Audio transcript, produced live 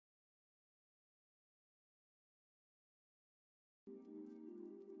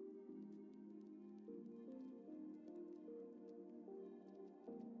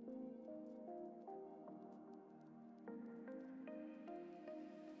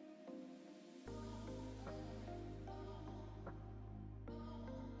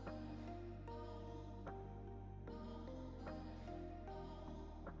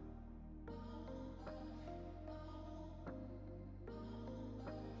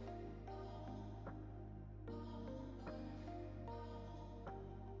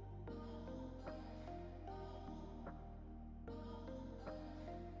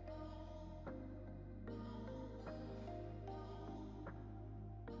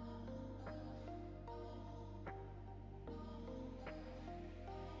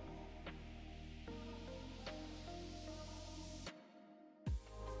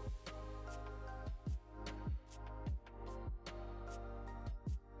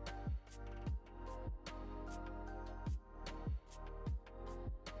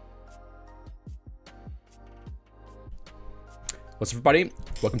What's up, everybody?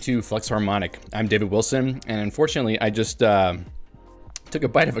 Welcome to Flux Harmonic. I'm David Wilson, and unfortunately, I just took a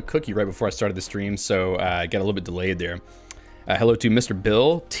bite of a cookie right before I started the stream, so I got a little bit delayed there. Hello to Mr.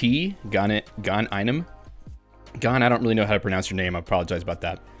 Bill T. Gon Einem. Gon, I don't really know how to pronounce your name. I apologize about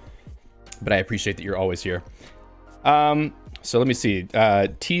that, but I appreciate that you're always here. So let me see.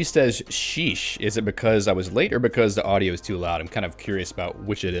 T says, sheesh. Is it because I was late or because the audio is too loud? I'm kind of curious about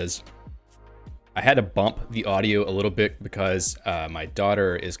which it is. I had to bump the audio a little bit because my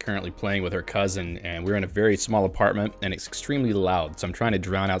daughter is currently playing with her cousin, and we're in a very small apartment and it's extremely loud. So I'm trying to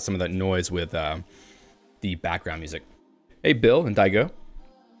drown out some of that noise with the background music. Hey, Bill and Daigo.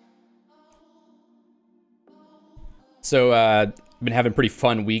 So I've been having a pretty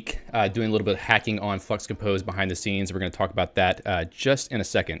fun week doing a little bit of hacking on flux-compose behind the scenes. We're going to talk about that just in a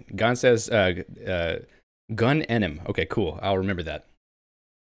second. Gon says, Gun Enim. Okay, cool. I'll remember that.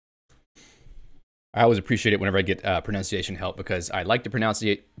 I always appreciate it whenever I get pronunciation help because I like to pronounce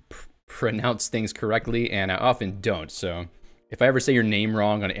things correctly, and I often don't. So if I ever say your name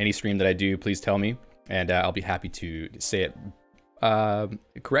wrong on any stream that I do, please tell me, and I'll be happy to say it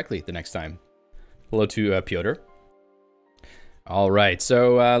correctly the next time. Hello to Piotr. All right,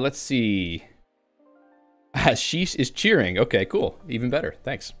 so let's see. Sheesh is cheering. Okay, cool. Even better.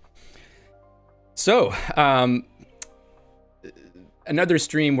 Thanks. So, another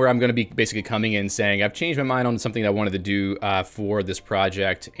stream where I'm going to be basically coming in saying I've changed my mind on something I wanted to do for this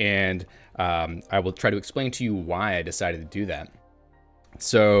project, and I will try to explain to you why I decided to do that.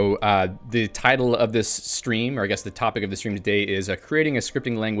 So the title of this stream, or I guess the topic of the stream today, is creating a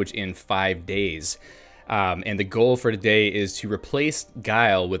scripting language in 5 days. And the goal for today is to replace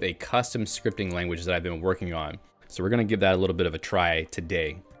Guile with a custom scripting language that I've been working on. So we're going to give that a little bit of a try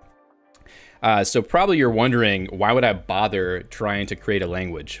today. So probably you're wondering, why would I bother trying to create a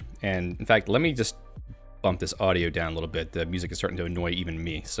language? And in fact, let me just bump this audio down a little bit. The music is starting to annoy even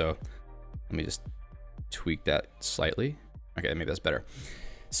me. So let me just tweak that slightly. Okay, maybe that's better.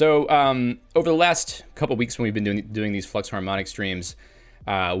 So over the last couple weeks when we've been doing these Flux Harmonic streams,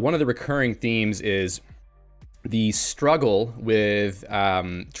 one of the recurring themes is the struggle with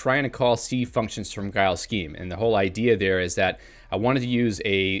trying to call C functions from Guile Scheme. And the whole idea there is that I wanted to use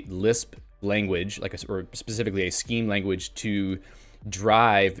a Lisp language, or specifically a scheme language, to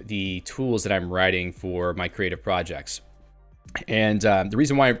drive the tools that I'm writing for my creative projects. And the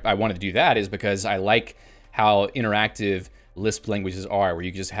reason why I wanted to do that is because I like how interactive Lisp languages are, where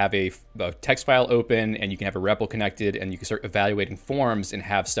you can just have a text file open and you can have a REPL connected and you can start evaluating forms and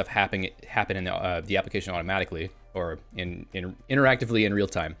have stuff happen in the application automatically, or interactively in real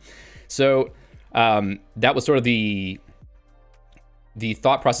time. So that was sort of the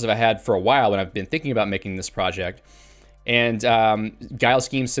thought process I had for a while when I've been thinking about making this project. And Guile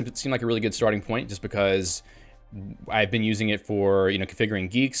Scheme seemed like a really good starting point, just because I've been using it for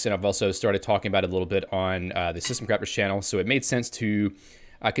configuring geeks, and I've also started talking about it a little bit on the System Crafters channel. So it made sense to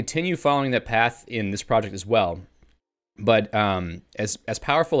continue following that path in this project as well. But as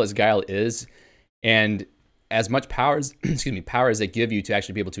powerful as Guile is, and as much power as power as they give you to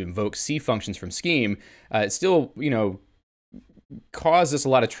actually be able to invoke C functions from Scheme, it still caused us a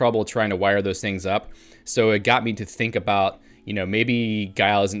lot of trouble trying to wire those things up. So it got me to think about, maybe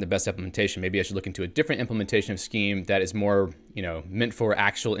Guile isn't the best implementation. Maybe I should look into a different implementation of Scheme that is more, meant for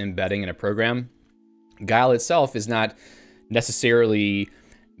actual embedding in a program. Guile itself is not necessarily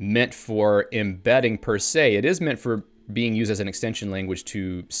meant for embedding per se. It is meant for being used as an extension language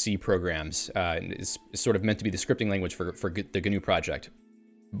to C programs. It's sort of meant to be the scripting language for the GNU project.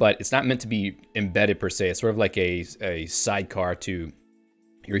 But it's not meant to be embedded per se. It's sort of like a sidecar to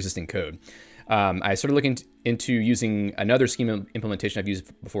your existing code. I started looking into using another Scheme implementation I've used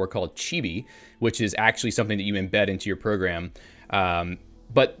before called Chibi, which is actually something that you embed into your program.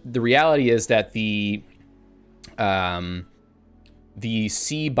 But the reality is that the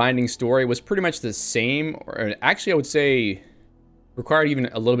C binding story was pretty much the same, or actually I would say required even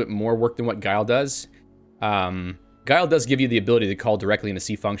a little bit more work than what Guile does. Guile does give you the ability to call directly into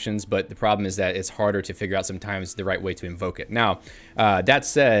C functions, but the problem is that it's harder to figure out sometimes the right way to invoke it. Now, that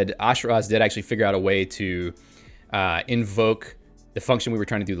said, Ashraz did actually figure out a way to invoke the function we were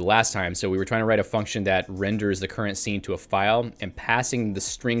trying to do the last time. So we were trying to write a function that renders the current scene to a file, and passing the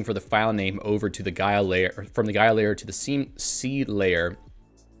string for the file name over to the Guile layer, or from the Guile layer to the C layer,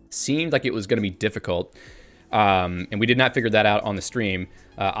 seemed like it was going to be difficult. And we did not figure that out on the stream.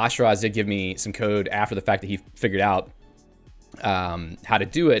 Ashraz did give me some code after the fact that he figured out how to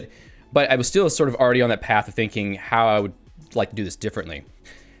do it, but I was still sort of already on that path of thinking how I would like to do this differently.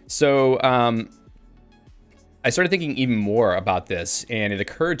 So I started thinking even more about this, and it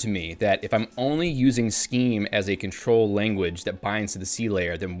occurred to me that if I'm only using Scheme as a control language that binds to the C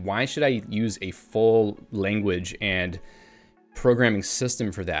layer, then why should I use a full language and programming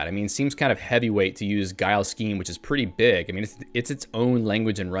system for that? I mean, it seems kind of heavyweight to use Guile Scheme, which is pretty big. I mean, it's its own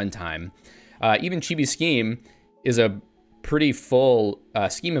language and runtime. Even Chibi Scheme is a pretty full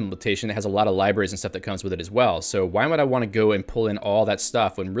Scheme implementation that has a lot of libraries and stuff that comes with it as well. So why would I want to go and pull in all that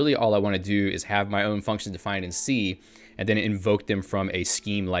stuff when really all I want to do is have my own functions defined in C and then invoke them from a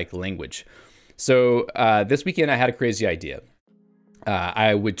Scheme-like language? So this weekend I had a crazy idea.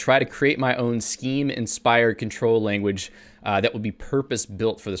 I would try to create my own Scheme-inspired control language that would be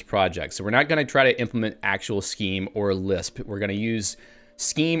purpose-built for this project. So we're not going to try to implement actual Scheme or Lisp. We're going to use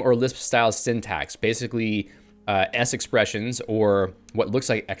Scheme or Lisp-style syntax, basically S expressions, or what looks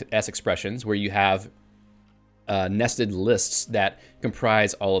like S expressions, where you have nested lists that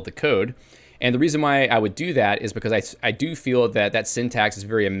comprise all of the code. And the reason why I would do that is because I do feel that that syntax is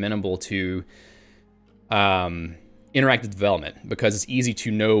very amenable to interactive development, because it's easy to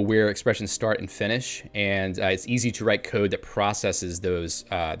know where expressions start and finish, and it's easy to write code that processes those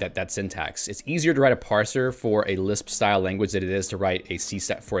that syntax. It's easier to write a parser for a Lisp-style language than it is to write a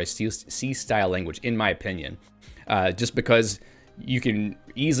C-style language, in my opinion. Just because you can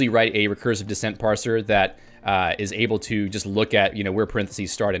easily write a recursive descent parser that is able to just look at, where parentheses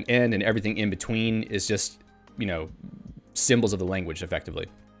start and end, and everything in between is just, symbols of the language effectively.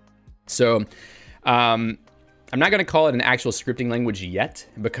 So I'm not going to call it an actual scripting language yet,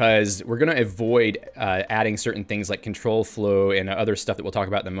 because we're going to avoid adding certain things like control flow and other stuff that we'll talk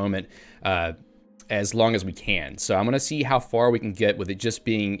about in a moment as long as we can. So I'm going to see how far we can get with it just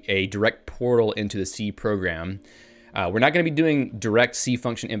being a direct portal into the C program. We're not going to be doing direct C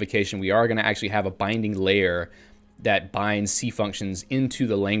function invocation. We are going to actually have a binding layer that binds C functions into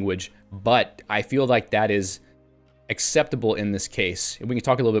the language, but I feel like that is acceptable in this case. And we can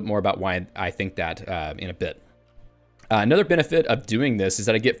talk a little bit more about why I think that in a bit. Another benefit of doing this is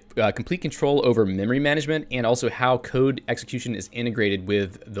that I get complete control over memory management and also how code execution is integrated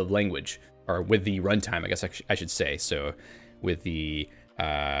with the language, or with the runtime, I guess I should say. So with the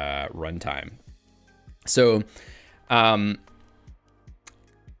runtime. So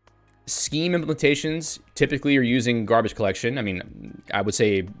Scheme implementations typically are using garbage collection. I mean, I would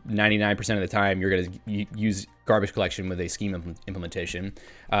say 99% of the time you're going to use garbage collection with a Scheme implementation.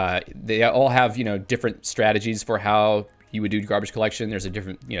 They all have, different strategies for how you would do garbage collection. There's a few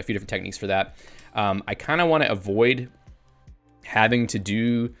different techniques for that. I kind of want to avoid having to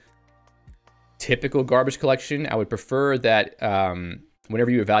do typical garbage collection. I would prefer that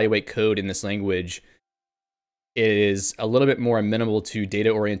whenever you evaluate code in this language, it is a little bit more amenable to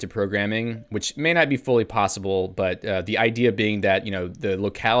data-oriented programming, which may not be fully possible, but the idea being that, the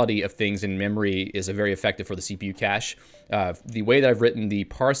locality of things in memory is very effective for the CPU cache. The way that I've written the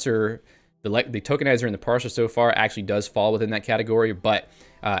parser, the tokenizer in the parser so far actually does fall within that category, but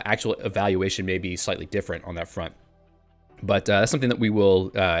actual evaluation may be slightly different on that front. But that's something that we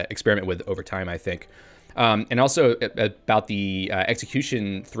will experiment with over time, I think. And also about the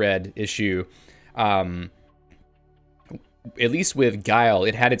execution thread issue, at least with Guile,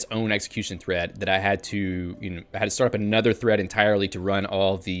 it had its own execution thread that I had to, I had to start up another thread entirely to run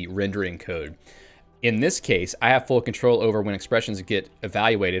all the rendering code. In this case, I have full control over when expressions get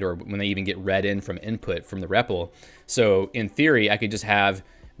evaluated or when they even get read in from input from the REPL. So in theory, I could just have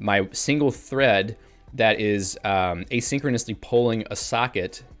my single thread that is asynchronously polling a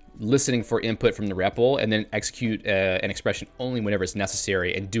socket, listening for input from the REPL, and then execute an expression only whenever it's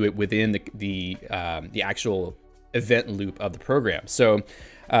necessary and do it within the actual event loop of the program. So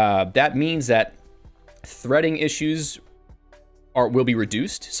that means that threading issues will be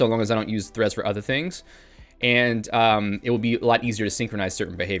reduced so long as I don't use threads for other things, and it will be a lot easier to synchronize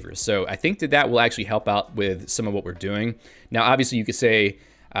certain behaviors. So I think that will actually help out with some of what we're doing. Now, obviously, you could say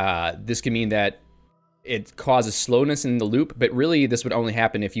this could mean that it causes slowness in the loop, but really this would only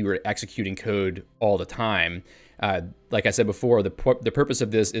happen if you were executing code all the time. Like I said before, the purpose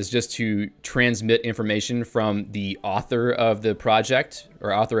of this is just to transmit information from the author of the project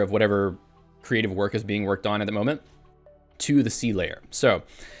or author of whatever creative work is being worked on at the moment to the C layer. So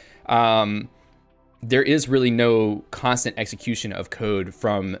there is really no constant execution of code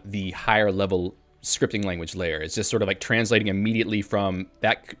from the higher level scripting language layer. It's just sort of like translating immediately from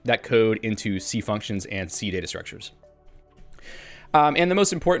that code into C functions and C data structures. And the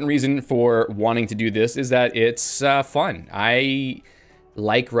most important reason for wanting to do this is that it's fun. I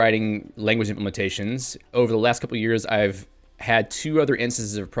like writing language implementations. Over the last couple of years, I've had 2 other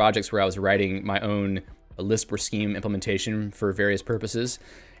instances of projects where I was writing my own Lisp or Scheme implementation for various purposes.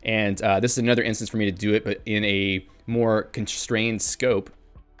 And this is another instance for me to do it, but in a more constrained scope,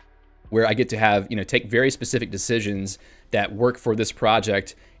 where I get to have, take very specific decisions that work for this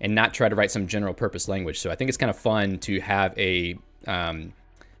project and not try to write some general purpose language. So I think it's kind of fun to have a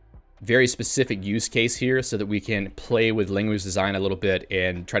very specific use case here so that we can play with language design a little bit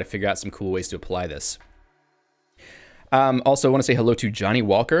and try to figure out some cool ways to apply this. Also, I want to say hello to Johnny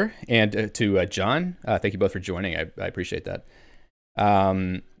Walker and to John. Thank you both for joining. I appreciate that.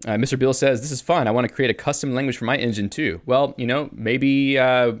 Mr. Bill says, this is fun. I want to create a custom language for my engine too. Well, maybe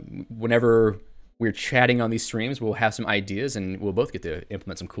whenever we're chatting on these streams, we'll have some ideas and we'll both get to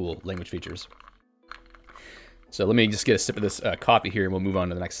implement some cool language features. So let me just get a sip of this coffee here and we'll move on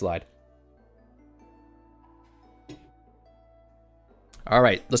to the next slide. All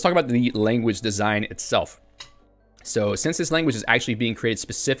right, let's talk about the language design itself. So since this language is actually being created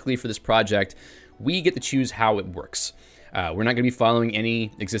specifically for this project, we get to choose how it works. We're not going to be following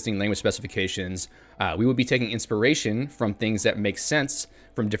any existing language specifications. We will be taking inspiration from things that make sense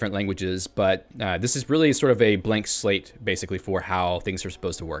from different languages, but this is really sort of a blank slate, basically, for how things are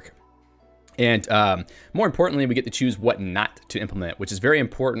supposed to work. And more importantly, we get to choose what not to implement, which is very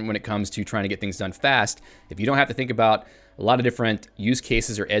important when it comes to trying to get things done fast. If you don't have to think about a lot of different use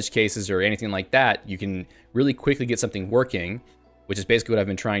cases or edge cases or anything like that, you can really quickly get something working, which is basically what I've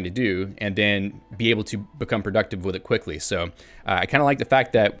been trying to do, and then be able to become productive with it quickly. So I kind of like the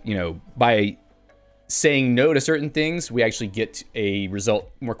fact that, by saying no to certain things, we actually get a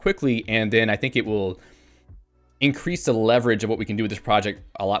result more quickly, and then I think it will increase the leverage of what we can do with this project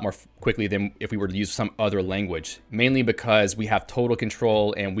a lot more quickly than if we were to use some other language, mainly because we have total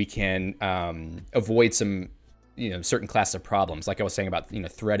control and we can avoid some certain classes of problems, like I was saying about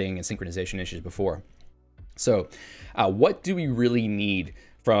threading and synchronization issues before. So what do we really need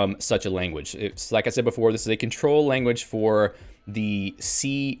from such a language? It's like I said before, this is a control language for the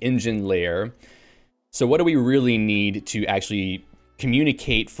C engine layer. So what do we really need to actually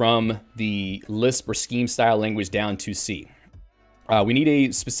communicate from the Lisp or Scheme style language down to C? We need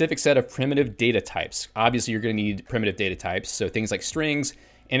a specific set of primitive data types. Obviously, you're going to need primitive data types. So things like strings,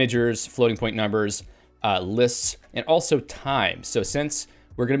 integers, floating point numbers, lists, and also time. So since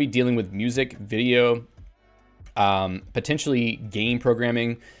we're going to be dealing with music, video, potentially game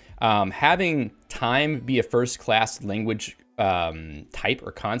programming, having time be a first-class language type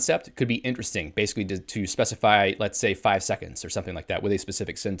or concept could be interesting, basically to specify, let's say, 5 seconds or something like that with a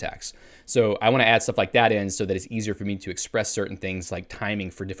specific syntax. So I want to add stuff like that in so that it's easier for me to express certain things like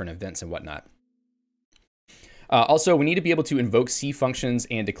timing for different events and whatnot. Also, we need to be able to invoke C functions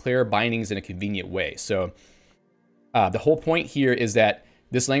and declare bindings in a convenient way. So the whole point here is that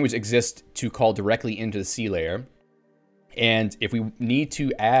this language exists to call directly into the C layer. And if we need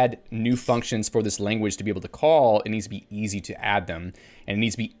to add new functions for this language to be able to call, it needs to be easy to add them. And it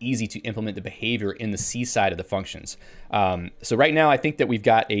needs to be easy to implement the behavior in the C side of the functions. So right now, I think that we've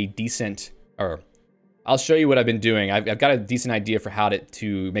got a decent, or I'll show you what I've been doing. I've got a decent idea for how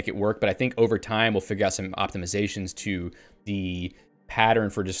to make it work, but I think over time, we'll figure out some optimizations to the pattern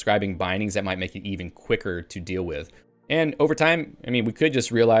for describing bindings that might make it even quicker to deal with. And over time, I mean, we could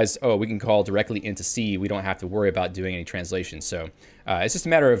just realize, oh, we can call directly into C. We don't have to worry about doing any translation. So it's just a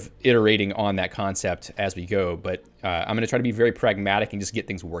matter of iterating on that concept as we go. But I'm going to try to be very pragmatic and just get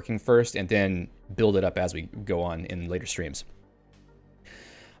things working first and then build it up as we go on in later streams.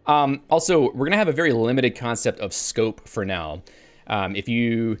 Also, we're going to have a very limited concept of scope for now. If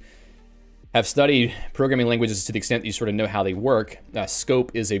you have studied programming languages to the extent that you sort of know how they work,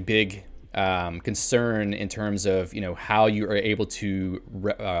 scope is a big concern in terms of how you are able to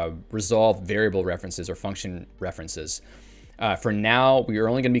resolve variable references or function references. For now, we are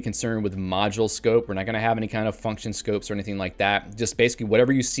only going to be concerned with module scope. We're not going to have any kind of function scopes or anything like that. Just basically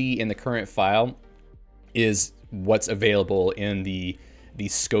whatever you see in the current file is what's available in the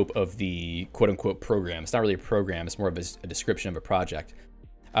scope of the quote-unquote program. It's not really a program, it's more of a description of a project.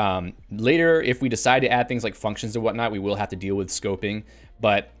 Later, if we decide to add things like functions and whatnot, we will have to deal with scoping.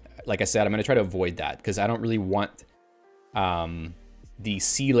 But like I said, I'm going to try to avoid that because I don't really want the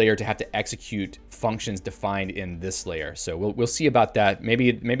C layer to have to execute functions defined in this layer. So we'll see about that.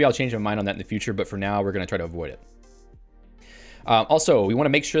 Maybe I'll change my mind on that in the future, but for now, we're going to try to avoid it. Also, we want to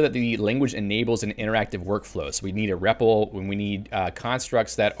make sure that the language enables an interactive workflow. So we need a REPL when we need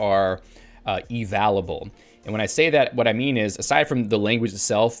constructs that are evaluable. And when I say that, what I mean is, aside from the language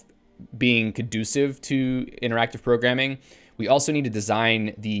itself being conducive to interactive programming, we also need to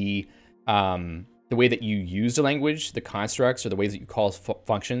design the way that you use the language, the constructs, or the ways that you call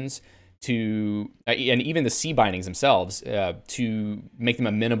functions to, and even the C bindings themselves, to make them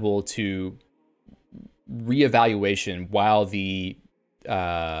amenable to reevaluation while the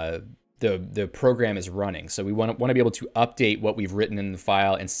the program is running. So we want to be able to update what we've written in the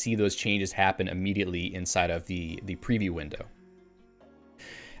file and see those changes happen immediately inside of the preview window.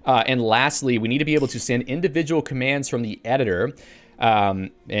 And lastly, we need to be able to send individual commands from the editor.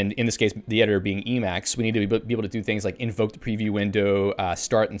 And in this case, the editor being Emacs, we need to be able to do things like invoke the preview window,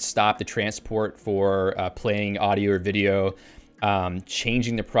 start and stop the transport for playing audio or video,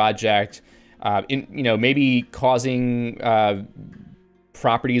 changing the project, maybe causing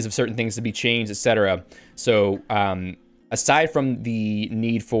properties of certain things to be changed, etc. So aside from the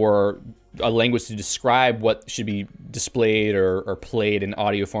need for a language to describe what should be displayed or played in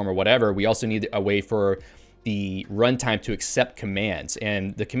audio form or whatever, we also need a way for the runtime to accept commands.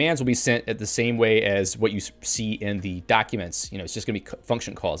 And the commands will be sent at the same way as what you see in the documents. It's just going to be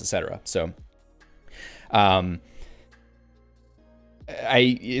function calls, etc. So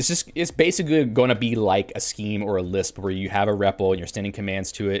it's basically going to be like a scheme or a Lisp where you have a REPL and you're sending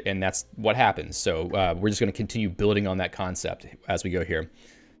commands to it, and that's what happens. So we're just going to continue building on that concept as we go here.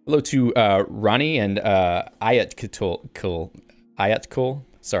 Hello to Ronnie and Ayatkul.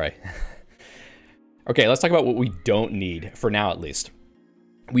 Sorry. Okay, let's talk about what we don't need, for now at least.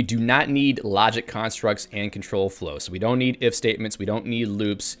 We do not need logic constructs and control flow. So we don't need if statements. We don't need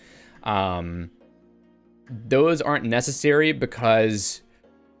loops. Those aren't necessary because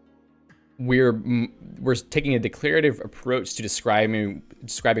we're taking a declarative approach to describing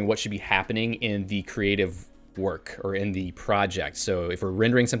what should be happening in the creative work or in the project. So if we're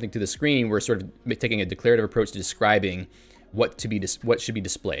rendering something to the screen, we're sort of taking a declarative approach to describing what should be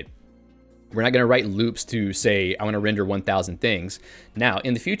displayed. We're not going to write loops to say, I want to render 1,000 things. Now,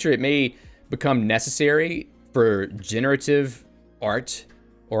 in the future, it may become necessary for generative art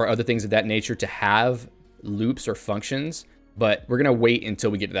or other things of that nature to have loops or functions, but we're going to wait until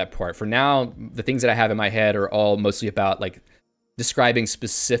we get to that part. For now, the things that I have in my head are all mostly about like describing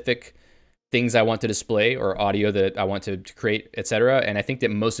specific things I want to display or audio that I want to create, etc. And I think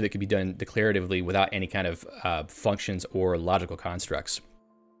that most of it could be done declaratively without any kind of functions or logical constructs.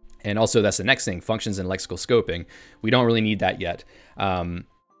 And also, that's the next thing, functions and lexical scoping. We don't really need that yet. I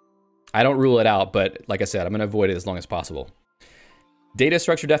don't rule it out, but like I said, I'm going to avoid it as long as possible. Data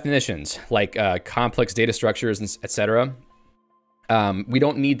structure definitions, like complex data structures, etc. We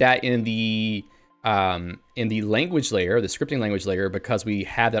don't need that in the language layer, the scripting language layer, because we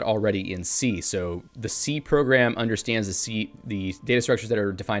have that already in C. So the C program understands the data structures that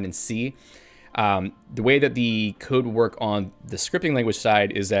are defined in C. The way that the code would work on the scripting language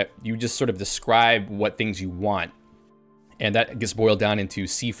side is that you just sort of describe what things you want. And that gets boiled down into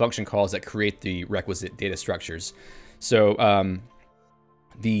C function calls that create the requisite data structures. So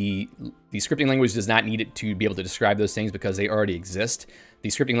the scripting language does not need it to be able to describe those things because they already exist. The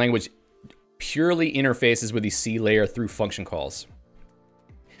scripting language purely interfaces with the C layer through function calls.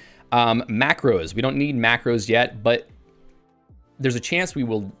 Macros, we don't need macros yet, but there's a chance we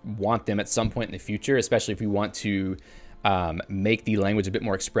will want them at some point in the future, especially if we want to make the language a bit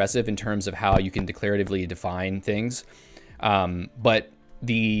more expressive in terms of how you can declaratively define things. But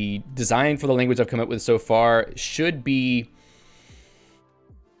the design for the language I've come up with so far should be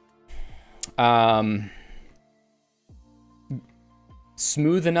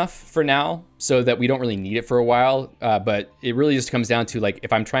smooth enough for now so that we don't really need it for a while. But it really just comes down to, like,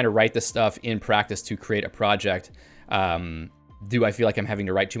 if I'm trying to write this stuff in practice to create a project, do I feel like I'm having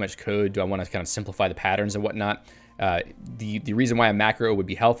to write too much code? Do I want to kind of simplify the patterns and whatnot? The reason why a macro would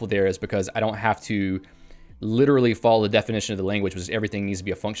be helpful there is because I don't have to literally follow the definition of the language, which is everything needs to be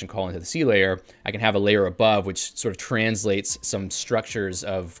a function call into the C layer. I can have a layer above, which sort of translates some structures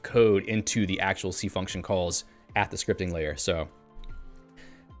of code into the actual C function calls at the scripting layer. So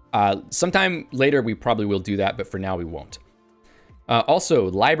sometime later, we probably will do that, but for now we won't.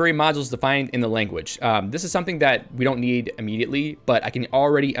 Also, library modules defined in the language. This is something that we don't need immediately, but I can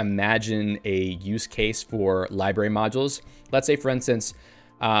already imagine a use case for library modules. Let's say, for instance,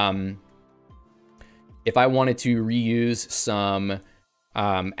 if I wanted to reuse some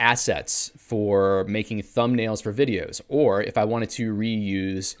assets for making thumbnails for videos, or if I wanted to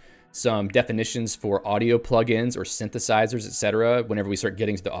reuse some definitions for audio plugins or synthesizers, etc., whenever we start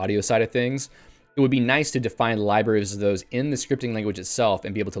getting to the audio side of things, it would be nice to define libraries of those in the scripting language itself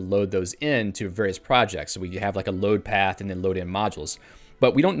and be able to load those into various projects. So we have like a load path and then load in modules.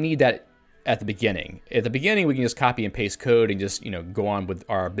 But we don't need that at the beginning. At the beginning, we can just copy and paste code and just, go on with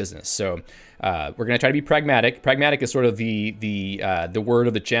our business. So we're going to try to be pragmatic. Pragmatic is sort of the word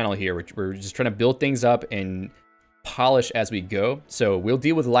of the channel here. We're just trying to build things up and polish as we go. So we'll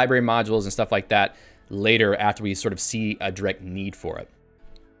deal with library modules and stuff like that later after we sort of see a direct need for it.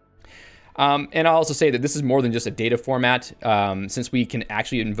 And I'll also say that this is more than just a data format. Since we can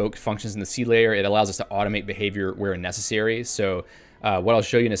actually invoke functions in the C layer, it allows us to automate behavior where necessary. So what I'll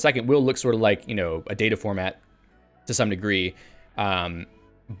show you in a second will look sort of like, you know, a data format to some degree.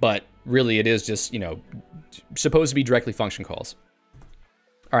 But really it is just, you know, supposed to be directly function calls.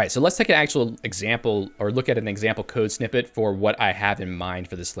 All right, so let's take an actual example or look at an example code snippet for what I have in mind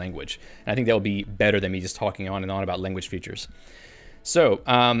for this language. And I think that will be better than me just talking on and on about language features. So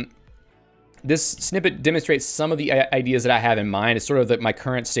this snippet demonstrates some of the ideas that I have in mind. It's sort of my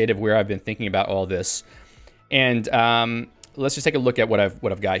current state of where I've been thinking about all this. And let's just take a look at what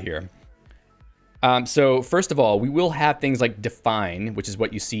I've got here. So first of all, we will have things like define, which is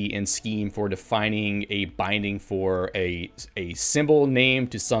what you see in Scheme for defining a binding for a symbol name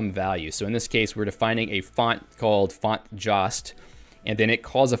to some value. So in this case, we're defining a font called font jost, and then it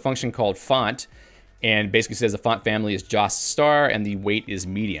calls a function called font, and basically says the font family is jost star and the weight is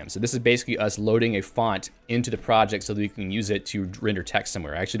medium. So this is basically us loading a font into the project so that we can use it to render text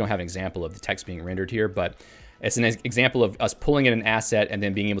somewhere. I actually don't have an example of the text being rendered here, but it's an example of us pulling in an asset and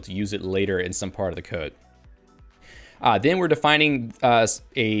then being able to use it later in some part of the code. Then we're defining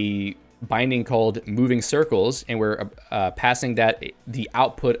a binding called moving circles, and we're passing that the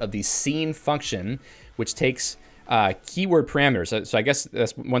output of the scene function, which takes keyword parameters. So I guess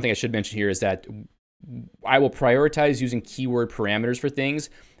that's one thing I should mention here is that I will prioritize using keyword parameters for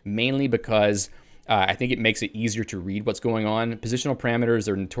things, mainly because I think it makes it easier to read what's going on. Positional parameters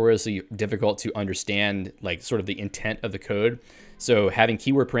are notoriously difficult to understand, like sort of the intent of the code. So having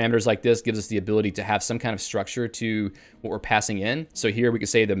keyword parameters like this gives us the ability to have some kind of structure to what we're passing in. So here we could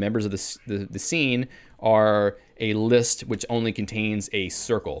say the members of the scene are a list which only contains a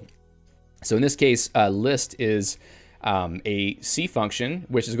circle. So in this case, list is a C function,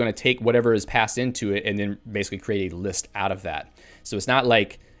 which is going to take whatever is passed into it and then basically create a list out of that. So it's not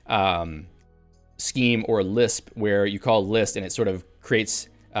like Scheme or Lisp where you call list and it sort of creates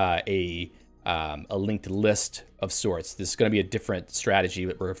a linked list of sorts. This is going to be a different strategy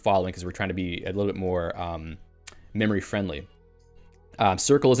that we're following because we're trying to be a little bit more memory friendly.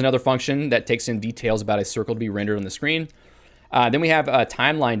 Circle is another function that takes in details about a circle to be rendered on the screen. Then we have a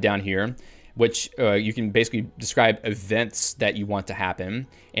timeline down here, which you can basically describe events that you want to happen.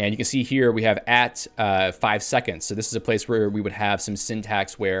 And you can see here we have at 5 seconds. So this is a place where we would have some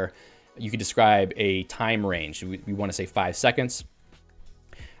syntax where you could describe a time range. We want to say 5 seconds.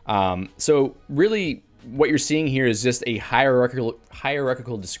 So really what you're seeing here is just a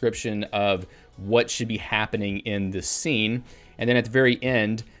hierarchical description of what should be happening in this scene. And then at the very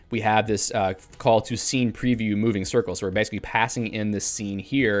end, we have this call to scene preview moving circles. So we're basically passing in this scene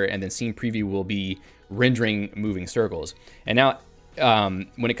here, and then scene preview will be rendering moving circles. And now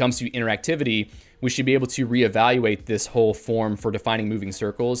when it comes to interactivity, we should be able to reevaluate this whole form for defining moving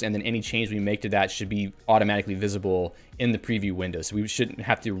circles, and then any change we make to that should be automatically visible in the preview window. So we shouldn't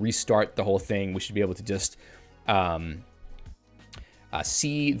have to restart the whole thing. We should be able to just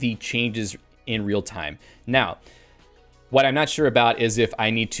see the changes in real time. Now, what I'm not sure about is if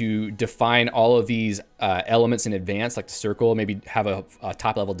I need to define all of these elements in advance, like the circle, maybe have a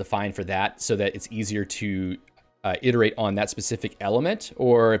top level define for that so that it's easier to iterate on that specific element,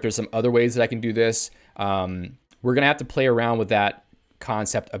 or if there's some other ways that I can do this. We're gonna have to play around with that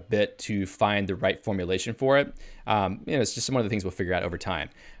concept a bit to find the right formulation for it. It's just one of the things we'll figure out over time.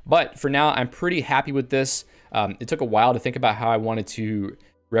 But for now, I'm pretty happy with this. It took a while to think about how I wanted to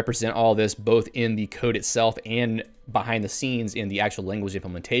represent all this, both in the code itself and behind the scenes in the actual language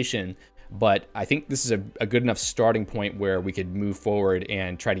implementation. But I think this is a good enough starting point where we could move forward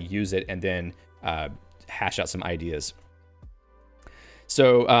and try to use it and then hash out some ideas.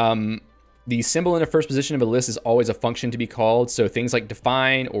 So the symbol in the first position of a list is always a function to be called. So things like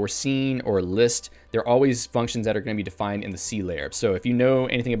define or scene or list, they're always functions that are going to be defined in the C layer. So if you know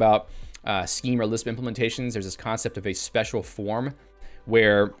anything about Scheme or Lisp implementations, there's this concept of a special form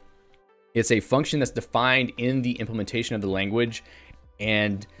where it's a function that's defined in the implementation of the language,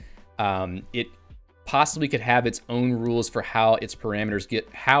 and it possibly could have its own rules for how its parameters get,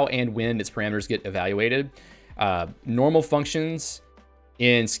 how and when its parameters get evaluated. Normal functions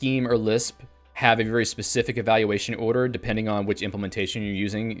in Scheme or Lisp have a very specific evaluation order depending on which implementation you're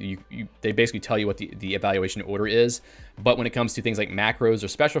using. They basically tell you what the evaluation order is. But when it comes to things like macros or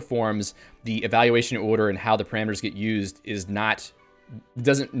special forms, the evaluation order and how the parameters get used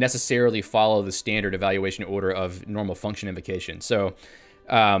doesn't necessarily follow the standard evaluation order of normal function invocation. So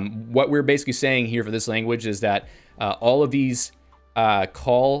what we're basically saying here for this language is that all of these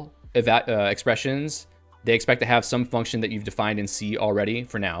call expressions, they expect to have some function that you've defined in C already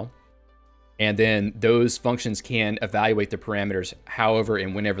for now. And then those functions can evaluate the parameters however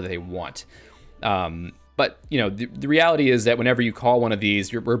and whenever they want. But you know, the reality is that whenever you call one of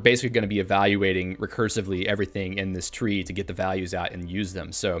these, we're basically going to be evaluating recursively everything in this tree to get the values out and use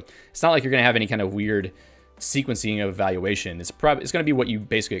them. So it's not like you're going to have any kind of weird sequencing of evaluation. It's going to be what you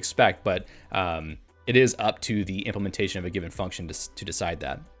basically expect, but it is up to the implementation of a given function to decide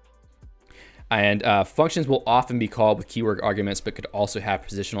that. And functions will often be called with keyword arguments, but could also have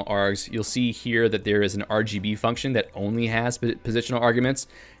positional args. You'll see here that there is an RGB function that only has positional arguments.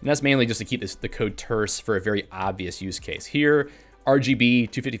 And that's mainly just to keep the code terse for a very obvious use case. Here,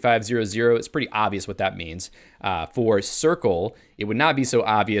 RGB 25500, it's pretty obvious what that means. For circle, it would not be so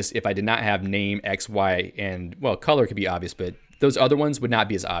obvious if I did not have name, X, Y, and, well, color could be obvious, but those other ones would not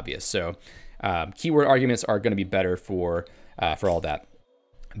be as obvious. So keyword arguments are going to be better for all that.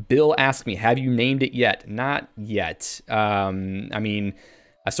 Bill asked me, have you named it yet? Not yet. I mean,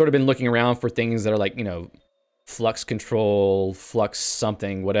 I've sort of been looking around for things that are like, you know, flux control, flux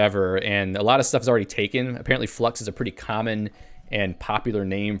something, whatever. And a lot of stuff is already taken. Apparently flux is a pretty common and popular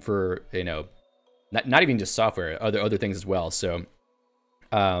name for, you know, not even just software, other things as well. So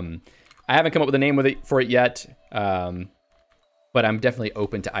I haven't come up with a name for it yet. But I'm definitely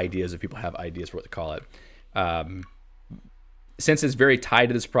open to ideas if people have ideas for what to call it. Since it's very tied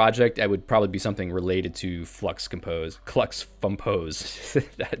to this project, I would probably be something related to flux-compose.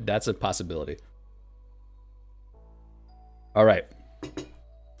 That's a possibility. All right.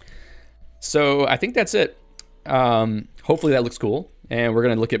 So I think that's it. Hopefully that looks cool. And we're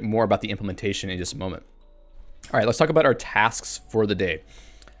going to look at more about the implementation in just a moment. All right, let's talk about our tasks for the day.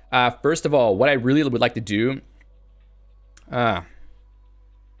 First of all, what I really would like to do, I'll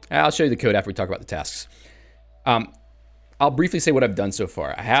show you the code after we talk about the tasks. I'll briefly say what I've done so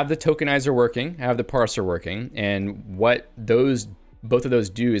far. I have the tokenizer working, I have the parser working, and what both of those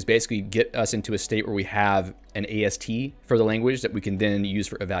do is basically get us into a state where we have an AST for the language that we can then use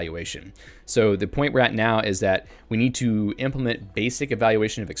for evaluation. So the point we're at now is that we need to implement basic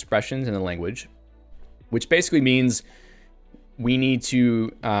evaluation of expressions in the language, which basically means we need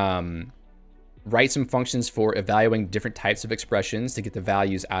to write some functions for evaluating different types of expressions to get the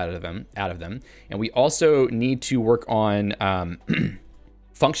values out of them. And we also need to work on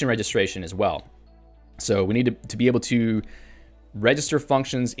function registration as well. So we need to be able to register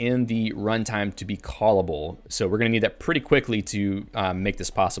functions in the runtime to be callable. So we're going to need that pretty quickly to make this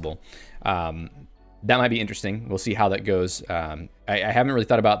possible. That might be interesting. We'll see how that goes. I haven't really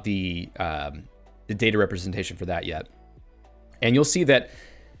thought about the data representation for that yet. And you'll see that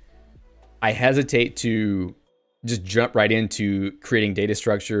I hesitate to just jump right into creating data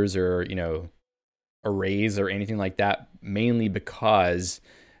structures or, you know, arrays or anything like that, mainly because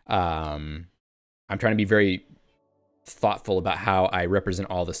I'm trying to be very thoughtful about how I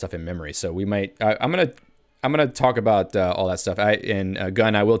represent all this stuff in memory. So we might, I'm gonna talk about all that stuff.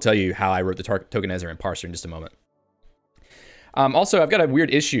 Gun, I will tell you how I wrote the tokenizer and parser in just a moment. Also, I've got a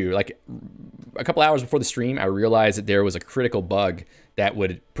weird issue. Like a couple hours before the stream, I realized that there was a critical bug that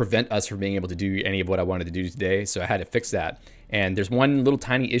would prevent us from being able to do any of what I wanted to do today. So I had to fix that. And there's one little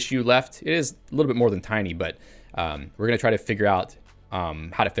tiny issue left. It is a little bit more than tiny, but we're going to try to figure out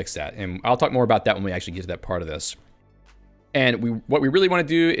how to fix that. And I'll talk more about that when we actually get to that part of this. And what we really want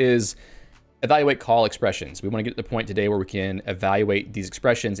to do is evaluate call expressions. We want to get to the point today where we can evaluate these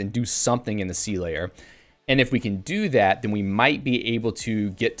expressions and do something in the C layer. And if we can do that, then we might be able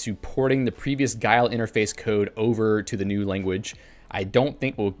to get to porting the previous Guile interface code over to the new language. I don't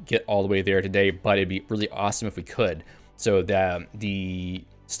think we'll get all the way there today, but it'd be really awesome if we could. So the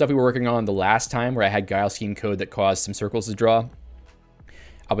stuff we were working on the last time where I had Guile Scheme code that caused some circles to draw,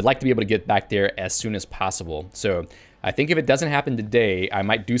 I would like to be able to get back there as soon as possible. So I think if it doesn't happen today, I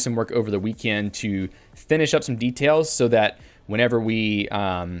might do some work over the weekend to finish up some details so that whenever we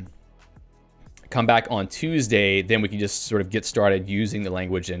come back on Tuesday, then we can just sort of get started using the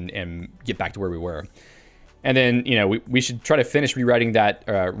language and get back to where we were. And then, you know, we should try to finish rewriting that,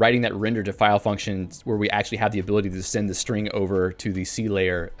 writing that render to file function where we actually have the ability to send the string over to the C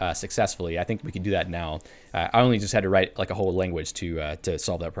layer successfully. I think we can do that now. I only just had to write like a whole language to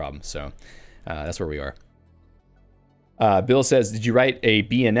solve that problem. So that's where we are. Bill says, did you write a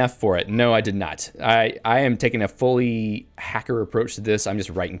BNF for it? No, I did not. I am taking a fully hacker approach to this. I'm just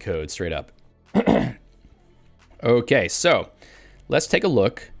writing code straight up. Okay, so let's take a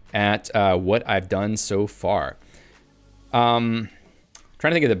look at what I've done so far. Trying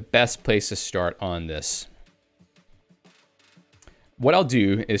to think of the best place to start on this. What I'll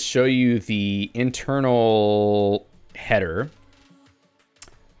do is show you the internal header.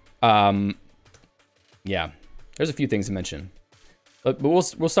 Yeah, there's a few things to mention. But we'll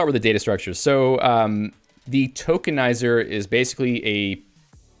start with the data structures. So the tokenizer is basically a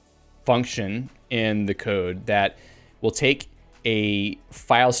function in the code that will take a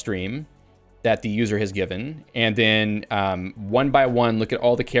file stream that the user has given, and then one by one look at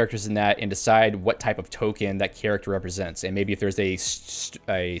all the characters in that and decide what type of token that character represents. And maybe if there's a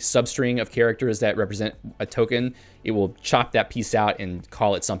substring of characters that represent a token, it will chop that piece out and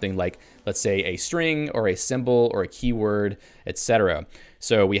call it something like, let's say, a string or a symbol or a keyword, etc.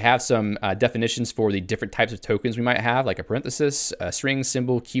 So we have some definitions for the different types of tokens we might have, like a parenthesis, a string,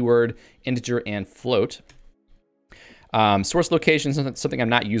 symbol, keyword, integer, and float. Source location is something I'm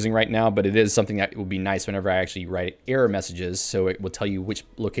not using right now, but it is something that will be nice whenever I actually write error messages. So it will tell you which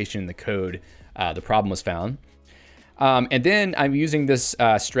location in the code the problem was found. And then I'm using this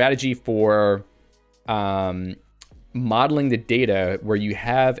strategy for modeling the data, where you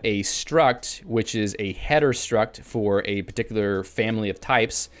have a struct, which is a header struct for a particular family of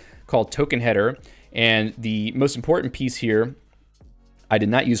types called token header. And the most important piece here, I did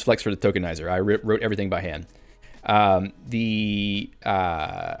not use Flex for the tokenizer. I wrote everything by hand. The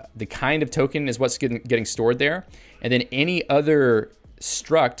kind of token is what's getting stored there. And then any other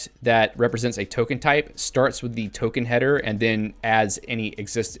struct that represents a token type starts with the token header and then adds any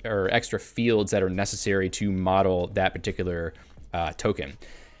extra fields that are necessary to model that particular token.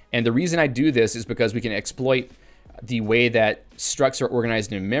 And the reason I do this is because we can exploit the way that structs are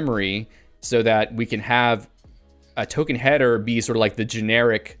organized in memory so that we can have a token header be sort of like the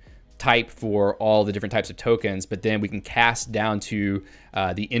generic type for all the different types of tokens, but then we can cast down to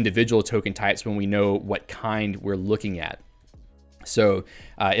the individual token types when we know what kind we're looking at. So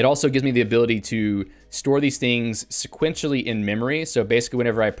it also gives me the ability to store these things sequentially in memory. So basically,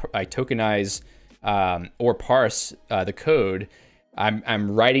 whenever I tokenize or parse the code,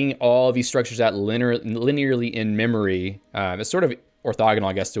 I'm writing all of these structures out linearly in memory. It's sort of orthogonal,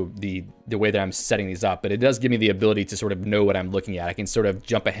 I guess, to the way that I'm setting these up, but it does give me the ability to sort of know what I'm looking at. I can sort of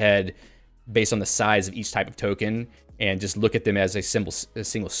jump ahead based on the size of each type of token and just look at them as a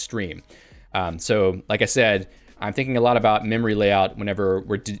single stream. So like I said, I'm thinking a lot about memory layout whenever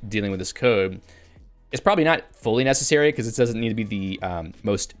we're dealing with this code. It's probably not fully necessary because it doesn't need to be the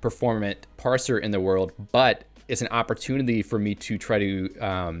most performant parser in the world, but it's an opportunity for me to try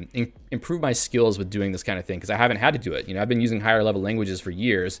to improve my skills with doing this kind of thing, because I haven't had to do it. You know, I've been using higher level languages for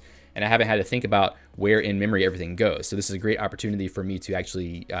years, and I haven't had to think about where in memory everything goes. So this is a great opportunity for me to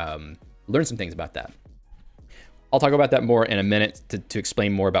actually learn some things about that. I'll talk about that more in a minute to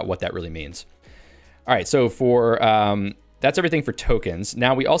explain more about what that really means. All right, so for that's everything for tokens.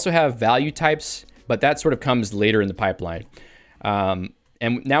 Now we also have value types, but that sort of comes later in the pipeline. And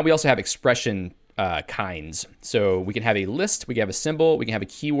now we also have expression kinds. So we can have a list, we can have a symbol, we can have a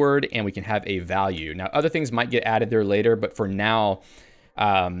keyword, and we can have a value. Now other things might get added there later, but for now,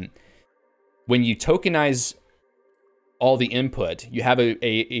 when you tokenize all the input, you have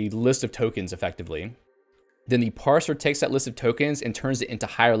a list of tokens effectively. Then the parser takes that list of tokens and turns it into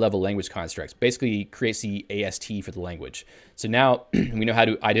higher level language constructs, basically creates the AST for the language. So now we know how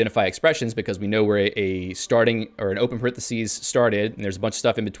to identify expressions because we know where a starting or an open parentheses started, and there's a bunch of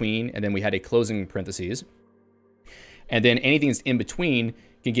stuff in between, and then we had a closing parentheses. And then anything that's in between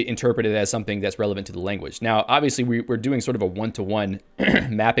can get interpreted as something that's relevant to the language. Now, obviously, we're doing sort of a one-to-one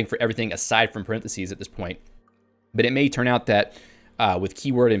mapping for everything aside from parentheses at this point. But it may turn out that with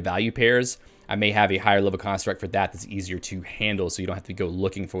keyword and value pairs, I may have a higher level construct for that that's easier to handle, so you don't have to go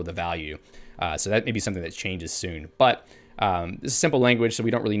looking for the value. So that may be something that changes soon. But this is simple language, so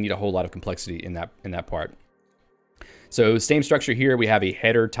we don't really need a whole lot of complexity in that part. So same structure here. We have a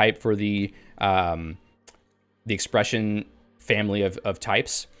header type for the expression family of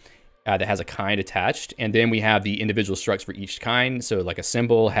types that has a kind attached. And then we have the individual structs for each kind. So like a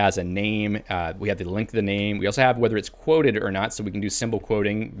symbol has a name. We have the length of the name. We also have whether it's quoted or not. So we can do symbol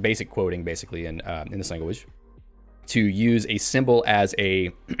quoting, basic quoting basically in this language, to use a symbol as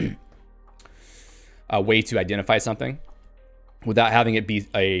a way to identify something without having it be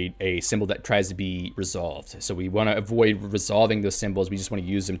a symbol that tries to be resolved. So we want to avoid resolving those symbols. We just want to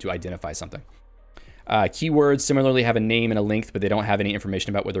use them to identify something. Keywords similarly have a name and a length, but they don't have any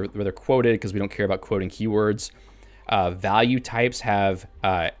information about whether they're quoted because we don't care about quoting keywords. Value types have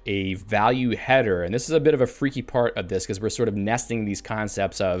a value header, and this is a bit of a freaky part of this because we're sort of nesting these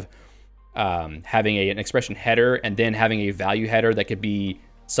concepts of having an expression header and then having a value header that could be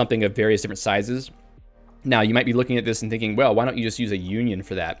something of various different sizes. Now, you might be looking at this and thinking, well, why don't you just use a union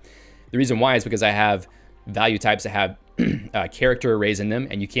for that? The reason why is because I have value types that have character arrays in them,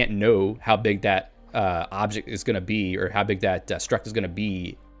 and you can't know how big that object is going to be or how big that struct is going to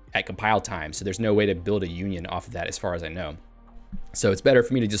be at compile time. So there's no way to build a union off of that as far as I know. So it's better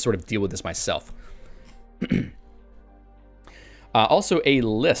for me to just sort of deal with this myself. Also a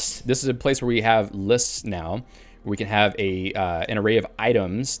list. This is a place where we have lists now. We can have an array of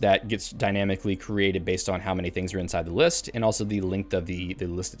items that gets dynamically created based on how many things are inside the list, and also the length of the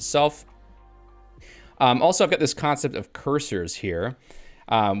list itself. Also, I've got this concept of cursors here,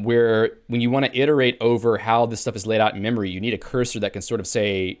 where when you want to iterate over how this stuff is laid out in memory, you need a cursor that can sort of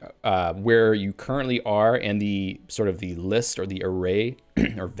say where you currently are in the sort of the list or the array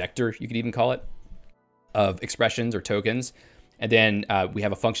or vector, you could even call it, of expressions or tokens. And then we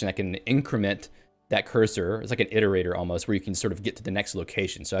have a function that can increment that cursor. It's like an iterator almost, where you can sort of get to the next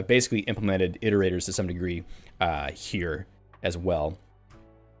location. So I've basically implemented iterators to some degree here as well.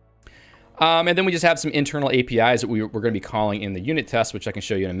 And then we just have some internal APIs that we're going to be calling in the unit test, which I can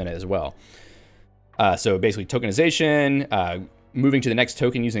show you in a minute as well. So basically tokenization, moving to the next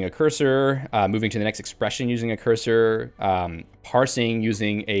token using a cursor, moving to the next expression using a cursor, parsing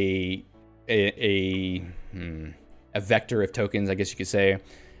using a vector of tokens, I guess you could say,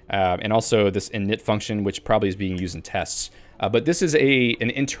 and also this init function, which probably is being used in tests. But this is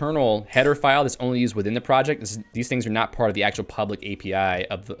an internal header file that's only used within the project. These things are not part of the actual public API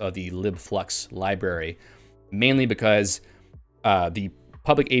of the libflux library, mainly because the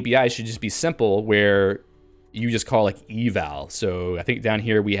public API should just be simple, where you just call like eval. So I think down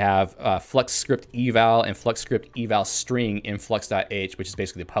here we have flux script eval and flux script eval string in flux.h, which is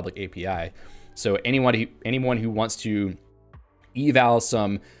basically the public API. So anyone who wants to eval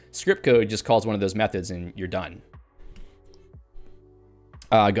some script code just calls one of those methods and you're done.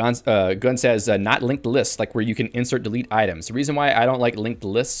 Gun says not linked lists, like where you can insert delete items. The reason why I don't like linked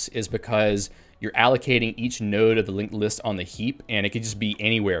lists is because you're allocating each node of the linked list on the heap, and it could just be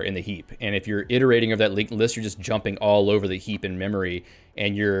anywhere in the heap. And if you're iterating over that linked list, you're just jumping all over the heap in memory,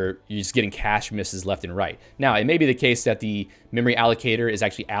 and you're just getting cache misses left and right. Now, it may be the case that the memory allocator is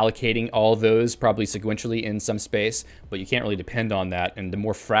actually allocating all of those probably sequentially in some space, but you can't really depend on that. And the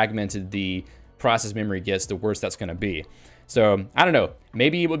more fragmented the process memory gets, the worse that's going to be. So I don't know,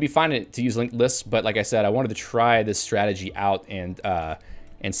 maybe it would be fine to use linked lists, but like I said, I wanted to try this strategy out and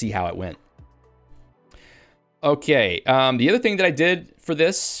see how it went. Okay, the other thing that I did for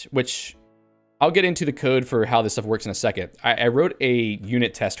this, which I'll get into the code for how this stuff works in a second. I wrote a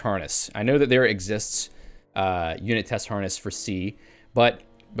unit test harness. I know that there exists unit test harness for C, but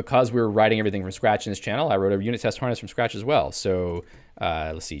because we're writing everything from scratch in this channel, I wrote a unit test harness from scratch as well. So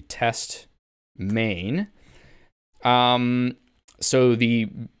let's see, test main. So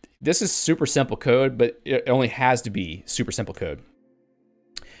this is super simple code, but it only has to be super simple code.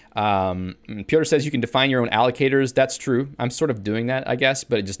 Piotr says you can define your own allocators. That's true. I'm sort of doing that, I guess,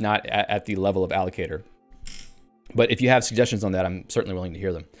 but just not at the level of allocator. But if you have suggestions on that, I'm certainly willing to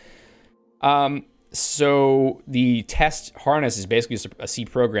hear them. So the test harness is basically just a C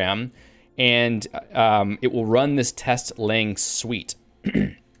program, and it will run this test lang suite.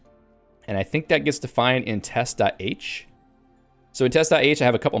 And I think that gets defined in test.h. So in test.h, I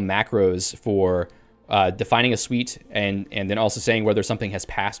have a couple macros for defining a suite and then also saying whether something has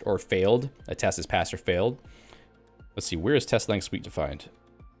passed or failed. A test has passed or failed. Let's see, where is test lang suite defined?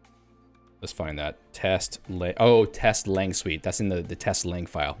 Let's find that. Test lang suite. That's in the test lang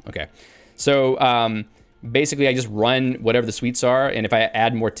file. Okay. So basically, I just run whatever the suites are. And if I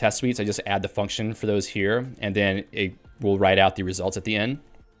add more test suites, I just add the function for those here. And then it will write out the results at the end.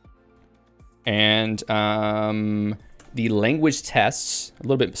 And the language tests, a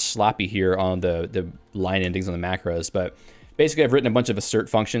little bit sloppy here on the line endings on the macros, but basically I've written a bunch of assert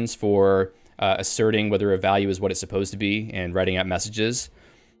functions for asserting whether a value is what it's supposed to be and writing out messages.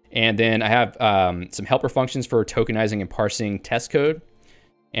 And then I have some helper functions for tokenizing and parsing test code.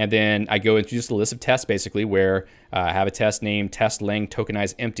 And then I go into just a list of tests basically where I have a test named test lang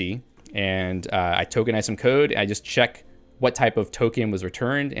tokenize empty, and I tokenize some code. And I just check what type of token was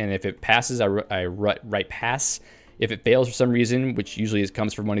returned, and if it passes, I write pass. If it fails for some reason, which usually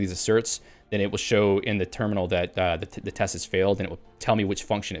comes from one of these asserts, then it will show in the terminal that the test has failed, and it will tell me which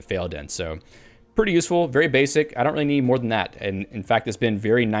function it failed in. So pretty useful, very basic. I don't really need more than that. And in fact, it's been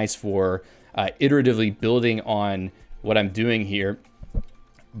very nice for iteratively building on what I'm doing here,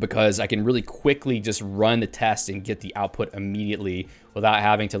 because I can really quickly just run the test and get the output immediately without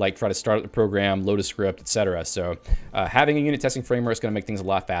having to like try to start up the program, load a script, etc. So having a unit testing framework is going to make things a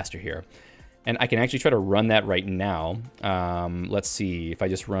lot faster here. And I can actually try to run that right now. Let's see if I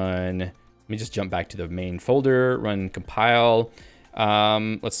just run, let me just jump back to the main folder, run compile.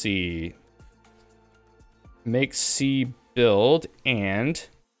 Let's see, make C build and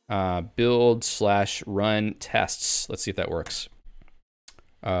build/run tests. Let's see if that works.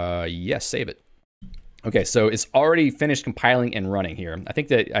 Yes, save it. Okay, so it's already finished compiling and running here. I think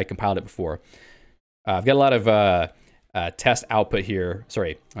that I compiled it before. I've got a lot of test output here.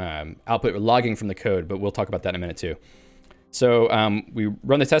 Sorry, output logging from the code, but we'll talk about that in a minute too. So we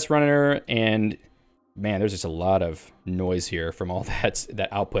run the test runner, and man, there's just a lot of noise here from all that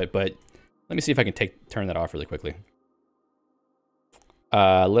output. But let me see if I can turn that off really quickly.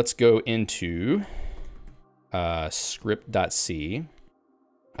 Let's go into script.c.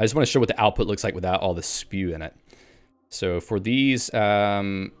 I just want to show what the output looks like without all the spew in it. So for these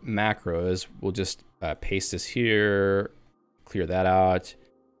macros, we'll just paste this here, clear that out,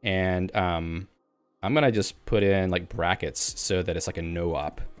 and I'm gonna just put in like brackets so that it's like a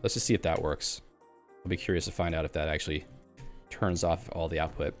no-op. Let's just see if that works. I'll be curious to find out if that actually turns off all the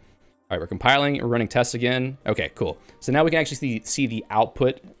output. All right, we're compiling, we're running tests again. Okay, cool. So now we can actually see the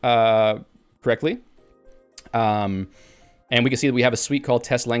output correctly. And we can see that we have a suite called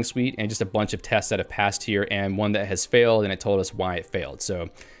test length suite and just a bunch of tests that have passed here and one that has failed, and it told us why it failed. So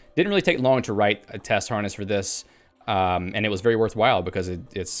didn't really take long to write a test harness for this. And it was very worthwhile because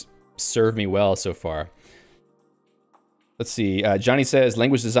it's served me well so far. Let's see. Johnny says,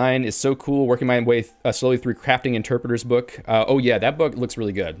 language design is so cool. Working my way slowly through Crafting Interpreter's book. Oh yeah, that book looks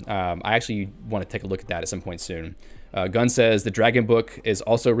really good. I actually want to take a look at that at some point soon. Gunn says, the Dragon book is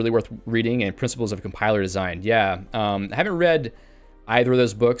also really worth reading, and Principles of Compiler Design. Yeah, I haven't read either of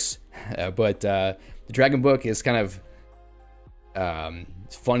those books, but the Dragon book is kind of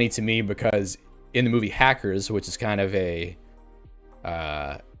funny to me because in the movie Hackers, which is kind of a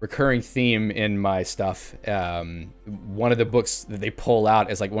recurring theme in my stuff, one of the books that they pull out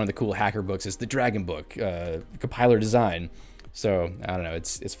as like one of the cool hacker books is the Dragon book, Compiler Design. So I don't know,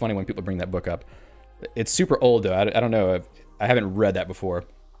 it's funny when people bring that book up. It's super old though. I don't know. I haven't read that before.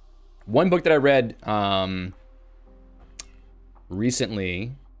 One book that I read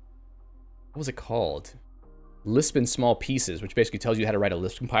recently, what was it called? Lisp in Small Pieces, which basically tells you how to write a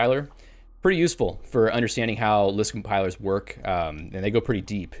Lisp compiler. Pretty useful for understanding how Lisp compilers work, and they go pretty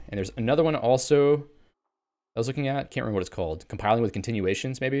deep. And there's another one also I was looking at. Can't remember what it's called. Compiling with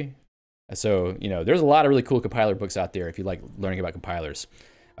Continuations, maybe. So you know, there's a lot of really cool compiler books out there if you like learning about compilers.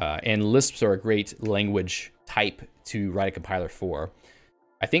 And Lisps are a great language type to write a compiler for.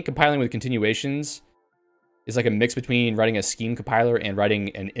 I think compiling with continuations is like a mix between writing a scheme compiler and writing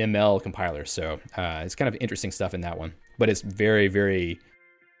an ML compiler. So it's kind of interesting stuff in that one. But it's very, very...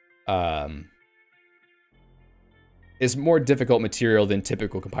 it's more difficult material than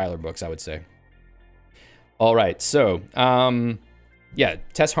typical compiler books, I would say. All right, so... yeah,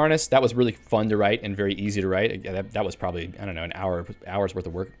 test harness, that was really fun to write and very easy to write. That was probably, I don't know, an hour's worth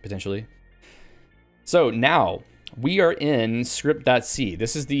of work, potentially. So now, we are in script.c.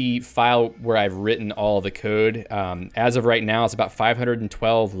 This is the file where I've written all the code. As of right now, it's about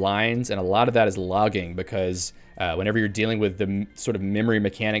 512 lines, and a lot of that is logging because whenever you're dealing with the sort of memory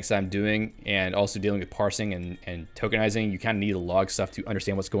mechanics I'm doing and also dealing with parsing and tokenizing, you kind of need to log stuff to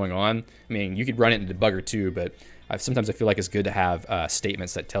understand what's going on. I mean, you could run it in debugger too, but sometimes I feel like it's good to have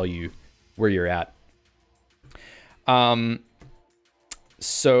statements that tell you where you're at.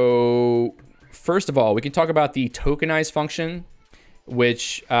 So first of all, we can talk about the tokenize function,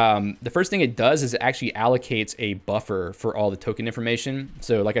 which the first thing it does is it actually allocates a buffer for all the token information.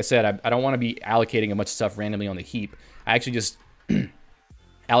 So like I said, I don't want to be allocating a bunch of stuff randomly on the heap. I actually just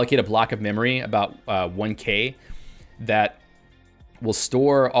allocate a block of memory, about 1K, that will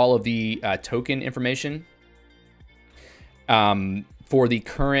store all of the token information for the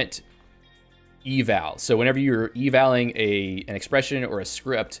current eval. So whenever you're evaling an expression or a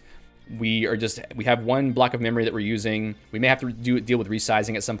script, we have one block of memory that we're using. We may have to deal with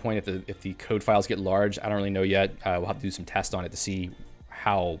resizing at some point if the code files get large. I don't really know yet. We'll have to do some tests on it to see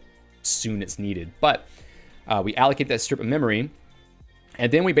how soon it's needed. But we allocate that strip of memory,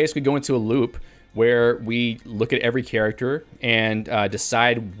 and then we basically go into a loop where we look at every character and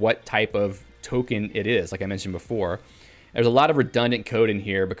decide what type of token it is, like I mentioned before. There's a lot of redundant code in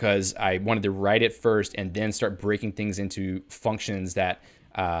here because I wanted to write it first and then start breaking things into functions that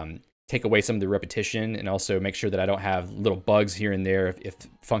take away some of the repetition and also make sure that I don't have little bugs here and there if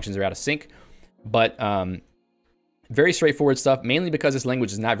functions are out of sync. But very straightforward stuff, mainly because this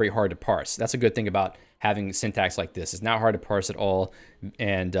language is not very hard to parse. That's a good thing about having syntax like this. It's not hard to parse at all,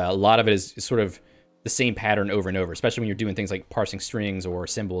 and a lot of it is sort of the same pattern over and over, especially when you're doing things like parsing strings or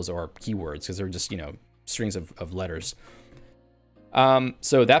symbols or keywords, because they're just, you know, strings of letters.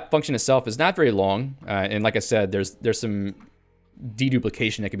 So that function itself is not very long, and like I said, there's some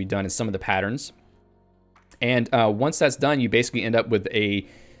deduplication that can be done in some of the patterns. And once that's done, you basically end up with a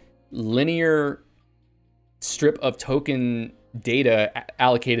linear strip of token data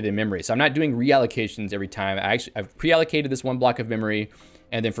allocated in memory. So I'm not doing reallocations every time. I've pre-allocated this one block of memory,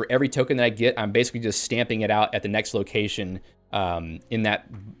 and then for every token that I get, I'm basically just stamping it out at the next location in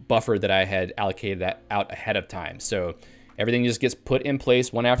that buffer that I had allocated that out ahead of time. So everything just gets put in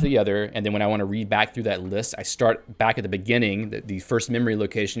place one after the other, and then when I want to read back through that list, I start back at the beginning, the first memory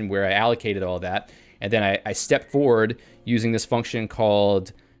location where I allocated all that, and then I step forward using this function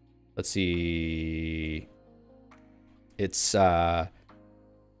called, let's see, it's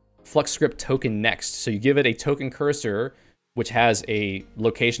flux script token next. So you give it a token cursor, which has a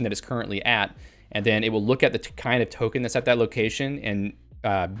location that it's currently at, and then it will look at the kind of token that's at that location, and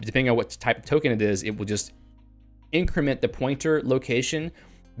depending on what type of token it is, it will just increment the pointer location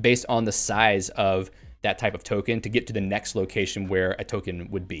based on the size of that type of token to get to the next location where a token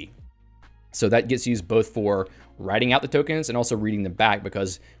would be. So that gets used both for writing out the tokens and also reading them back,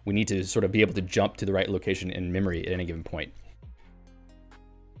 because we need to sort of be able to jump to the right location in memory at any given point.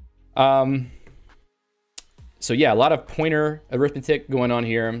 So yeah, a lot of pointer arithmetic going on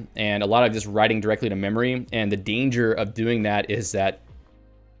here, and a lot of just writing directly to memory. And the danger of doing that is that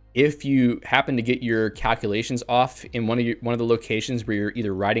if you happen to get your calculations off in one of the locations where you're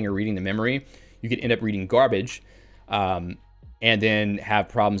either writing or reading the memory, you could end up reading garbage and then have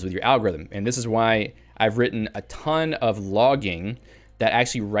problems with your algorithm. And this is why I've written a ton of logging that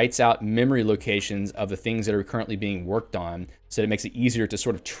actually writes out memory locations of the things that are currently being worked on, so that it makes it easier to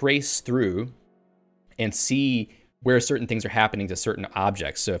sort of trace through and see where certain things are happening to certain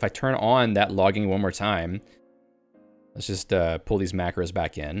objects. So if I turn on that logging one more time, let's just pull these macros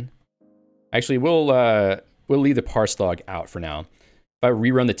back in. Actually, we'll leave the parse log out for now. If I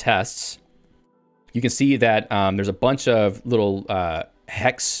rerun the tests, you can see that there's a bunch of little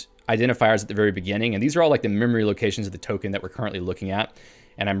hex identifiers at the very beginning, and these are all like the memory locations of the token that we're currently looking at.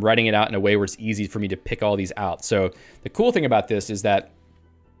 And I'm writing it out in a way where it's easy for me to pick all these out. So the cool thing about this is that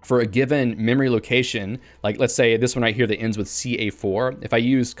for a given memory location, like let's say this one right here that ends with CA4, if I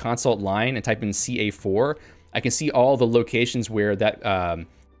use consult line and type in CA4, I can see all the locations where that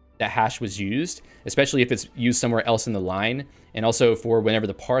that hash was used, especially if it's used somewhere else in the line, and also for whenever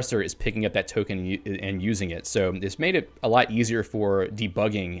the parser is picking up that token and using it. So it's made it a lot easier for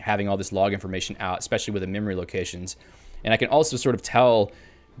debugging, having all this log information out, especially with the memory locations. And I can also sort of tell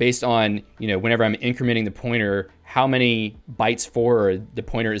based on, you know, whenever I'm incrementing the pointer, how many bytes forward the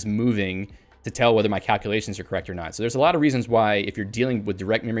pointer is moving to tell whether my calculations are correct or not. So there's a lot of reasons why, if you're dealing with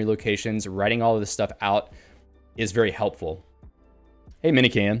direct memory locations, writing all of this stuff out is very helpful. Hey,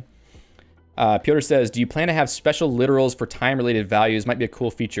 Minican. Piotr says, do you plan to have special literals for time-related values? Might be a cool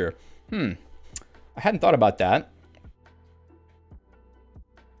feature. I hadn't thought about that.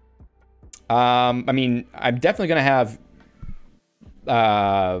 I mean, I'm definitely going to have...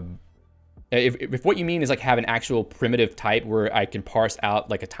 if what you mean is like have an actual primitive type where I can parse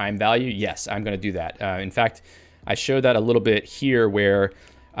out like a time value, yes, I'm going to do that. In fact, I showed that a little bit here where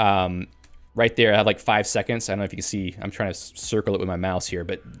right there I have like 5 seconds. I don't know if you can see, I'm trying to circle it with my mouse here,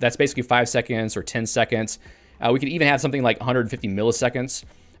 but that's basically 5 seconds or 10 seconds. We could even have something like 150 milliseconds.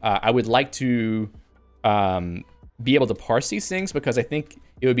 I would like to be able to parse these things, because I think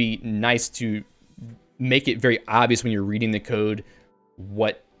it would be nice to make it very obvious when you're reading the code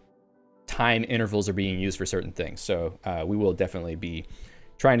what time intervals are being used for certain things. So we will definitely be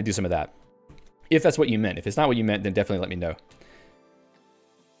trying to do some of that, if that's what you meant. If it's not what you meant, then definitely let me know.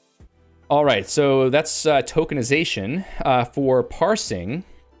 All right, so that's tokenization. For parsing,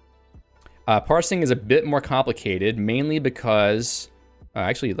 parsing is a bit more complicated, mainly because,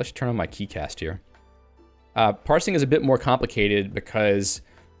 actually, let's turn on my keycast here. Parsing is a bit more complicated because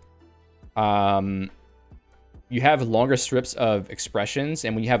you have longer strips of expressions,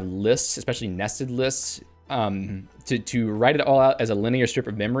 and when you have lists, especially nested lists, to write it all out as a linear strip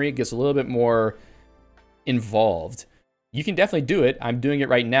of memory, it gets a little bit more involved. You can definitely do it. I'm doing it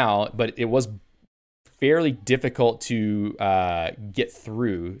right now, but it was fairly difficult to get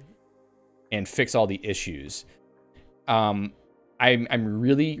through and fix all the issues. I'm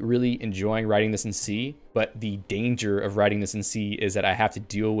really, really enjoying writing this in C, but the danger of writing this in C is that I have to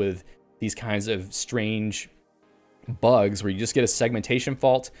deal with these kinds of strange bugs where you just get a segmentation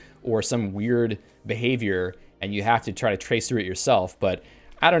fault or some weird behavior and you have to try to trace through it yourself. But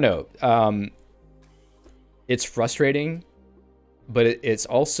I don't know. It's frustrating, but it's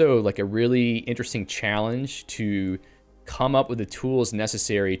also like a really interesting challenge to come up with the tools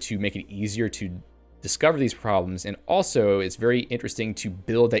necessary to make it easier to discover these problems. And also it's very interesting to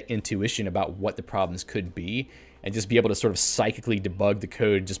build that intuition about what the problems could be and just be able to sort of psychically debug the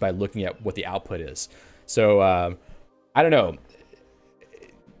code just by looking at what the output is. So I don't know.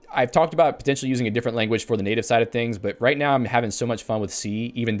 I've talked about potentially using a different language for the native side of things, but right now I'm having so much fun with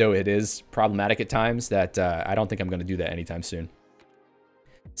C, even though it is problematic at times, that I don't think I'm going to do that anytime soon.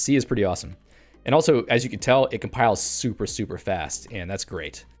 C is pretty awesome. And also, as you can tell, it compiles super, super fast, and that's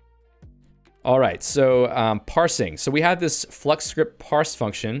great. All right, so parsing. So we have this flux script parse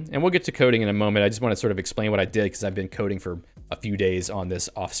function, and we'll get to coding in a moment. I just want to sort of explain what I did because I've been coding for a few days on this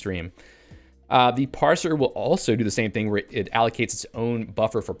off stream. The parser will also do the same thing where it allocates its own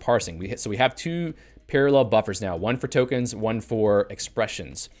buffer for parsing. So we have two parallel buffers now, one for tokens, one for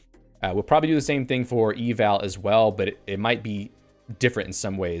expressions. We'll probably do the same thing for eval as well, but it might be different in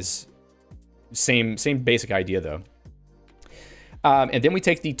some ways. Same basic idea though. And then we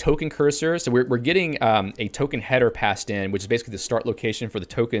take the token cursor. So we're getting a token header passed in, which is basically the start location for the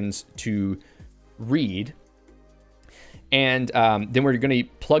tokens to read. And then we're going to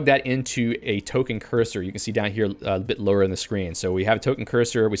plug that into a token cursor. You can see down here a bit lower in the screen. So we have a token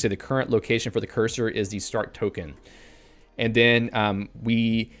cursor. We say the current location for the cursor is the start token. And then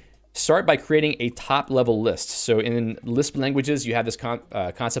we start by creating a top level list. So in Lisp languages, you have this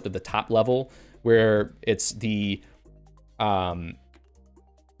concept of the top level, where it's is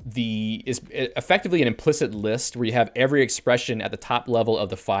effectively an implicit list where you have every expression at the top level of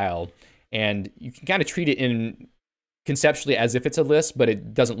the file, and you can kind of treat it in conceptually as if it's a list, but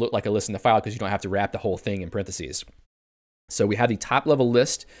it doesn't look like a list in the file because you don't have to wrap the whole thing in parentheses. So we have the top level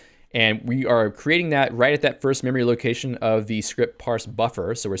list, and we are creating that right at that first memory location of the script parse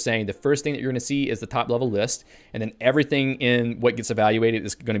buffer. So we're saying the first thing that you're going to see is the top level list, and then everything in what gets evaluated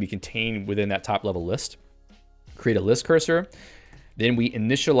is going to be contained within that top level list. Create a list cursor. Then we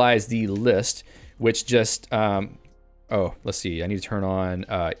initialize the list, which just, oh, let's see. I need to turn on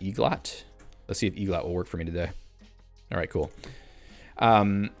eglot. Let's see if eglot will work for me today. All right, cool.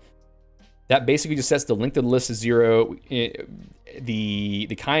 That basically just sets the length of the list to 0.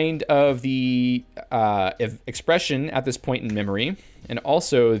 The kind of the expression at this point in memory, and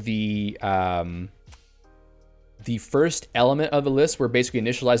also the first element of the list, we're basically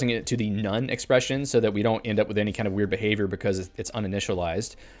initializing it to the none expression so that we don't end up with any kind of weird behavior because it's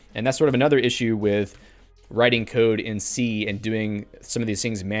uninitialized. And that's sort of another issue with writing code in C and doing some of these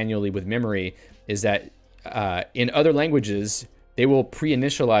things manually with memory, is that in other languages, they will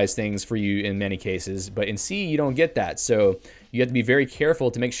pre-initialize things for you in many cases, but in C, you don't get that. So you have to be very careful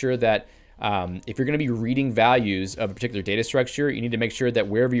to make sure that if you're going to be reading values of a particular data structure, you need to make sure that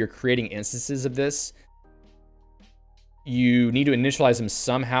wherever you're creating instances of this, you need to initialize them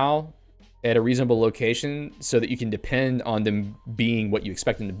somehow at a reasonable location so that you can depend on them being what you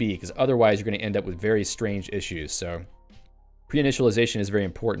expect them to be, because otherwise you're going to end up with very strange issues. So pre-initialization is very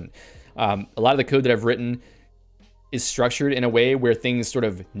important. A lot of the code that I've written is structured in a way where things sort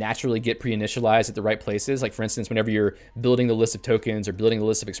of naturally get pre-initialized at the right places. Like for instance, whenever you're building the list of tokens or building the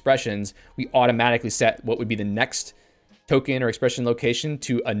list of expressions, we automatically set what would be the next token or expression location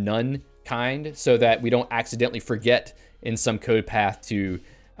to a none kind so that we don't accidentally forget in some code path to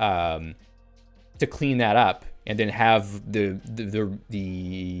clean that up and then have the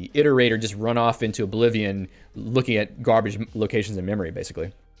iterator just run off into oblivion looking at garbage locations in memory,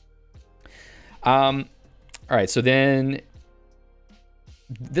 basically. All right, so then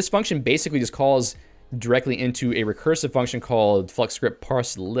this function basically just calls directly into a recursive function called flux script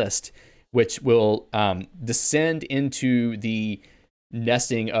parse list, which will descend into the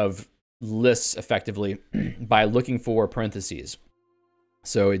nesting of lists effectively by looking for parentheses.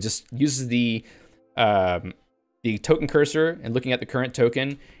 So it just uses the token cursor and looking at the current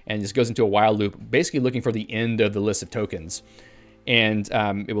token, and just goes into a while loop, basically looking for the end of the list of tokens. And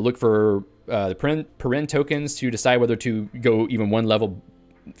it will look for the paren tokens to decide whether to go even one level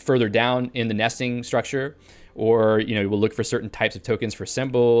further down in the nesting structure, or we'll look for certain types of tokens for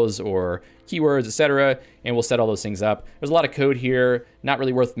symbols or keywords, etc., and we'll set all those things up. There's a lot of code here, not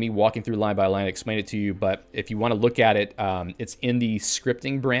really worth me walking through line by line, explain it to you, but if you want to look at it, it's in the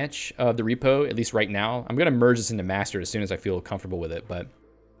scripting branch of the repo, at least right now. I'm going to merge this into master as soon as I feel comfortable with it, but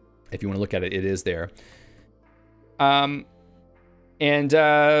if you want to look at it, it is there.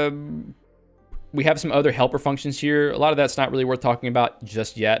 We have some other helper functions here. A lot of that's not really worth talking about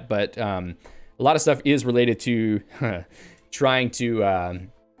just yet, but a lot of stuff is related to trying to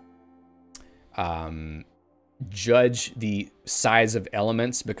judge the size of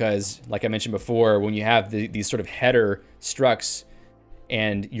elements, because like I mentioned before, when you have these sort of header structs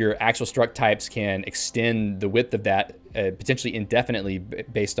and your actual struct types can extend the width of that potentially indefinitely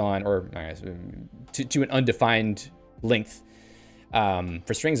based on, or to an undefined length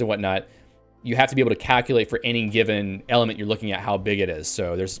for strings and whatnot, you have to be able to calculate for any given element you're looking at how big it is.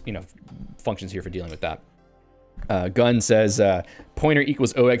 So there's functions here for dealing with that. Gun says pointer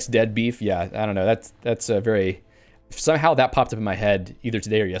equals OX dead beef. Yeah, I don't know. That's a very, somehow that popped up in my head either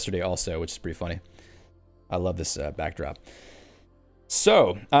today or yesterday also, which is pretty funny. I love this backdrop.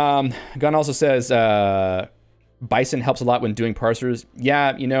 So Gun also says Bison helps a lot when doing parsers.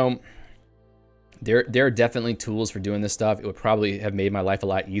 Yeah, you know, there are definitely tools for doing this stuff. It would probably have made my life a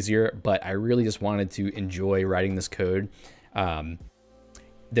lot easier, but I really just wanted to enjoy writing this code.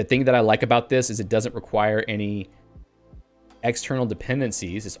 The thing that I like about this is it doesn't require any external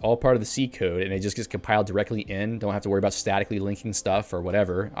dependencies. It's all part of the C code, and it just gets compiled directly in. Don't have to worry about statically linking stuff or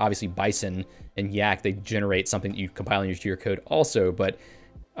whatever. Obviously, Bison and Yak, they generate something that you compile into your code also, but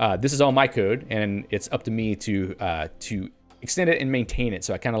this is all my code, and it's up to me to extend it and maintain it.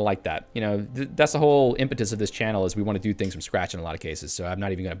 So I kind of like that. You know, that's the whole impetus of this channel, is we want to do things from scratch in a lot of cases. So I'm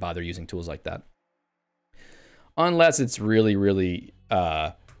not even going to bother using tools like that, unless it's really, really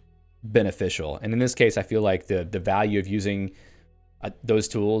beneficial. And in this case, I feel like the value of using those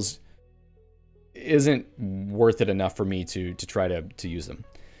tools isn't worth it enough for me to try to use them.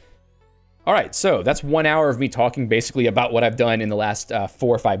 All right, so that's 1 hour of me talking basically about what I've done in the last 4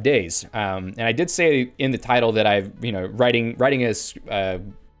 or 5 days. And I did say in the title that I've, you know, writing a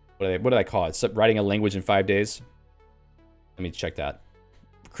what do I call it? So writing a language in 5 days. Let me check that.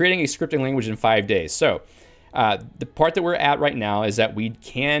 Creating a scripting language in 5 days. So the part that we're at right now is that we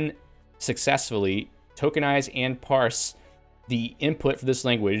can successfully tokenize and parse the input for this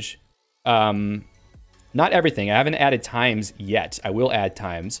language. Not everything. I haven't added times yet. I will add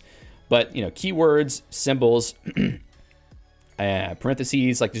times. But, you know, keywords, symbols,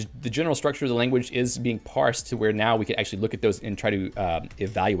 parentheses, like the general structure of the language is being parsed to where now we can actually look at those and try to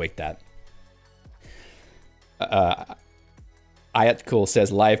evaluate that. Ayat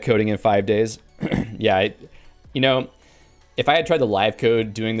says live coding in 5 days. Yeah, you know, if I had tried the live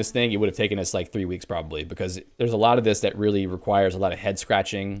code doing this thing, it would have taken us like 3 weeks probably, because there's a lot of this that really requires a lot of head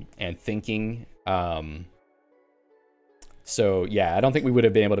scratching and thinking. So yeah, I don't think we would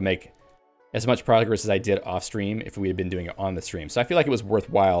have been able to make as much progress as I did off stream if we had been doing it on the stream. So I feel like it was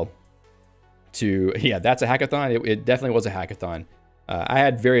worthwhile to, yeah, that's a hackathon. It definitely was a hackathon. I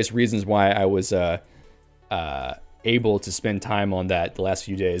had various reasons why I was able to spend time on that the last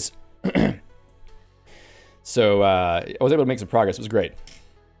few days. So I was able to make some progress. It was great.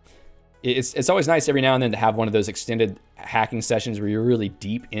 It's always nice every now and then to have one of those extended hacking sessions where you're really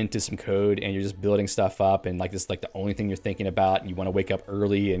deep into some code and you're just building stuff up, and like this, like the only thing you're thinking about, and you want to wake up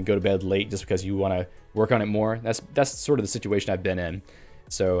early and go to bed late just because you want to work on it more. That's sort of the situation I've been in.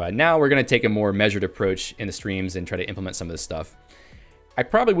 So now we're going to take a more measured approach in the streams and try to implement some of this stuff. I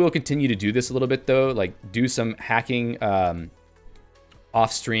probably will continue to do this a little bit though, like do some hacking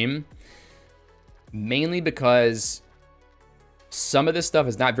off stream, mainly because some of this stuff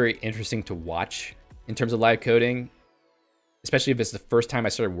is not very interesting to watch in terms of live coding, especially if it's the first time I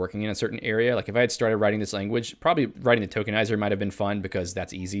started working in a certain area. Like if I had started writing this language, probably writing the tokenizer might have been fun because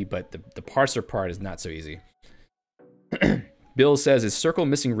that's easy, but the parser part is not so easy. Bill says, is circle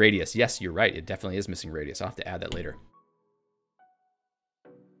missing radius? Yes, you're right. It definitely is missing radius. I'll have to add that later.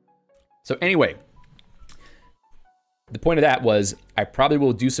 So anyway, the point of that was I probably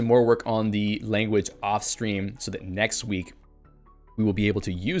will do some more work on the language off stream so that next week we will be able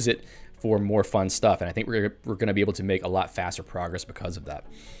to use it for more fun stuff. And I think we're going to be able to make a lot faster progress because of that.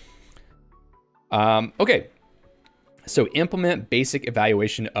 Okay. So implement basic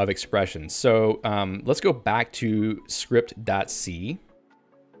evaluation of expressions. So let's go back to script.c.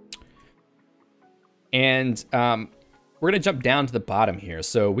 And we're going to jump down to the bottom here.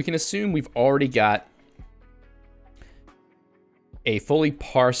 So we can assume we've already got a fully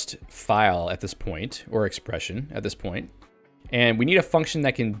parsed file at this point, or expression at this point. And we need a function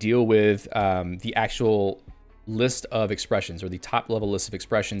that can deal with the actual list of expressions, or the top level list of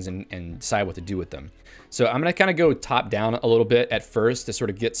expressions, and decide what to do with them. So I'm gonna kind of go top down a little bit at first to sort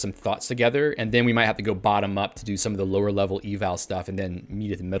of get some thoughts together, and then we might have to go bottom up to do some of the lower level eval stuff, and then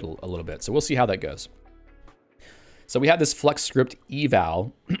meet at the middle a little bit. So we'll see how that goes. So we have this flux script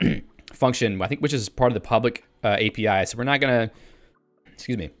eval function, I think, which is part of the public API. So we're not gonna,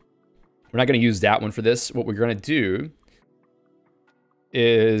 excuse me, we're not gonna use that one for this. What we're gonna do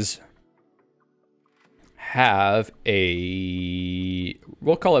is have a,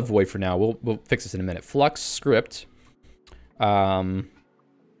 we'll call it void for now. We'll fix this in a minute. Flux script eval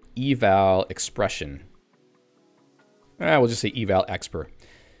expression. We'll just say eval exper.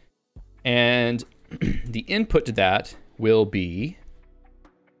 And the input to that will be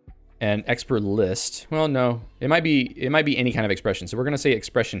an exper list. Well, no, it might be any kind of expression. So we're going to say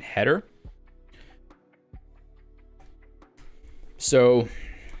expression header. So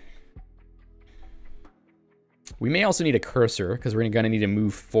We may also need a cursor because we're going to need to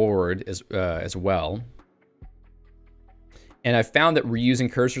move forward as well. And I found that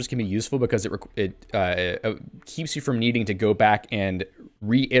reusing cursors can be useful because it keeps you from needing to go back and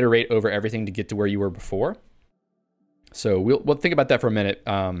reiterate over everything to get to where you were before. So we'll think about that for a minute.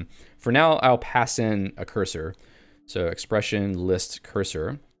 For now, I'll pass in a cursor. So expression list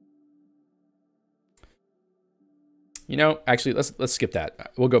cursor. You know, actually, let's skip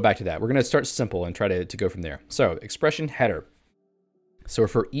that. We'll go back to that. We're going to start simple and try to go from there. So expression header. So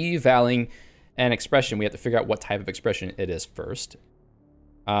for evaling an expression, we have to figure out what type of expression it is first.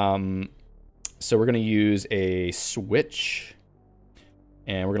 So we're going to use a switch,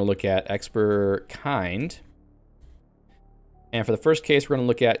 and we're going to look at expr kind. And for the first case, we're going to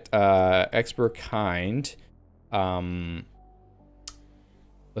look at expr kind.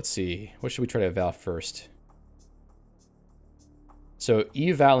 Let's see, what should we try to eval first? So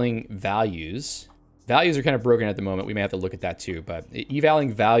evaling values. Values are kind of broken at the moment. We may have to look at that too, but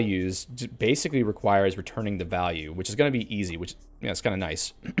evaling values basically requires returning the value, which is going to be easy, which it's kind of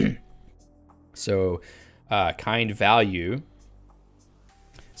nice. So kind value.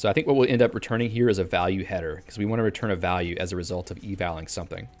 So I think what we'll end up returning here is a value header because we want to return a value as a result of evaling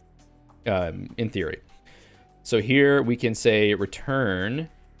something in theory. So here we can say return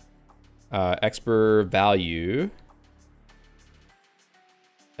expr value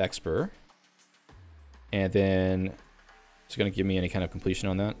expr. And then it's going to give me any kind of completion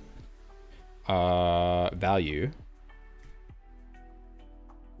on that. Value.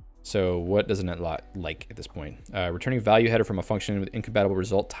 So what doesn't it like at this point? Returning value header from a function with incompatible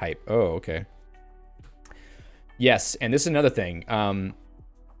result type. Oh, okay. Yes, and this is another thing.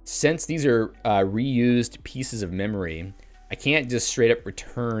 Since these are reused pieces of memory, I can't just straight up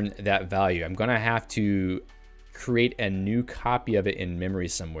return that value. I'm going to have to create a new copy of it in memory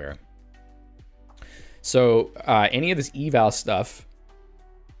somewhere. So any of this eval stuff,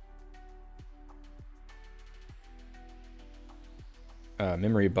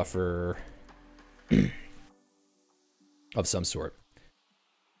 memory buffer of some sort.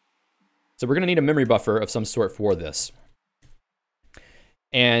 So we're going to need a memory buffer of some sort for this.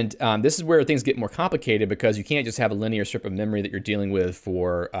 And this is where things get more complicated because you can't just have a linear strip of memory that you're dealing with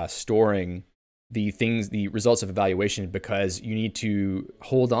for storing the results of evaluation, because you need to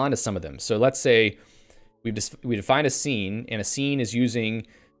hold on to some of them. So let's say we defined a scene, and a scene is using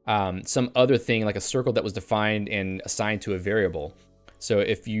some other thing like a circle that was defined and assigned to a variable. So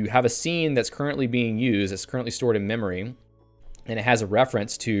if you have a scene that's currently being used, it's currently stored in memory, and it has a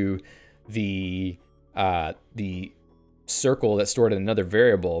reference to the circle that's stored in another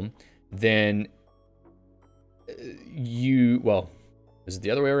variable, then well, is it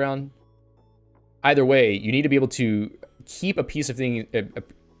the other way around? Either way, you need to be able to keep a piece of thing,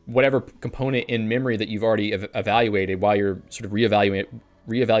 whatever component in memory that you've already evaluated, while you're sort of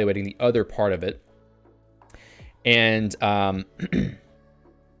reevaluating the other part of it. And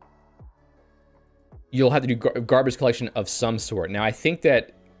you'll have to do garbage collection of some sort. Now, I think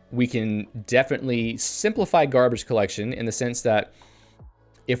that we can definitely simplify garbage collection in the sense that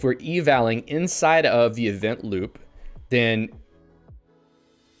if we're evaling inside of the event loop, then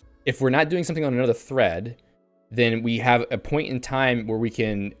if we're not doing something on another thread, then we have a point in time where we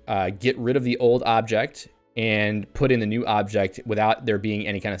can get rid of the old object and put in the new object without there being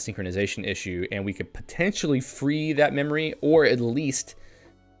any kind of synchronization issue. And we could potentially free that memory, or at least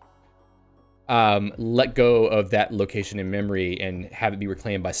let go of that location in memory and have it be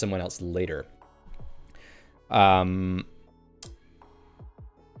reclaimed by someone else later. And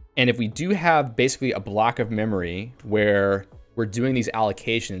if we do have basically a block of memory where we're doing these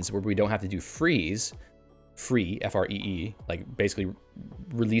allocations where we don't have to do free, F-R-E-E, like basically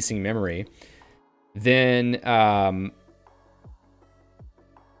releasing memory, then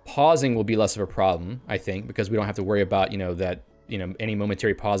pausing will be less of a problem, I think, because we don't have to worry about, any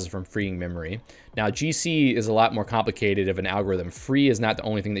momentary pauses from freeing memory. Now, GC is a lot more complicated of an algorithm. Free is not the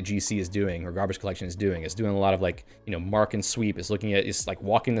only thing that GC is doing, or garbage collection is doing. It's doing a lot of mark and sweep. It's like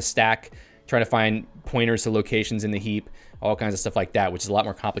walking the stack, trying to find pointers to locations in the heap, all kinds of stuff like that, which is a lot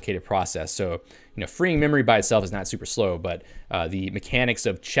more complicated process. So, freeing memory by itself is not super slow, but the mechanics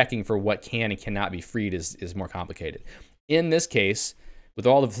of checking for what can and cannot be freed is more complicated. In this case, with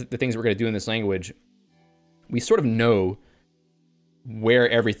all of the things we're going to do in this language, we sort of know where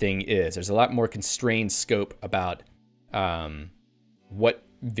everything is. There's a lot more constrained scope about what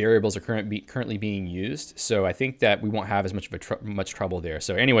variables are currently being used. So I think that we won't have as much of much trouble there.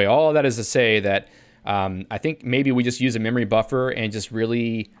 So anyway, all of that is to say that I think maybe we just use a memory buffer and just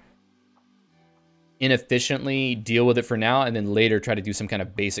really inefficiently deal with it for now, and then later try to do some kind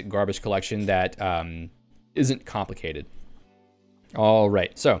of basic garbage collection that isn't complicated. All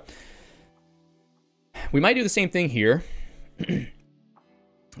right, so we might do the same thing here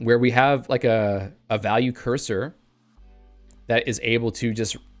where we have like a value cursor that is able to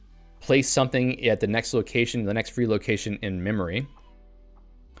just place something at the next location, the next free location in memory.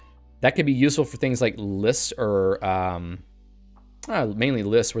 That could be useful for things like lists or mainly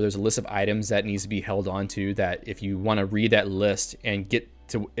lists, where there's a list of items that needs to be held onto, that if you want to read that list and get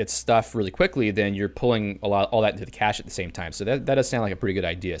to its stuff really quickly, then you're pulling all that into the cache at the same time. So that does sound like a pretty good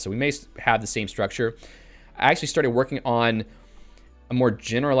idea. So we may have the same structure. I actually started working on a more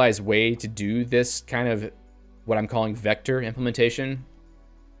generalized way to do this kind of what I'm calling vector implementation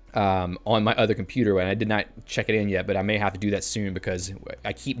on my other computer, and I did not check it in yet, but I may have to do that soon because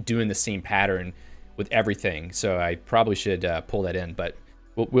I keep doing the same pattern with everything. So I probably should pull that in, but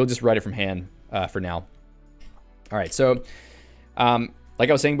we'll just write it from hand for now. All right, so like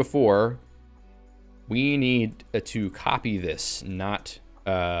I was saying before, we need to copy this, not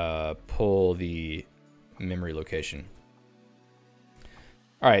pull the memory location.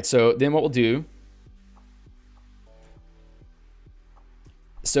 All right, so then what we'll do,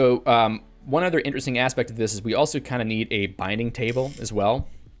 so one other interesting aspect of this is we also kind of need a binding table as well.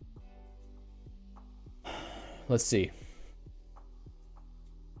 Let's see.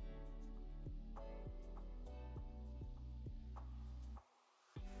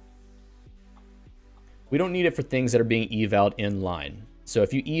 We don't need it for things that are being eval'd inline. So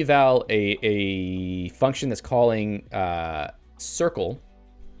if you eval a function that's calling circle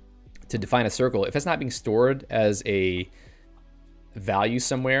to define a circle, if it's not being stored as a value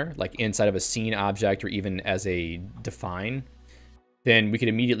somewhere, like inside of a scene object or even as a define, then we could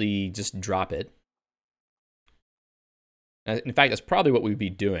immediately just drop it. In fact, that's probably what we'd be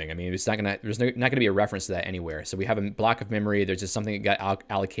doing. I mean, it's not gonna, there's not gonna be a reference to that anywhere. So we have a block of memory, there's just something that got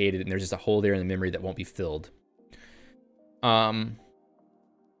allocated, and there's just a hole there in the memory that won't be filled. I'm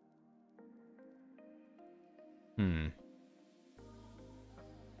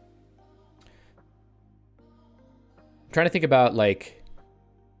trying to think about, like,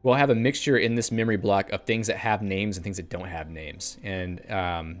 we'll have a mixture in this memory block of things that have names and things that don't have names. And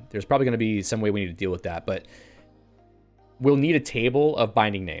there's probably gonna be some way we need to deal with that, but we'll need a table of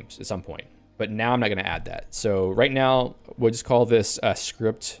binding names at some point, but now I'm not gonna add that. So right now, we'll just call this a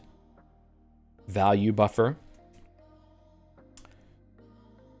script value buffer.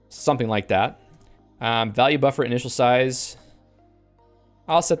 Something like that. Value buffer initial size.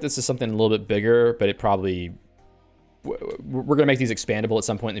 I'll set this to something a little bit bigger, but it probably, we're gonna make these expandable at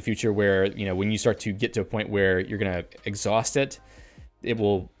some point in the future where, you know, when you start to get to a point where you're gonna exhaust it, it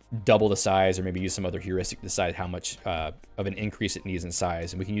will double the size, or maybe use some other heuristic to decide how much of an increase it needs in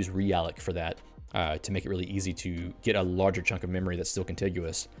size. And we can use realloc for that to make it really easy to get a larger chunk of memory that's still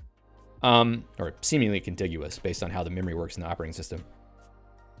contiguous, or seemingly contiguous based on how the memory works in the operating system.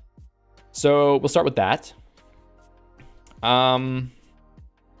 So we'll start with that. Yeah,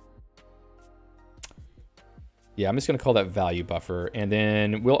 I'm just gonna call that value buffer. And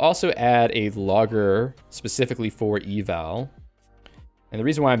then we'll also add a logger specifically for eval. And the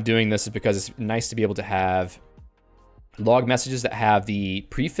reason why I'm doing this is because it's nice to be able to have log messages that have the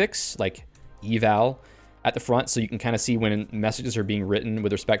prefix, like eval, at the front, so you can kind of see when messages are being written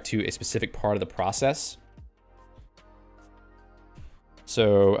with respect to a specific part of the process.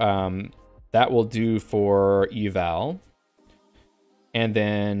 So that will do for eval. And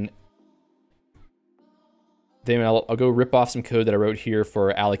then I'll go rip off some code that I wrote here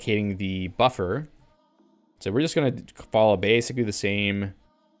for allocating the buffer. So we're just going to follow basically the same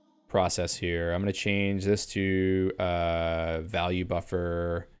process here. I'm going to change this to value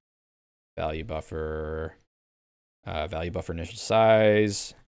buffer initial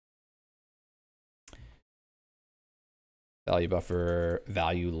size, value buffer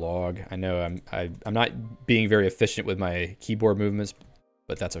value log. I know I'm not being very efficient with my keyboard movements,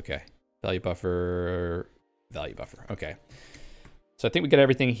 but that's okay. Value buffer. Okay. So I think we got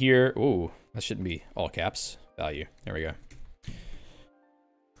everything here. Ooh, that shouldn't be all caps. Value. There we go.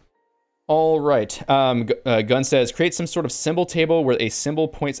 All right. Gun says, create some sort of symbol table where a symbol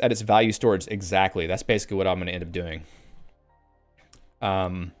points at its value storage. Exactly. That's basically what I'm going to end up doing.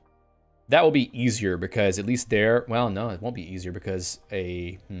 That will be easier because at least there... Well, no, it won't be easier because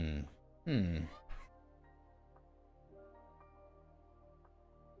a...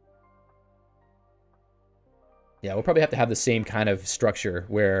 Yeah, we'll probably have to have the same kind of structure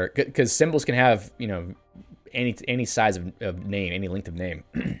where, because symbols can have, you know, any size of name, any length of name.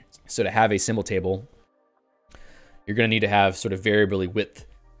 So to have a symbol table, you're going to need to have sort of variably width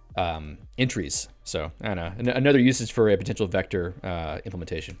entries. So I don't know, another usage for a potential vector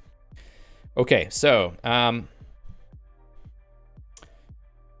implementation. Okay, so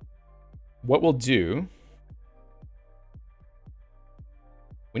what we'll do,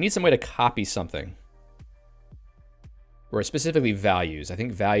 we need some way to copy something. Or specifically values. I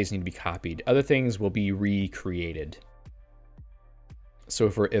think values need to be copied. Other things will be recreated. So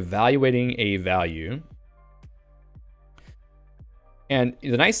if we're evaluating a value, and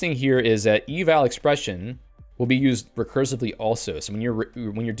the nice thing here is that eval expression will be used recursively also. So when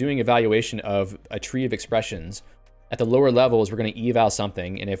you're doing evaluation of a tree of expressions, at the lower levels, we're going to eval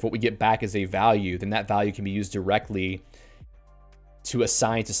something, and if what we get back is a value, then that value can be used directly to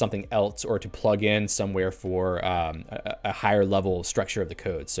assign to something else or to plug in somewhere for a higher level structure of the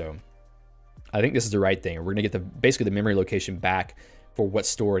code. So I think this is the right thing. We're going to get basically the memory location back for what's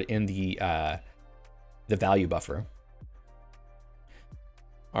stored in the value buffer.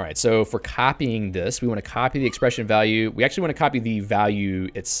 All right, so for copying this, we want to copy the expression value. We actually want to copy the value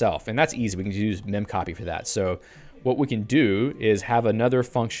itself, and that's easy. We can use memcopy for that. So what we can do is have another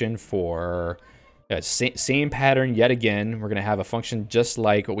function for same pattern yet again. We're going to have a function just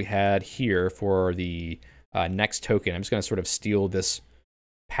like what we had here for the next token. I'm just going to sort of steal this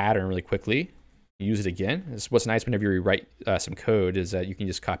pattern really quickly, use it again. This is what's nice whenever you write some code, is that you can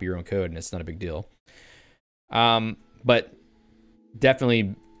just copy your own code and it's not a big deal. But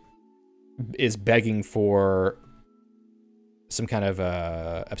definitely is begging for some kind of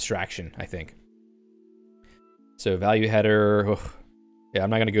abstraction, I think. So value header, yeah, I'm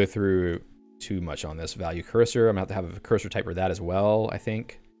not going to go through too much on this. Value cursor, I'm going to have a cursor type for that as well, I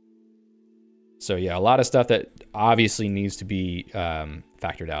think. So yeah, a lot of stuff that obviously needs to be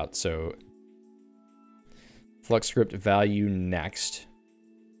factored out. So flux script value next.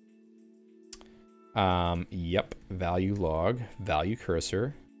 Yep, value log, value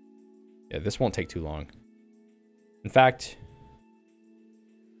cursor. Yeah, this won't take too long. In fact,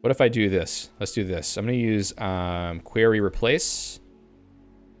 what if I do this? Let's do this. I'm going to use query replace.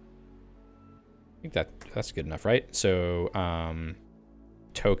 I think that's good enough, right? So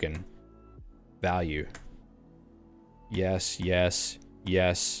token value. Yes, yes,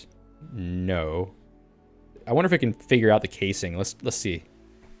 yes, no. I wonder if I can figure out the casing. Let's see.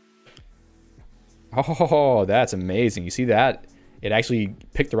 Oh, that's amazing. You see that? It actually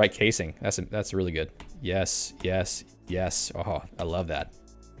picked the right casing. That's really good. Yes, yes, yes. Oh, I love that.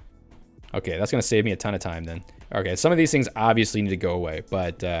 Okay, that's gonna save me a ton of time then. Okay, some of these things obviously need to go away,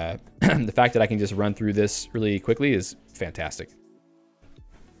 but the fact that I can just run through this really quickly is fantastic.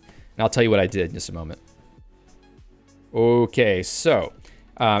 And I'll tell you what I did in just a moment. Okay, so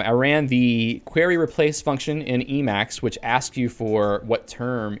I ran the query replace function in Emacs, which asks you for what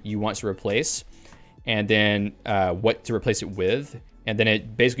term you want to replace, and then what to replace it with. And then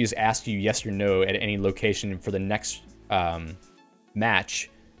it basically just asks you yes or no at any location for the next match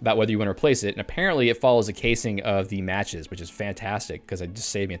about whether you want to replace it. And apparently it follows the casing of the matches, which is fantastic because it just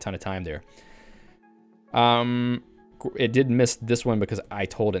saved me a ton of time there. It did miss this one because I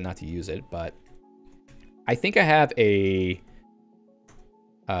told it not to use it, but I think I have a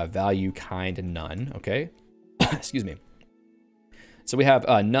value kind none, okay? Excuse me. So we have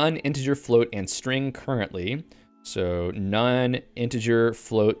none, integer, float, and string currently. So none, integer,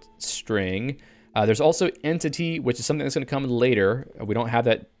 float, string. There's also entity, which is something that's going to come later. We don't have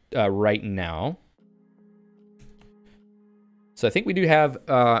that right now. So I think we do have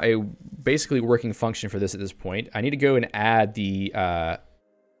a basically working function for this at this point. I need to go and add the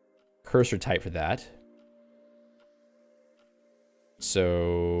cursor type for that.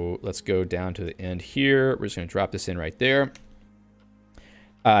 So let's go down to the end here. We're just going to drop this in right there.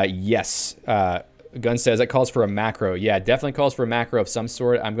 Yes. Gun says that calls for a macro. Yeah, it definitely calls for a macro of some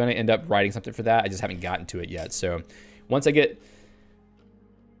sort. I'm going to end up writing something for that. I just haven't gotten to it yet. So once I get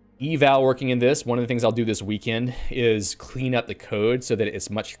eval working in this, one of the things I'll do this weekend is clean up the code so that it's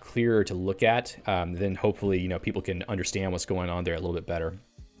much clearer to look at. Then hopefully, you know, people can understand what's going on there a little bit better.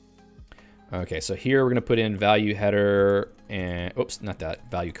 Okay, so here we're going to put in value header and, oops, not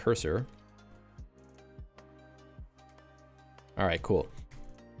that, value cursor. All right, cool.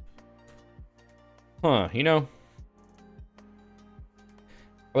 Huh, you know,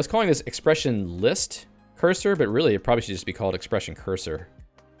 I was calling this expression list cursor, but really it probably should just be called expression cursor.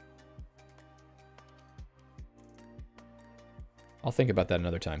 I'll think about that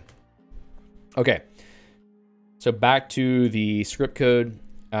another time. Okay, so back to the script code.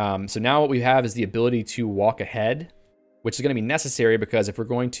 So now what we have is the ability to walk ahead, which is going to be necessary because if we're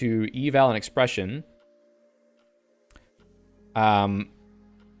going to eval an expression,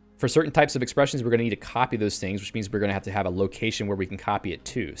 for certain types of expressions, we're going to need to copy those things, which means we're going to have a location where we can copy it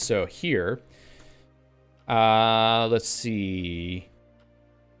to. So here, let's see.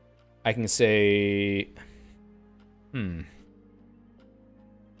 I can say, the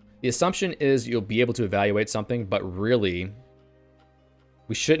assumption is you'll be able to evaluate something, but really,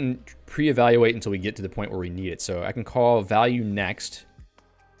 we shouldn't pre-evaluate until we get to the point where we need it. So I can call value next.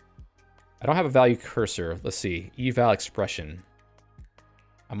 I don't have a value cursor. Let's see, eval expression.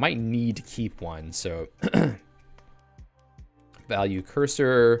 I might need to keep one, so value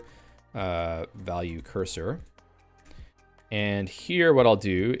cursor, value cursor. And here what I'll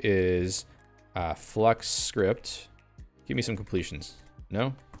do is flux script. Give me some completions.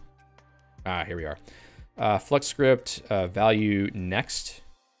 No? Here we are. Flux script, value next.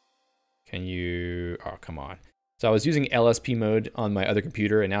 Can you, oh, come on. So I was using LSP mode on my other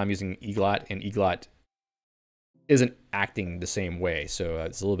computer, and now I'm using eglot, and eglot isn't acting the same way. So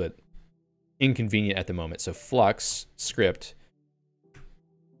it's a little bit inconvenient at the moment. So flux script,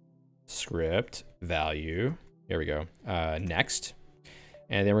 value, there we go, next.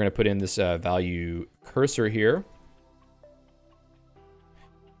 And then we're gonna put in this value cursor here.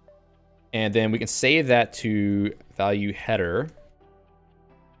 And then we can save that to value header,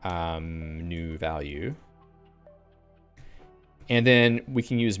 new value. And then we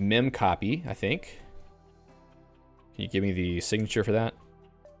can use mem copy, I think. Can you give me the signature for that?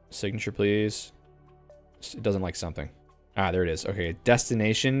 Signature, please. It doesn't like something. There it is. Okay,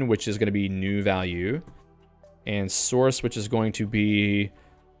 destination, which is going to be new value. And source, which is going to be, I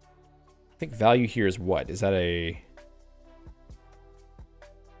think value here is what? Is that a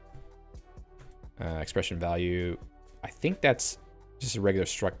expression value? I think that's just a regular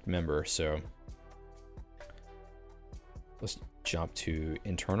struct member, so let's jump to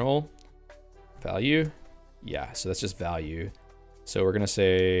internal value. Yeah, so that's just value. So we're gonna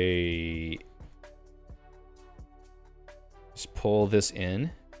say, just pull this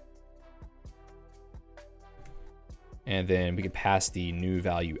in. And then we can pass the new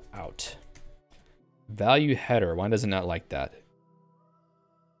value out. Value header, why does it not like that?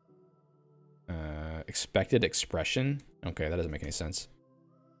 Expected expression. Okay, that doesn't make any sense.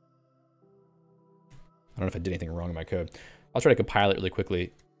 I don't know if I did anything wrong in my code. I'll try to compile it really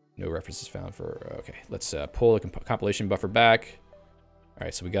quickly. No references found for, okay. Let's pull the compilation buffer back. All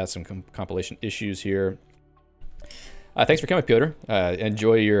right, so we got some compilation issues here. Thanks for coming, Piotr.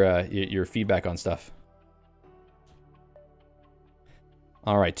 Enjoy your feedback on stuff.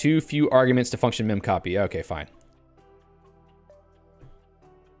 All right, too few arguments to function mem copy. Okay, fine.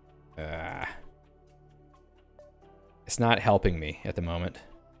 It's not helping me at the moment.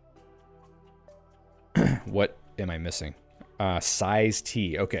 What am I missing? Size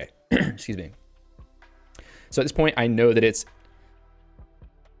T, okay. Excuse me. So at this point, I know that it's,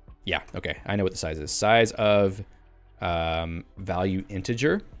 yeah, okay. I know what the size is. Size of value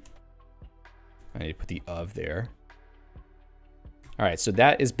integer. I need to put the of there. All right, so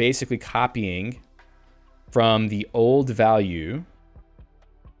that is basically copying from the old value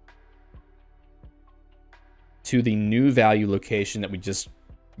to the new value location that we just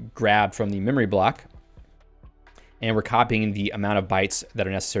grabbed from the memory block. And we're copying the amount of bytes that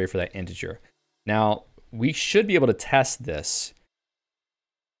are necessary for that integer. Now, we should be able to test this.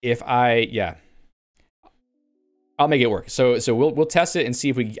 If I'll make it work. So we'll test it and see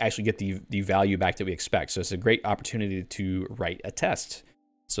if we actually get the value back that we expect. So it's a great opportunity to write a test.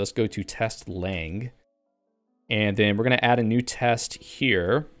 So let's go to test lang. And then we're gonna add a new test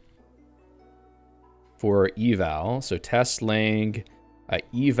here for eval. So test lang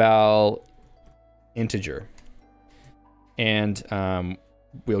eval integer. And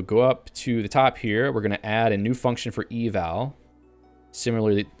we'll go up to the top here. We're gonna add a new function for eval.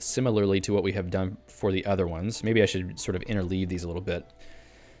 Similarly to what we have done for the other ones. Maybe I should sort of interleave these a little bit.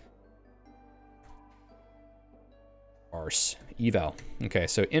 Parse eval. Okay,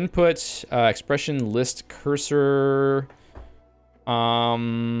 so input expression list cursor.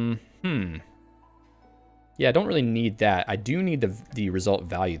 Yeah, I don't really need that. I do need the result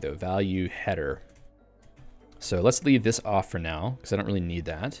value though, value header. So let's leave this off for now because I don't really need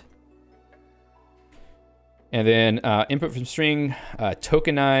that. And then input from string,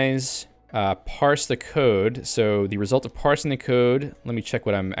 tokenize, parse the code. So the result of parsing the code, let me check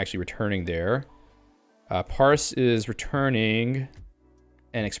what I'm actually returning there. Parse is returning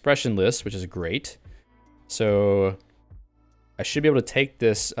an expression list, which is great. So I should be able to take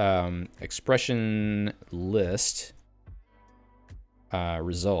this expression list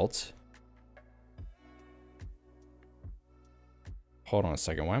result. Hold on a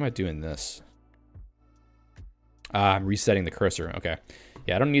second, why am I doing this? I'm resetting the cursor, okay.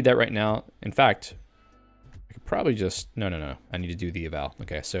 Yeah, I don't need that right now. In fact, I could probably just, no. I need to do the eval.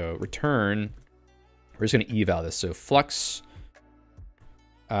 Okay, so return, we're just gonna eval this. So flux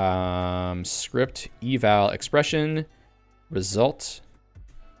script eval expression result,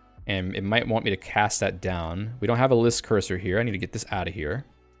 and it might want me to cast that down. We don't have a list cursor here. I need to get this out of here.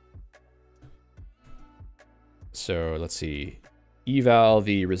 So let's see, eval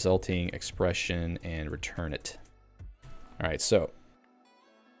the resulting expression and return it. All right, so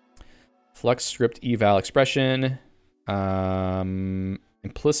flux script eval expression,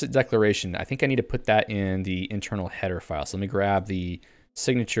 implicit declaration. I think I need to put that in the internal header file. So let me grab the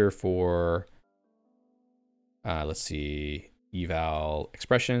signature for, let's see, eval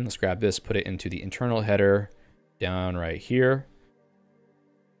expression. Let's grab this, put it into the internal header down right here.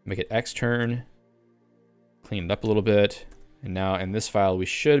 Make it extern, clean it up a little bit. And now in this file, we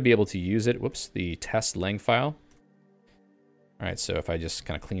should be able to use it. Whoops, the test lang file. All right, so if I just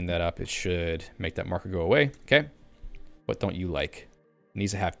kind of clean that up, it should make that marker go away. Okay, what don't you like? It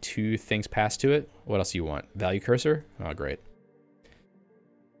needs to have two things passed to it. What else do you want? Value cursor? Oh, great.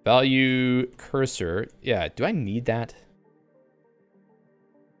 Value cursor. Yeah, do I need that?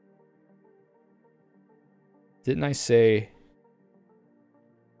 Didn't I say?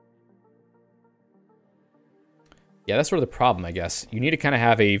 Yeah, that's sort of the problem, I guess. You need to kind of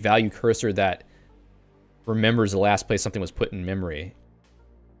have a value cursor that remembers the last place something was put in memory.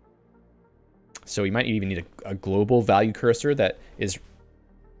 So you might even need a global value cursor that is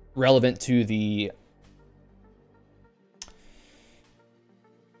relevant to the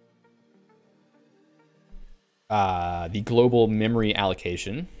global memory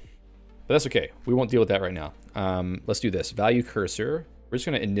allocation. But that's okay. We won't deal with that right now. Let's do this. Value cursor. We're just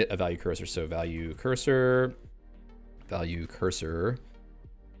going to init a value cursor. So value cursor,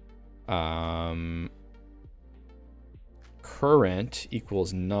 current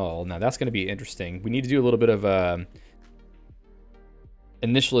equals null. Now that's going to be interesting. We need to do a little bit of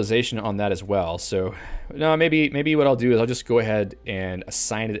initialization on that as well. So no, maybe what I'll do is I'll just go ahead and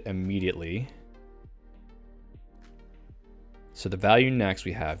assign it immediately. So the value next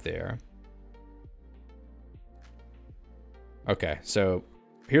we have there. Okay, so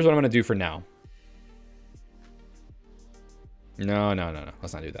here's what I'm going to do for now. No.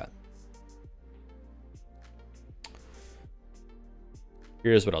 Let's not do that.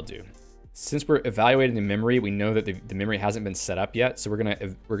 Here's what I'll do. Since we're evaluating the memory, we know that the memory hasn't been set up yet. So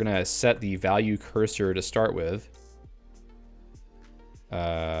we're gonna set the value cursor to start with.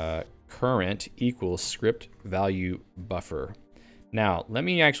 Current equals script value buffer. Now let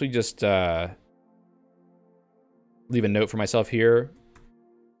me actually just leave a note for myself here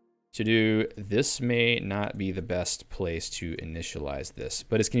to do. This may not be the best place to initialize this,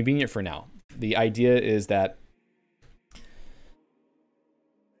 but it's convenient for now. The idea is that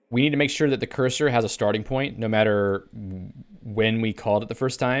we need to make sure that the cursor has a starting point no matter when we called it the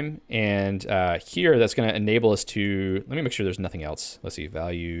first time. And here, that's going to enable us to, let me make sure there's nothing else. Let's see,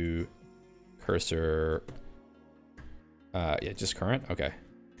 value cursor, yeah, just current, okay.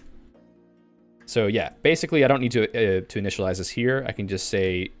 So yeah, basically I don't need to initialize this here. I can just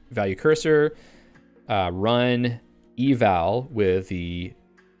say value cursor, run eval with the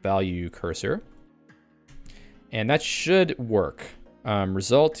value cursor. And that should work.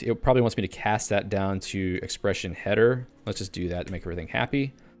 Result, it probably wants me to cast that down to expression header. Let's just do that to make everything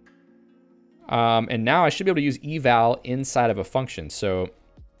happy. And now I should be able to use eval inside of a function. So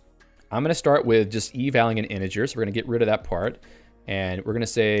I'm going to start with just evaling an integer. So we're going to get rid of that part. And we're going to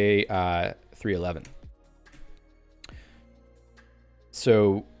say 311.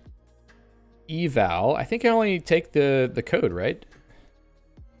 So eval, I think I only take the code, right?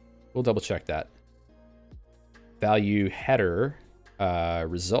 We'll double check that. Value header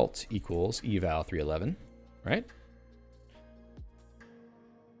result equals eval 311, right?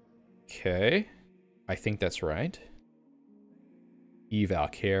 Okay, I think that's right. Eval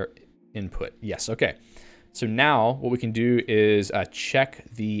care input, yes, okay. So now what we can do is check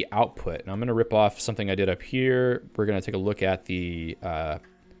the output. And I'm gonna rip off something I did up here. We're gonna take a look at the,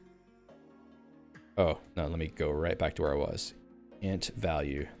 oh, no, let me go right back to where I was. Int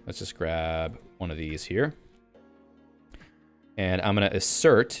value, let's just grab one of these here. And I'm gonna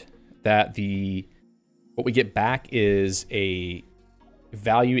assert that what we get back is a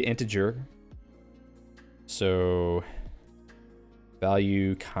value integer. So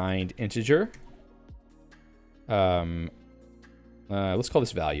value kind integer. Let's call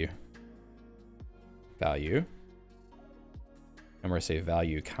this value. Value. And we're gonna say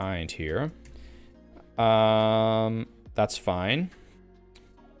value kind here. That's fine.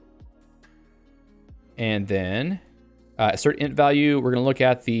 And then assert int value. We're gonna look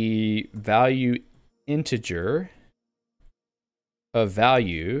at the value integer of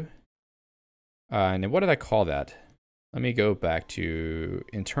value. And then what did I call that? Let me go back to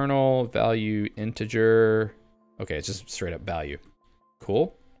internal value integer. Okay, it's just straight up value.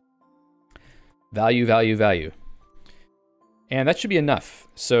 Cool. Value, value, value. And that should be enough.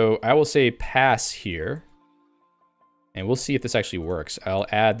 So I will say pass here. And we'll see if this actually works. I'll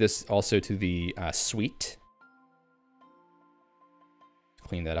add this also to the suite.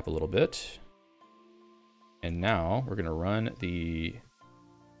 Clean that up a little bit. And now we're gonna run the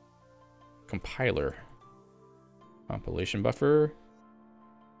compiler. Compilation buffer.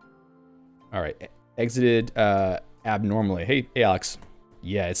 All right, exited abnormally. Hey, Alex.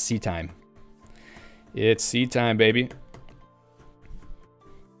 Yeah, it's C time. It's C time, baby.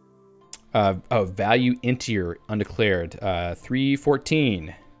 Oh, value integer undeclared.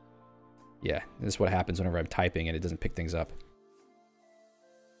 314. Yeah, this is what happens whenever I'm typing and it doesn't pick things up.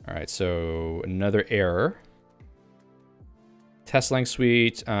 All right, so another error. Test length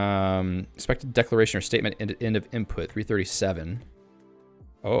suite. Expected declaration or statement end of input 337.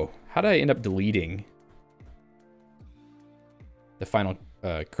 Oh, how did I end up deleting the final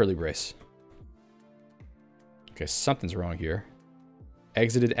curly brace? Okay, something's wrong here.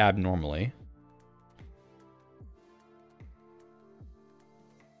 Exited abnormally.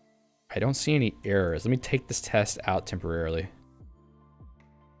 I don't see any errors. Let me take this test out temporarily.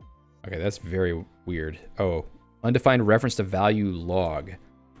 Okay, that's very weird. Oh, undefined reference to value log.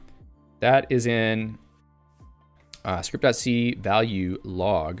 That is in script.c value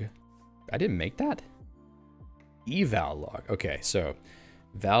log. I didn't make that? Eval log. Okay, so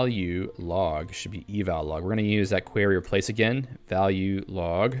value log should be eval log. We're going to use that query replace again. Value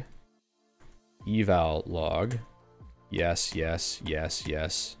log. Eval log. Yes, yes, yes,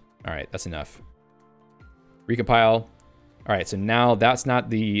 yes. All right, that's enough. Recompile. All right, so now that's not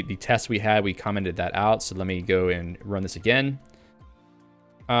the test we had. We commented that out. So let me go and run this again.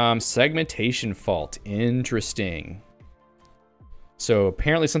 Segmentation fault. Interesting. So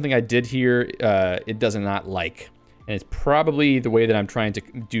apparently something I did here, it does not like. And it's probably the way that I'm trying to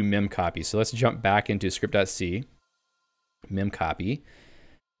do mem copy. So let's jump back into script.c. Mem copy.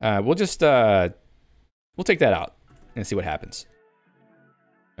 We'll just, we'll take that out and see what happens.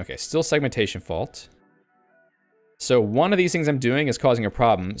 Okay, still segmentation fault. So one of these things I'm doing is causing a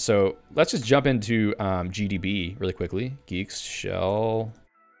problem. So let's just jump into GDB really quickly. Geeks shell.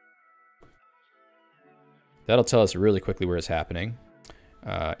 That'll tell us really quickly where it's happening.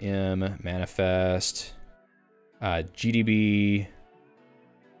 M manifest. GDB.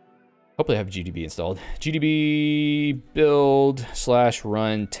 Hopefully I have GDB installed. GDB build /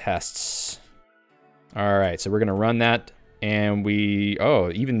 run tests. All right, so we're gonna run that, and we,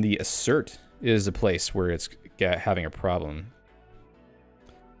 oh, even the assert is a place where it's having a problem.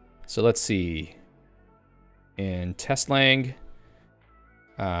 So let's see. In testlang,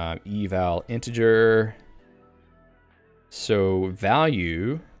 eval integer. So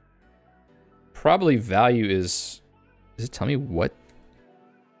value, probably value is, does it tell me what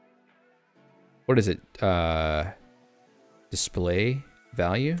is it? Display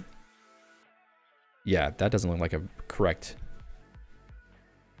value? Yeah, that doesn't look like a correct.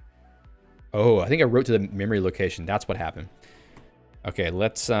 Oh, I think I wrote to the memory location. That's what happened. Okay,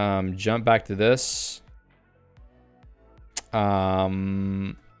 let's jump back to this.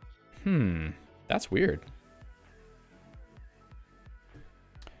 That's weird.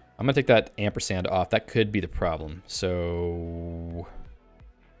 I'm gonna take that ampersand off. That could be the problem. So,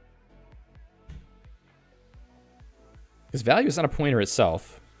 this value is not a pointer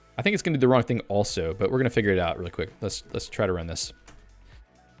itself. I think it's gonna do the wrong thing also, but we're gonna figure it out really quick. Let's try to run this.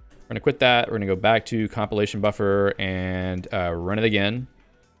 We're gonna quit that. We're gonna go back to compilation buffer and run it again.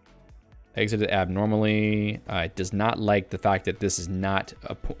 Exit it abnormally. It does not like the fact that this is not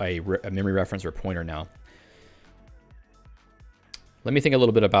a memory reference or a pointer now. Let me think a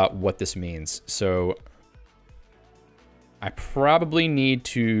little bit about what this means. So I probably need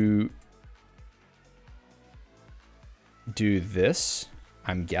to do this,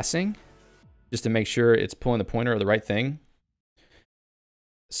 I'm guessing, just to make sure it's pulling the pointer or the right thing.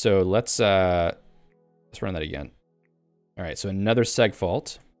 So let's run that again. All right, so another seg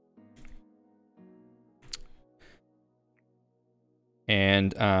fault.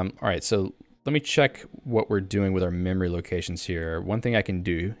 And all right, so let me check what we're doing with our memory locations here. One thing I can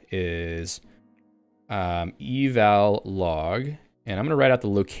do is eval log, and I'm gonna write out the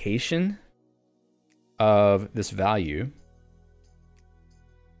location of this value.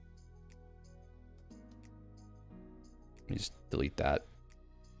 Let me just delete that.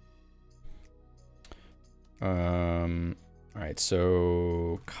 All right,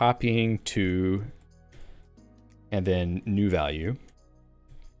 so copying to, and then new value.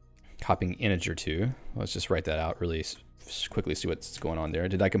 copying integer to. Let's just write that out really quickly, see what's going on there.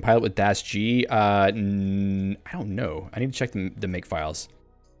 Did I compile it with -g? I don't know. I need to check the make files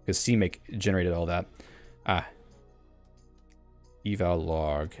because CMake generated all that. Eval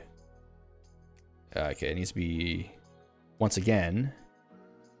log. Okay, it needs to be, once again,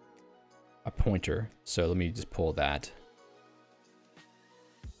 a pointer. So let me just pull that.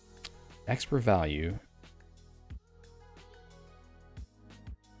 Expr value.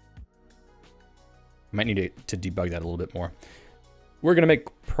 Might need to debug that a little bit more. We're going to make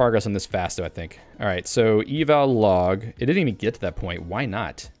progress on this fast, though, I think. All right, so eval log. It didn't even get to that point. Why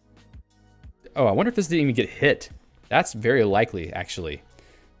not? Oh, I wonder if this didn't even get hit. That's very likely, actually.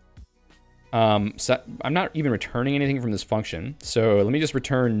 So I'm not even returning anything from this function. So let me just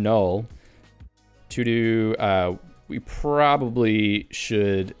return null to do, we probably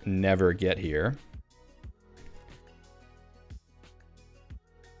should never get here.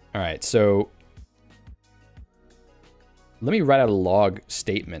 All right, so let me write out a log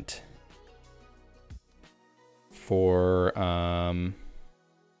statement for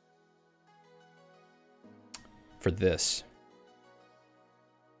this.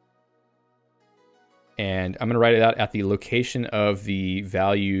 And I'm going to write it out at the location of the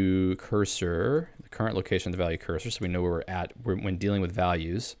value cursor, the current location of the value cursor, so we know where we're at when dealing with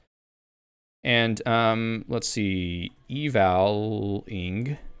values. And let's see,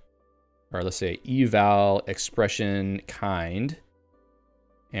 evaling, or let's say eval expression kind.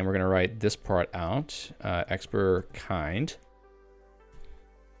 And we're going to write this part out, expr kind.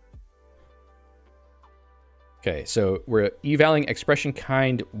 Okay, so we're evaling expression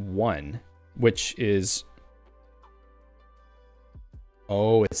kind 1. Which is,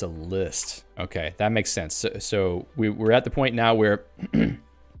 oh, it's a list. Okay, that makes sense. So we're at the point now where we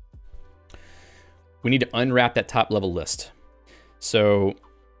need to unwrap that top level list. So,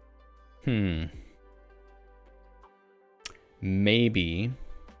 maybe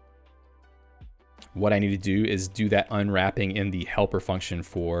what I need to do is do that unwrapping in the helper function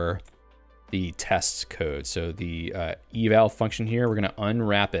for the tests code. So the eval function here, we're going to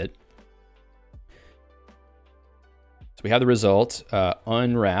unwrap it. So we have the result,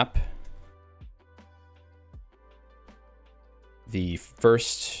 unwrap the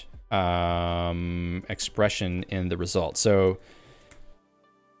first expression in the result. So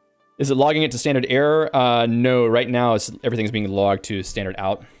is it logging it to standard error? No, right now everything's being logged to standard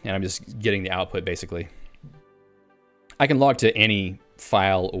out, and I'm just getting the output basically. I can log to any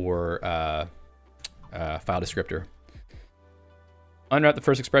file or file descriptor. Unwrap the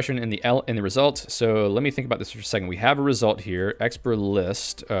first expression in the result. So let me think about this for a second. We have a result here, expr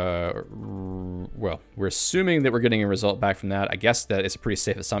list. Well, we're assuming that we're getting a result back from that. I guess that it's a pretty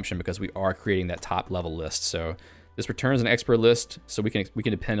safe assumption because we are creating that top level list. So this returns an expr list, so we can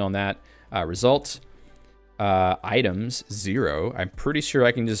depend on that. Result items 0. I'm pretty sure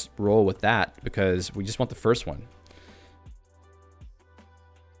I can just roll with that because we just want the first one.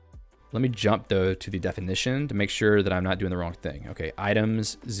 Let me jump, though, to the definition to make sure that I'm not doing the wrong thing. Okay,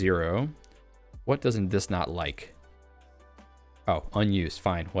 items 0. What doesn't this not like? Oh, unused.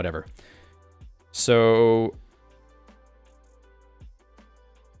 Fine, whatever. So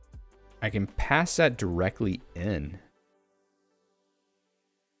I can pass that directly in.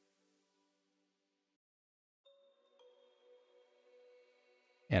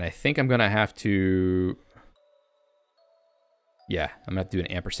 And I think I'm going to have to... Yeah, I'm going to have to do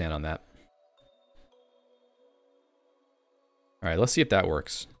an ampersand on that. All right, let's see if that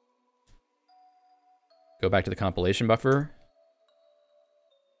works. Go back to the compilation buffer.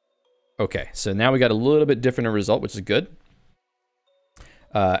 Okay, so now we got a little bit different result, which is good.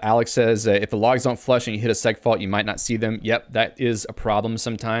 Alex says, if the logs don't flush and you hit a seg fault, you might not see them. Yep, that is a problem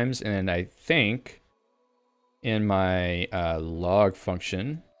sometimes. And I think in my log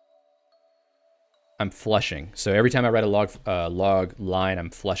function, I'm flushing. So every time I write a log line,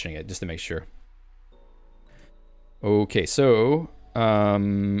 I'm flushing it just to make sure. Okay, so I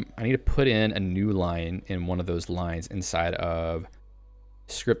need to put in a new line in one of those lines inside of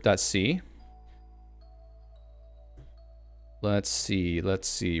script.c. Let's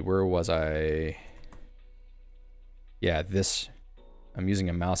see, where was I? Yeah, this, I'm using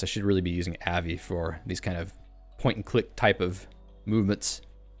a mouse. I should really be using Avi for these kind of point and click type of movements.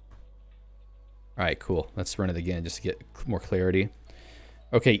 All right, cool. Let's run it again just to get more clarity.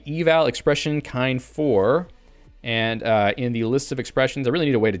 Okay, eval expression kind 4. And in the list of expressions, I really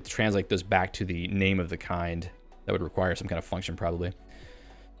need a way to translate those back to the name of the kind. That would require some kind of function probably.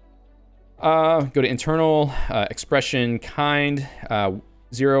 Go to internal expression kind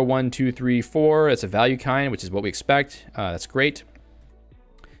 0, 1, 2, 3, 4. That's a value kind, which is what we expect. That's great.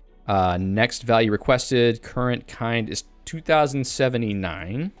 Next value requested, current kind is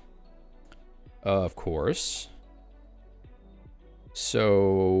 2079, of course.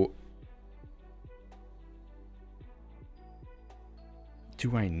 So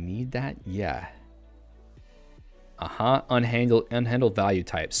do I need that? Yeah. Unhandled value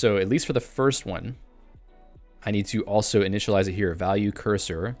type. So at least for the first one, I need to also initialize it here. Value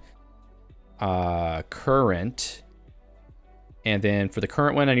cursor, current. And then for the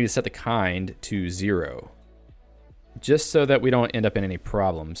current one, I need to set the kind to 0. Just so that we don't end up in any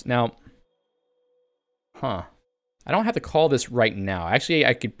problems. Now, I don't have to call this right now. Actually,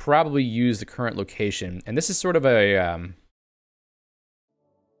 I could probably use the current location. And this is sort of a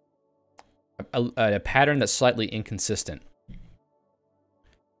pattern that's slightly inconsistent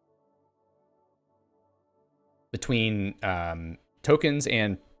between tokens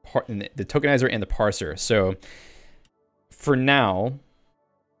and the tokenizer and the parser. So for now,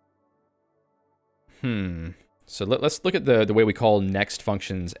 so let's look at the way we call next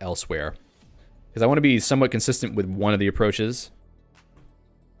functions elsewhere, because I want to be somewhat consistent with one of the approaches.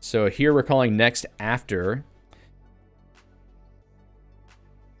 So here we're calling next after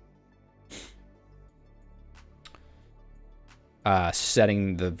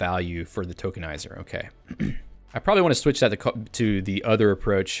setting the value for the tokenizer. Okay. I probably want to switch that to the other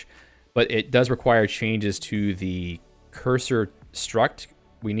approach, but it does require changes to the cursor struct.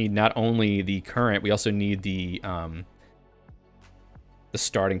 We need not only the current, we also need the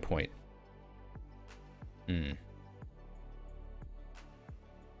starting point.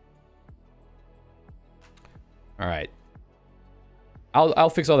 All right. I'll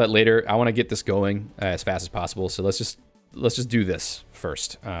fix all that later. I want to get this going as fast as possible. So let's just do this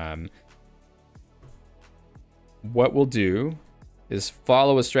first. What we'll do is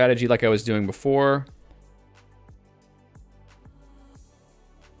follow a strategy like I was doing before.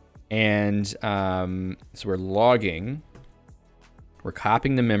 And so we're logging. We're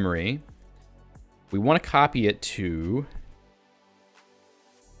copying the memory. We want to copy it to...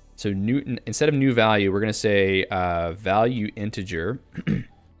 So instead of new value, we're going to say value integer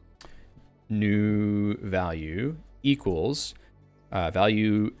new value equals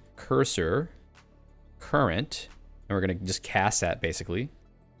value cursor current, and we're going to just cast that basically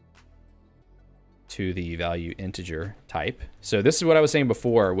to the value integer type. So this is what I was saying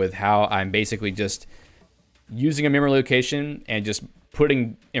before with how I'm basically just using a memory location and just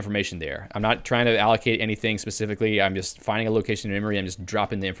putting information there. I'm not trying to allocate anything specifically. I'm just finding a location in memory. I'm just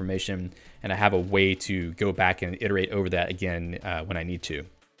dropping the information, and I have a way to go back and iterate over that again when I need to.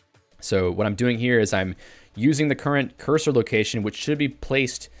 So what I'm doing here is I'm using the current cursor location, which should be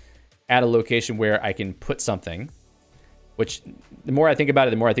placed at a location where I can put something, which the more I think about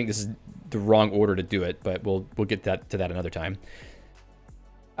it, the more I think this is the wrong order to do it, but we'll get to that another time.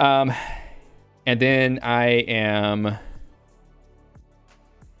 And then I am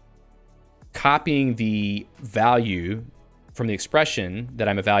copying the value from the expression that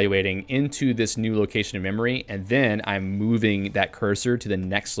I'm evaluating into this new location of memory, and then I'm moving that cursor to the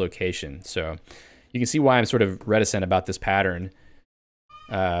next location. So you can see why I'm sort of reticent about this pattern.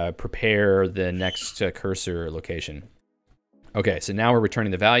 Prepare the next cursor location. Okay, so now we're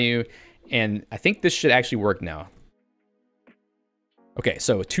returning the value, and I think this should actually work now. Okay,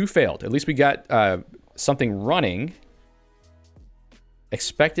 so 2 failed. At least we got something running.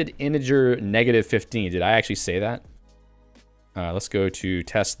 Expected integer -15. Did I actually say that? Let's go to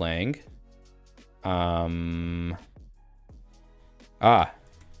test lang.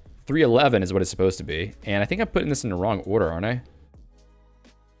 311 is what it's supposed to be. And I think I'm putting this in the wrong order, aren't I?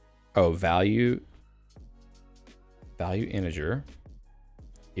 Oh, value integer.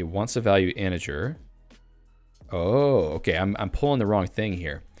 It wants a value integer. Oh, okay. I'm pulling the wrong thing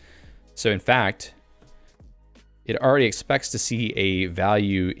here. So in fact, it already expects to see a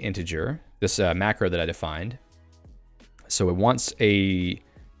value integer, this macro that I defined. So it wants a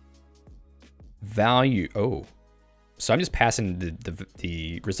value. Oh, so I'm just passing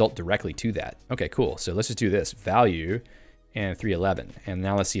the result directly to that. Okay, cool. So let's just do this value and 311. And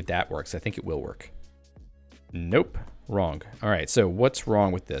now let's see if that works. I think it will work. Nope, wrong. All right, so what's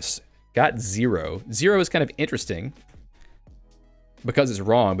wrong with this? Got 0. 0 is kind of interesting because it's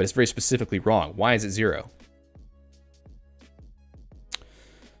wrong, but it's very specifically wrong. Why is it 0?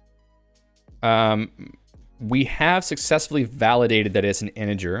 We have successfully validated that it's an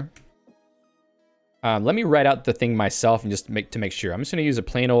integer. Let me write out the thing myself and just to make sure. I'm just going to use a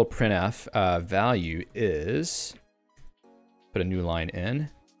plain old printf. Value is, put a new line in,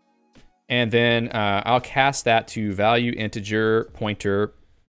 and then I'll cast that to value integer pointer.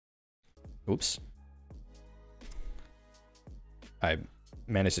 Oops. I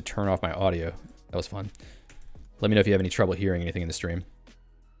managed to turn off my audio. That was fun. Let me know if you have any trouble hearing anything in the stream.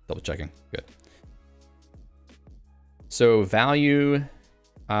 Double checking. Good. So value,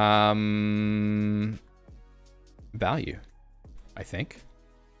 value, I think.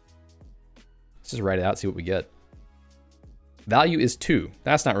 Let's just write it out, see what we get. Value is 2.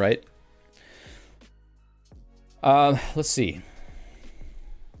 That's not right. Let's see.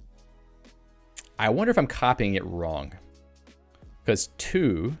 I wonder if I'm copying it wrong. Because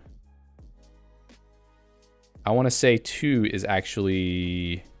 2, I want to say 2 is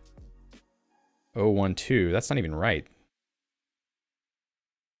actually 012. That's not even right.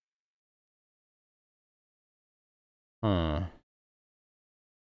 Huh.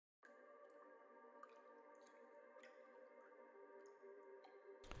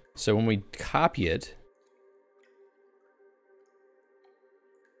 So when we copy it,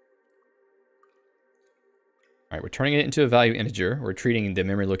 all right, we're turning it into a value integer. We're treating the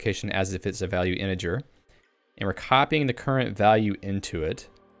memory location as if it's a value integer, and we're copying the current value into it.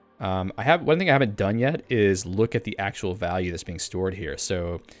 One thing I haven't done yet is look at the actual value that's being stored here.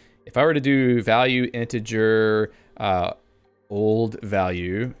 So if I were to do value integer old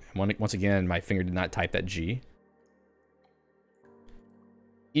value, once again, my finger did not type that G,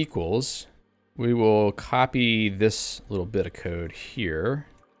 equals, we will copy this little bit of code here.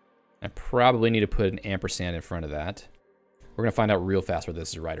 I probably need to put an ampersand in front of that. We're gonna find out real fast whether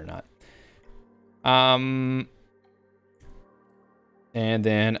this is right or not. And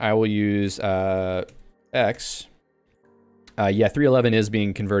then I will use X. Yeah, 311 is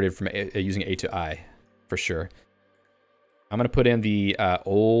being converted from using A to I, for sure. I'm gonna put in the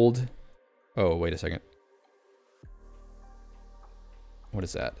old, oh, wait a second. What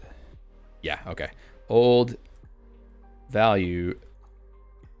is that? Yeah, okay. Old value.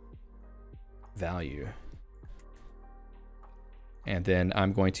 And then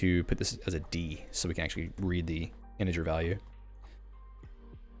I'm going to put this as a D so we can actually read the integer value.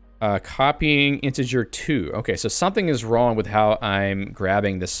 Copying integer 2. Okay, so something is wrong with how I'm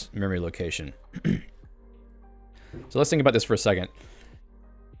grabbing this memory location. So let's think about this for a second.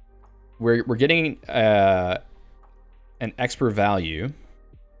 We're getting an expr value.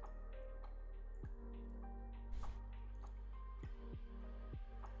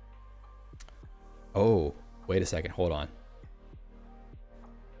 Oh, wait a second, hold on.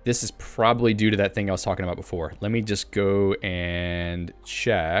 This is probably due to that thing I was talking about before. Let me just go and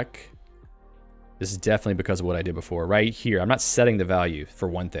check. This is definitely because of what I did before. Right here, I'm not setting the value for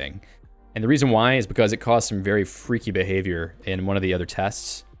one thing. And the reason why is because it caused some very freaky behavior in one of the other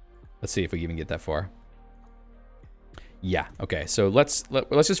tests. Let's see if we even get that far. Yeah, okay, so let's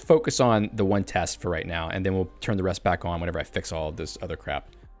just focus on the one test for right now, and then we'll turn the rest back on whenever I fix all of this other crap.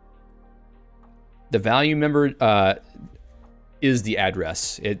 The value member is the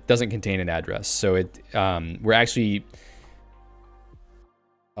address. It doesn't contain an address. So it we're actually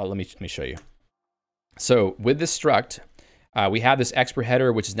let me show you. So with this struct, we have this expr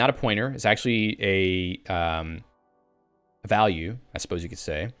header, which is not a pointer. It's actually a value, I suppose you could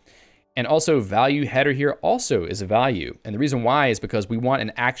say. And also value header here also is a value. And the reason why is because we want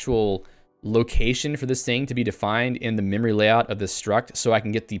an actual location for this thing to be defined in the memory layout of this struct, so I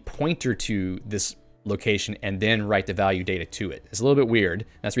can get the pointer to this location and then write the value data to it. It's a little bit weird.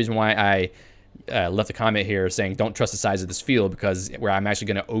 That's the reason why I left a comment here saying don't trust the size of this field, because where I'm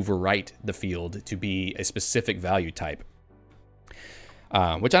actually going to overwrite the field to be a specific value type.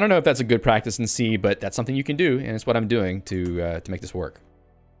 Which I don't know if that's a good practice in C, but that's something you can do, and it's what I'm doing to make this work.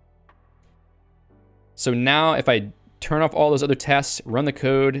 So now if I turn off all those other tests, run the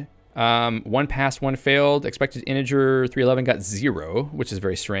code, one passed, one failed, expected integer 311 got 0, which is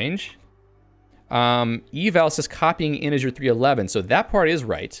very strange. Eval says copying integer 311, so that part is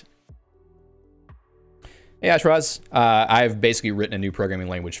right. Hey Ashraz, I've basically written a new programming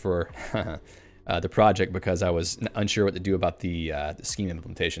language for the project because I was unsure what to do about the scheme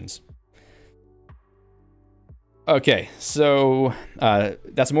implementations. Okay, so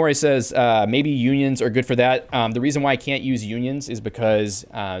that's Mori says maybe unions are good for that. The reason why I can't use unions is because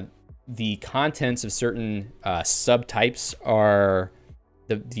the contents of certain subtypes are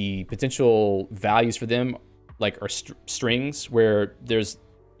the potential values for them are strings where there's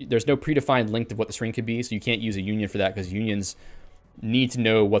no predefined length of what the string could be, so you can't use a union for that because unions need to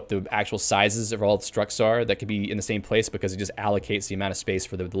know what the actual sizes of all the structs are that could be in the same place, because it just allocates the amount of space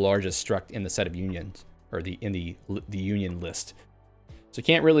for the largest struct in the set of unions, or in the union list. So you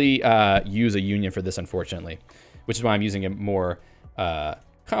can't really use a union for this, unfortunately, which is why I'm using a more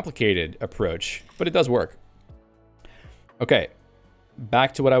complicated approach, but it does work. Okay.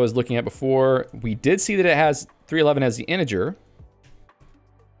 Back to what I was looking at before. We did see that it has 311 as the integer.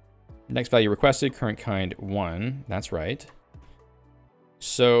 Next value requested, current kind 1. That's right.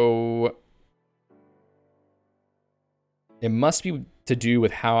 So it must be to do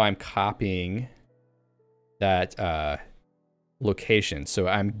with how I'm copying that location. So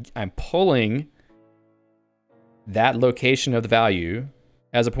I'm pulling that location of the value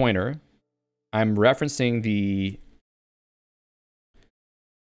as a pointer. I'm referencing the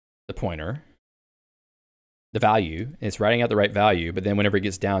pointer, the value. It's writing out the right value, but then whenever it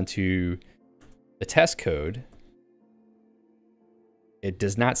gets down to the test code, it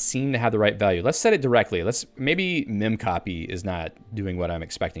does not seem to have the right value. Let's set it directly. Maybe memcopy is not doing what I'm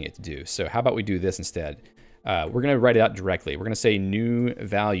expecting it to do. So how about we do this instead? We're gonna write it out directly. We're gonna say new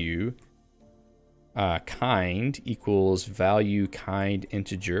value kind equals value kind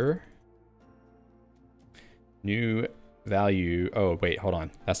integer. New value, oh wait, hold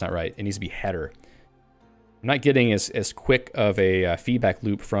on. That's not right. It needs to be header. I'm not getting as quick of a feedback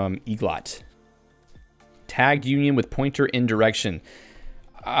loop from eglot. Tagged union with pointer in direction.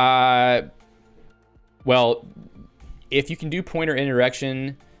 Well, if you can do pointer in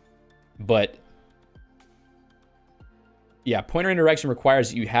direction, but yeah, pointer in direction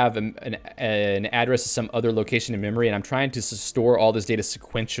requires that you have an address to some other location in memory, and I'm trying to store all this data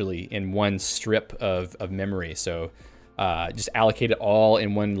sequentially in one strip of memory. So just allocate it all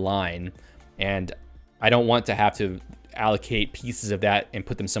in one line, and I don't want to have to allocate pieces of that and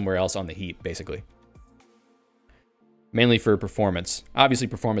put them somewhere else on the heap, basically. Mainly for performance. Obviously,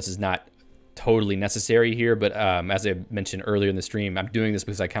 performance is not totally necessary here, but as I mentioned earlier in the stream, I'm doing this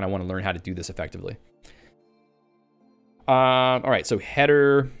because I kind of want to learn how to do this effectively. All right, so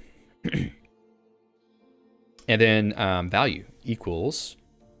header, and then value equals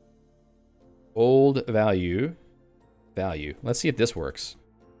old value. Let's see if this works.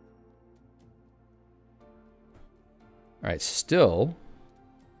 All right, still,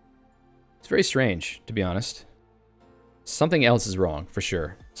 it's very strange, to be honest. Something else is wrong, for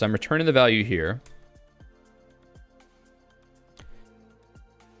sure. So I'm returning the value here. I'm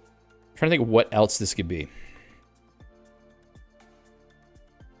trying to think of what else this could be.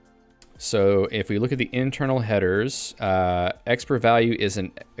 So if we look at the internal headers, expr value is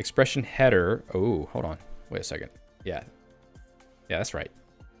an expression header. Oh, hold on. Wait a second. Yeah, that's right.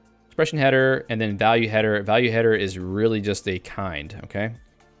 Expression header and then value header. Value header is really just a kind, okay?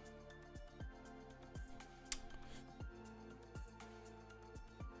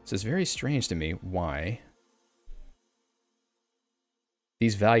 So it's very strange to me why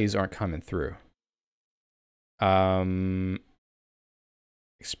these values aren't coming through.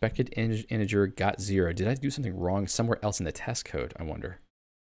 Expected integer got 0. Did I do something wrong somewhere else in the test code, I wonder?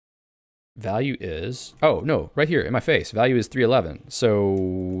 Value is, oh no, right here in my face. Value is 311.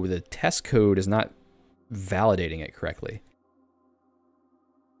 So the test code is not validating it correctly.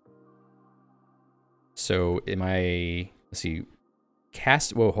 So am I, let's see,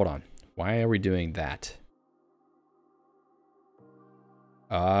 whoa, hold on. Why are we doing that?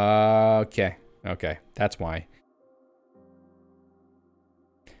 Okay, that's why.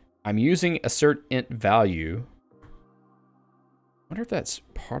 I'm using assert int value. I wonder if that's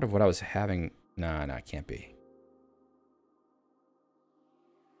part of what I was having. No, it can't be.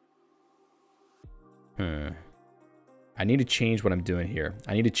 I need to change what I'm doing here.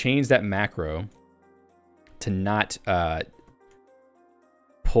 I need to change that macro to not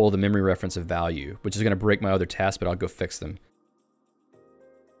pull the memory reference of value, which is going to break my other tasks, but I'll go fix them.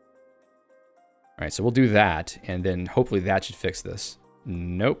 All right, so we'll do that, and then hopefully that should fix this.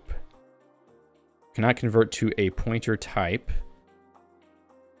 Nope. Cannot convert to a pointer type.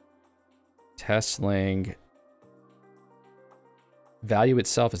 Test lang. Value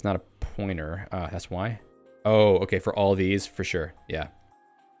itself is not a pointer. That's why. Oh, okay, for all these, for sure. Yeah.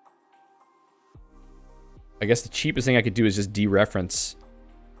 I guess the cheapest thing I could do is just dereference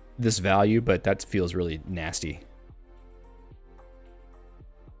this value, but that feels really nasty.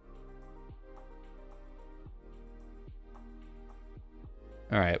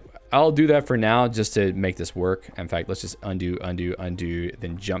 All right, I'll do that for now just to make this work. In fact, let's just undo,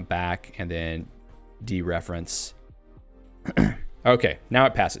 then jump back and then dereference. Okay, now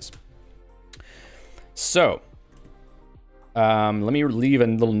it passes. So let me leave a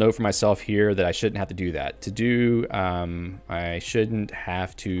little note for myself here that I shouldn't have to do that. To do, I shouldn't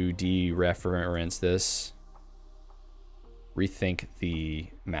have to dereference this. Rethink the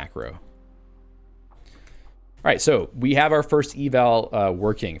macro. All right, so we have our first eval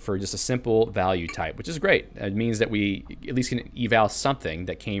working for just a simple value type, which is great. It means that we at least can eval something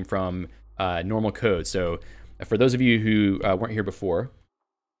that came from normal code. So for those of you who weren't here before,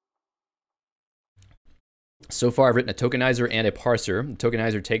 So far, I've written a tokenizer and a parser. The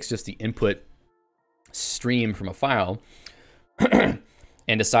tokenizer takes just the input stream from a file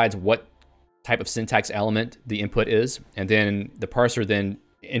and decides what type of syntax element the input is. And then the parser then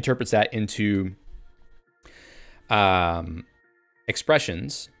interprets that into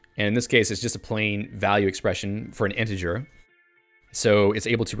expressions. And in this case, it's just a plain value expression for an integer. So it's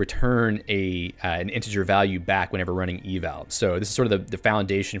able to return an integer value back whenever running eval. So this is sort of the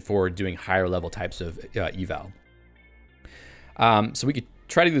foundation for doing higher level types of eval. So we could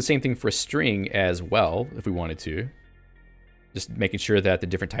try to do the same thing for a string as well if we wanted to. Just making sure that the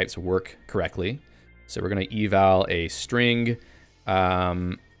different types work correctly. So we're going to eval a string.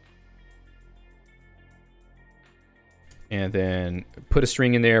 And then put a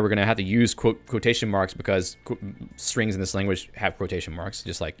string in there. We're going to have to use quotation marks because strings in this language have quotation marks,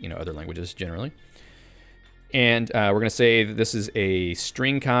 just like other languages generally. And we're going to say that this is a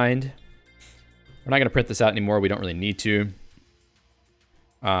string kind. We're not going to print this out anymore. We don't really need to.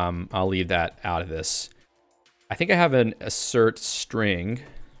 I'll leave that out of this. I think I have an assert string.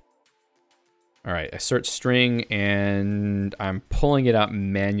 All right, assert string, and I'm pulling it out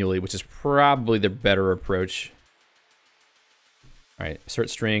manually, which is probably the better approach. All right, assert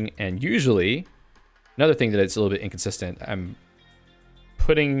string, and usually, another thing that it's a little bit inconsistent, I'm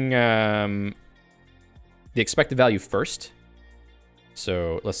putting the expected value first.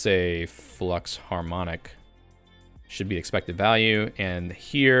 So let's say flux harmonic should be expected value, and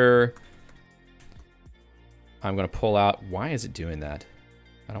here I'm gonna pull out, why is it doing that?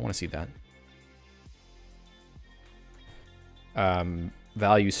 I don't wanna see that.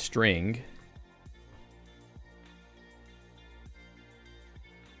 Value string.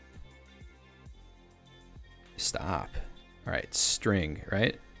 Stop. All right, string,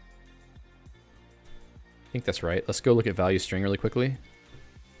 right? I think that's right. Let's go look at value string really quickly.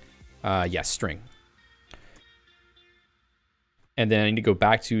 Yes, string. And then I need to go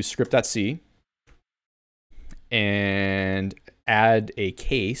back to script.c and add a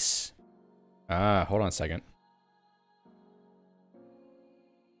case. Hold on a second.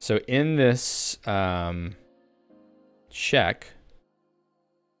 So in this check,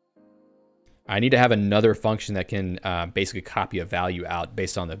 I need to have another function that can basically copy a value out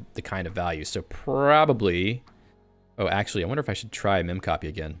based on the kind of value. So probably, oh, actually, I wonder if I should try memcopy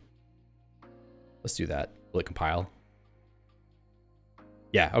again. Let's do that. Will it compile?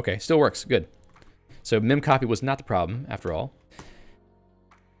 Yeah, okay, still works, good. So memcopy was not the problem after all.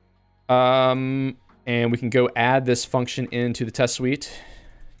 And we can go add this function into the test suite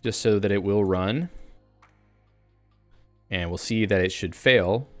just so that it will run. And we'll see that it should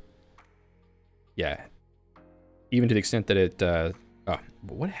fail. Yeah, even to the extent that it, oh,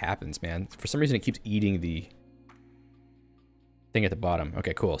 what happens, man? For some reason, it keeps eating the thing at the bottom.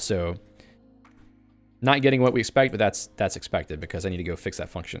 Okay, cool. So not getting what we expect, but that's expected because I need to go fix that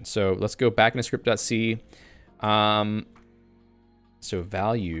function. So let's go back into script.c. So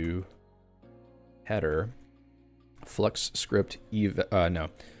value header flux script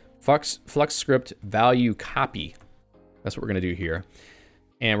flux script value copy. That's what we're gonna do here.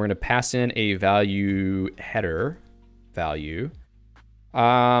 And we're going to pass in a value header value,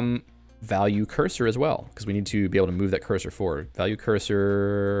 value cursor as well, because we need to be able to move that cursor forward. Value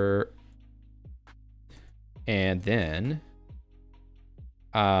cursor, and then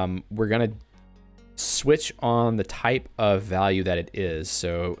we're going to switch on the type of value that it is.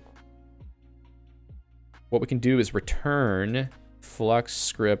 So what we can do is return flux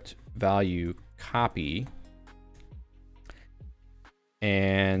script value copy.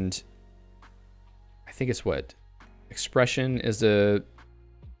 And I think it's what? Expression is yeah.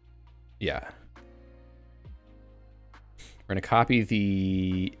 We're gonna copy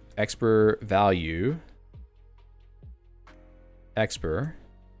the expr value. Expr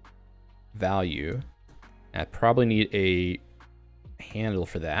value. I probably need a handle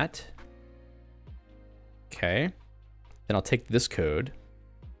for that. Okay. Then I'll take this code.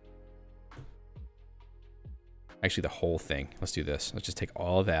 Actually, the whole thing. Let's do this. Let's just take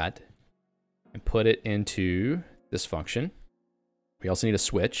all of that and put it into this function. We also need a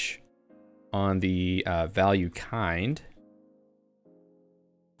switch on the value kind.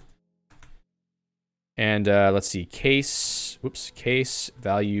 And let's see, case, whoops, case,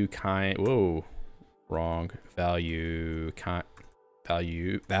 value kind, whoa, wrong, value kind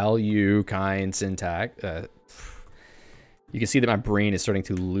syntax. You can see that my brain is starting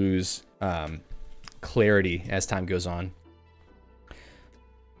to lose clarity as time goes on.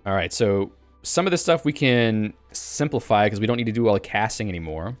 All right, so some of this stuff we can simplify because we don't need to do all the casting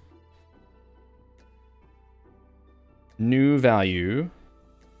anymore. New value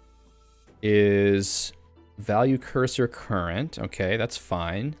is value cursor current. Okay, that's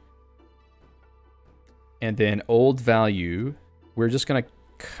fine. And then old value, we're just going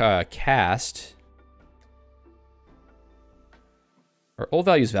to cast. Our old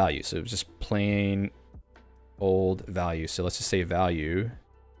value is value, so just plain old value. So let's just say value.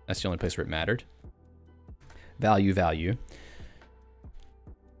 That's the only place where it mattered. Value, value.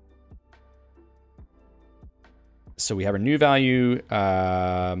 So we have our new value.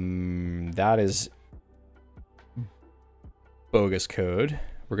 That is bogus code.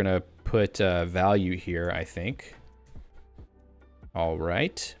 We're going to put value here, I think. All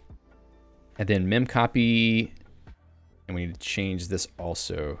right. And then mem copy. And we need to change this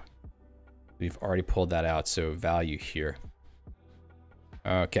also. We've already pulled that out. So value here.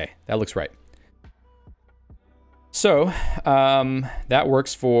 Okay, that looks right. So that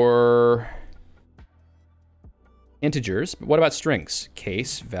works for integers. But what about strings?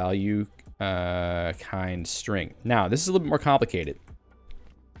 Case, value, kind, string. Now, this is a little bit more complicated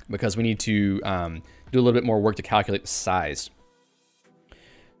because we need to do a little bit more work to calculate the size.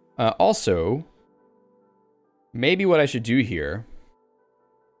 Also, maybe what I should do here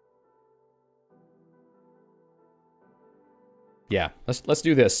let's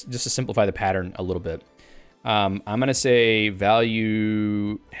do this just to simplify the pattern a little bit. I'm going to say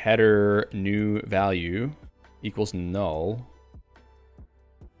value header new value equals null.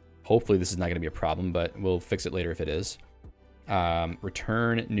 Hopefully this is not going to be a problem, but we'll fix it later if it is.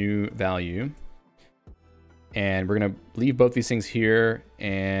 Return new value. And we're going to leave both these things here.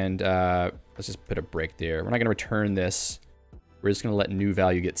 And let's just put a break there. We're not going to return this. We're just going to let new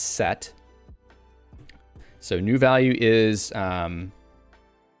value get set. So new value is the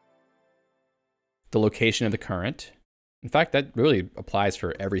location of the current. In fact, that really applies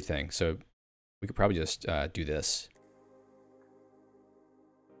for everything. So we could probably just do this.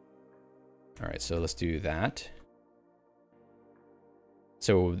 All right, so let's do that.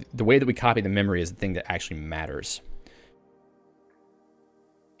 So the way that we copy the memory is the thing that actually matters.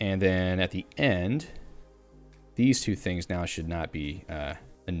 And then at the end, these two things now should not be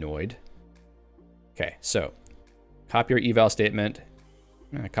annoyed. Okay, so copy our eval statement.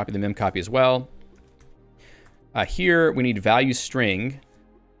 Copy the mem copy as well. Here we need value string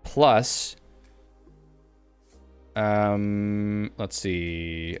plus, let's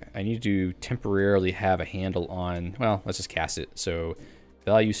see, I need to temporarily have a handle on, well, let's just cast it. So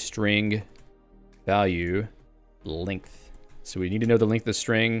value string value length. So we need to know the length of the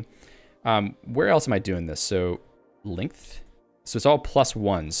string. Where else am I doing this? So length. So it's all plus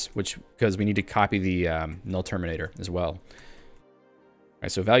ones, which because we need to copy the null terminator as well. All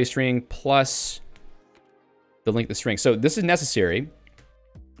right, so value string plus the length of the string. So this is necessary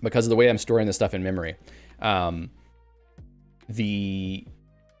because of the way I'm storing this stuff in memory. The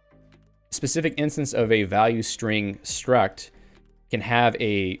specific instance of a value string struct can have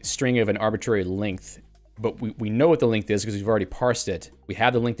a string of an arbitrary length, but we know what the length is because we've already parsed it. We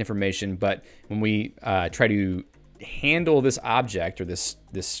have the length information, but when we try to handle this object or this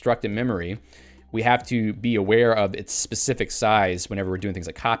struct in memory, we have to be aware of its specific size whenever we're doing things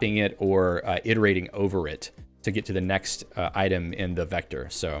like copying it or iterating over it to get to the next item in the vector.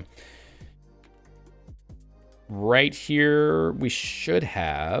 So right here, we should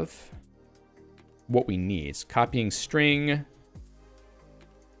have what we need. It's copying string.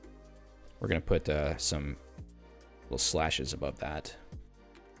 We're going to put some little slashes above that.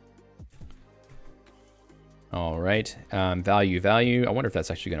 All right, value, value. I wonder if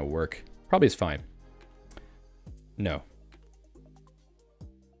that's actually going to work. Probably is fine. No.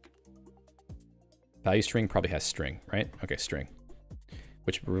 Value string probably has string, right? Okay, string.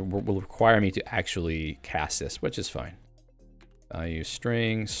 Which will require me to actually cast this, which is fine. Value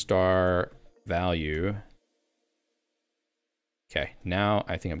string star value. Okay, now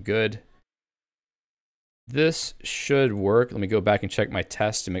I think I'm good. This should work. Let me go back and check my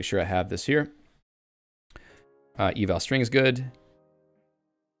test to make sure I have this here. Eval string is good.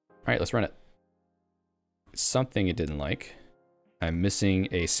 All right, let's run it. Something it didn't like. I'm missing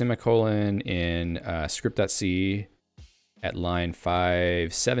a semicolon in script.c at line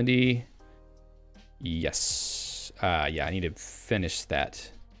 570. Yes. Yeah, I need to finish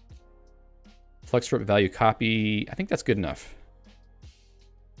that. Flux strip value copy. I think that's good enough.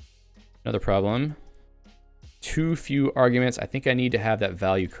 Another problem. Too few arguments. I think I need to have that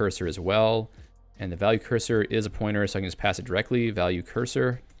value cursor as well. And the value cursor is a pointer, so I can just pass it directly. Value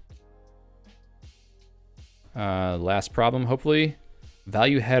cursor. Last problem, hopefully.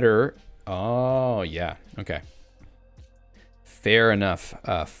 Value header. Oh, yeah. Okay. Fair enough.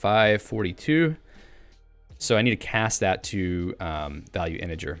 542. So I need to cast that to value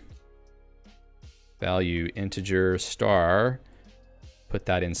integer. value integer star, put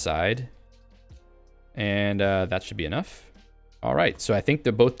that inside, and that should be enough. All right, so I think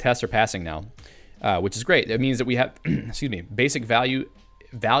that both tests are passing now, which is great. That means that we have, excuse me, basic value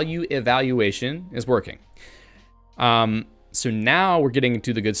evaluation is working. So now we're getting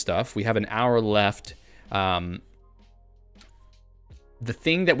into the good stuff. We have an hour left. The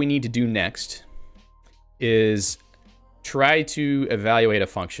thing that we need to do next is try to evaluate a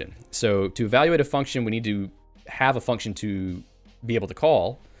function. So to evaluate a function, we need to have a function to be able to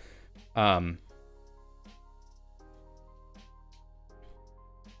call. I'm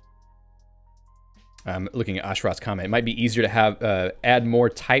looking at Ashrat's comment. It might be easier to have add more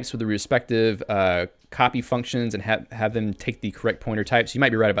types with the respective copy functions and have them take the correct pointer types. You might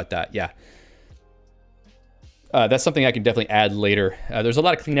be right about that. Yeah. That's something I can definitely add later. There's a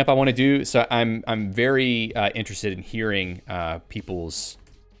lot of cleanup I want to do, so I'm very interested in hearing people's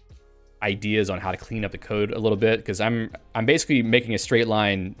ideas on how to clean up the code a little bit, because I'm basically making a straight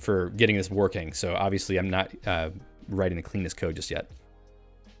line for getting this working. So obviously I'm not writing the cleanest code just yet.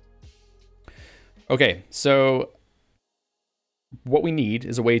 Okay, so what we need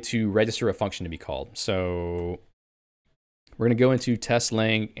is a way to register a function to be called. So we're going to go into test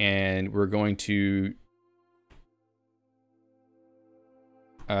lang, and we're going to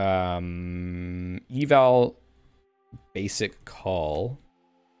eval basic call.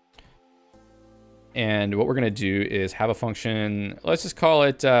 And what we're going to do is have a function. Let's just call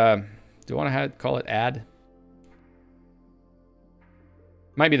it, do I want to call it add?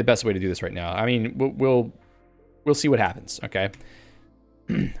 Might be the best way to do this right now. I mean, we'll see what happens, okay?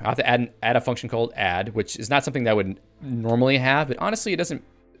 I'll have to add a function called add, which is not something that I would normally have, but honestly, it doesn't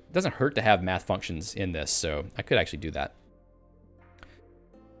hurt to have math functions in this, so I could actually do that.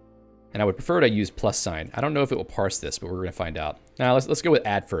 And I would prefer to use plus sign. I don't know if it will parse this, but we're going to find out. Now let's go with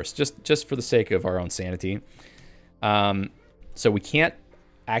add first, just for the sake of our own sanity. So we can't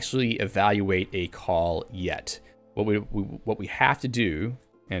actually evaluate a call yet. What we have to do,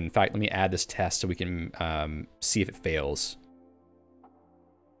 and in fact, let me add this test so we can see if it fails.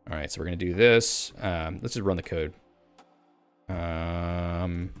 All right, so we're going to do this. Let's just run the code.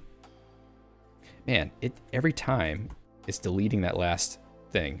 Man, every time it's deleting that last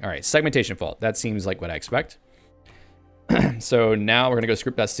thing. All right, segmentation fault. That seems like what I expect. So now we're going to go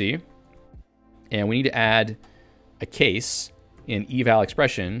script.c, and we need to add a case in eval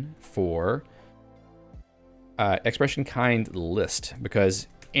expression for expression kind list, because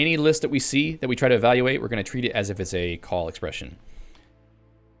any list that we see that we try to evaluate, we're going to treat it as if it's a call expression.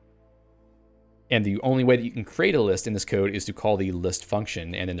 And the only way that you can create a list in this code is to call the list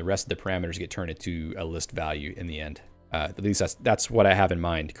function, and then the rest of the parameters get turned into a list value in the end. At least that's what I have in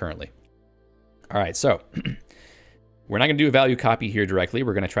mind currently. All right, so we're not going to do a value copy here directly.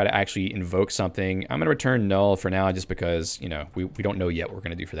 We're going to try to actually invoke something. I'm going to return null for now, just because, you know, we don't know yet what we're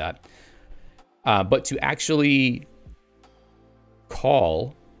going to do for that. But to actually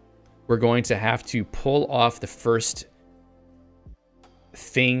call, we're going to have to pull off the first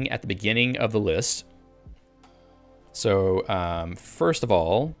thing at the beginning of the list. So first of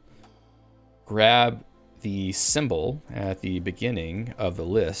all, grab the symbol at the beginning of the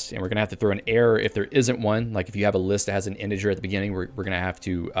list, and we're going to have to throw an error if there isn't one. Like if you have a list that has an integer at the beginning, we're going to have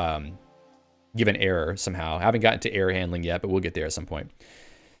to give an error somehow. I haven't gotten to error handling yet, but we'll get there at some point.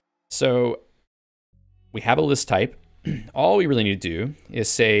 So we have a list type. All we really need to do is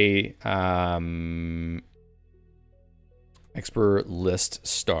say expr list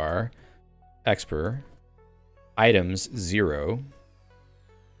star expr items 0,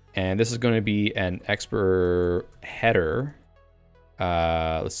 and this is going to be an expr header.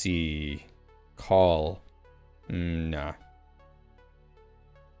 Let's see, call. Nah,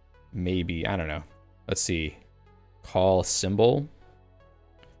 maybe, I don't know. Let's see, call symbol.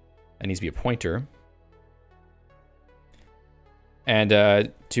 That needs to be a pointer. And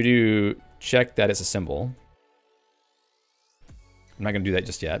to do check that it's a symbol, I'm not going to do that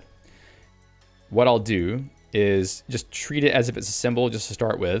just yet. What I'll do is just treat it as if it's a symbol just to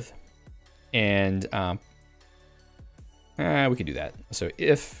start with. And we can do that. So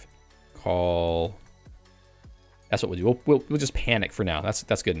if call, that's what we'll do. We'll just panic for now.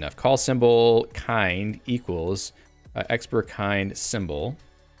 That's good enough. Call symbol kind equals expr kind symbol.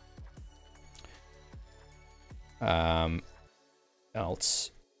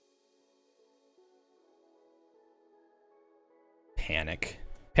 Else panic.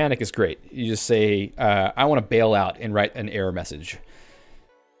 Panic is great. You just say, I want to bail out, and write an error message.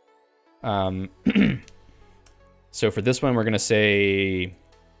 So for this one, we're going to say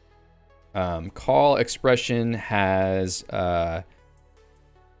call expression has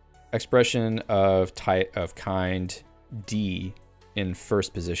expression of type of kind D in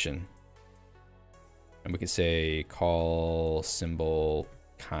first position. And we could say call symbol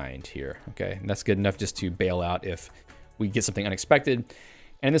kind here. Okay, and that's good enough just to bail out if we get something unexpected.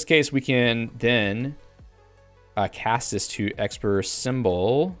 And in this case, we can then cast this to expr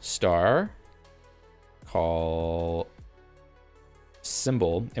symbol star call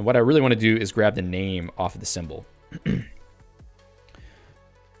symbol. And what I really want to do is grab the name off of the symbol.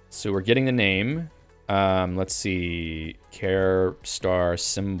 So we're getting the name. Let's see, char star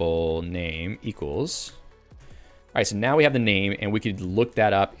symbol name equals. All right, so now we have the name, and we could look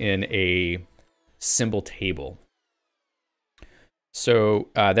that up in a symbol table. So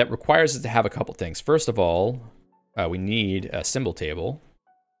that requires us to have a couple things. First of all, we need a symbol table.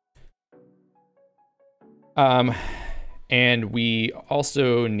 And we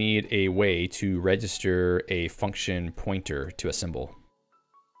also need a way to register a function pointer to a symbol.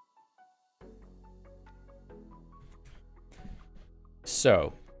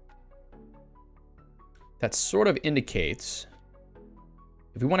 So that sort of indicates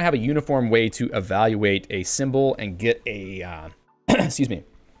if we want to have a uniform way to evaluate a symbol and get a, excuse me,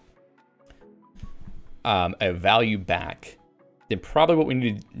 a value back, then probably what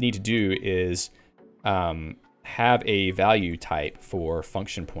we need to do is have a value type for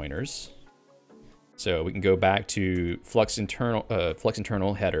function pointers. So we can go back to flux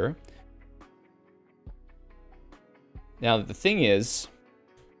internal header. Now the thing is,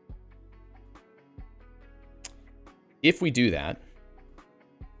 if we do that,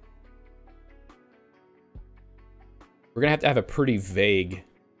 we're gonna have to have a pretty vague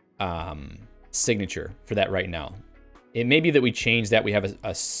signature for that right now. It may be that we change that, we have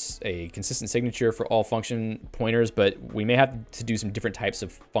a consistent signature for all function pointers, but we may have to do some different types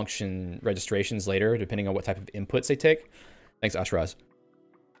of function registrations later, depending on what type of inputs they take. Thanks, Ashraz.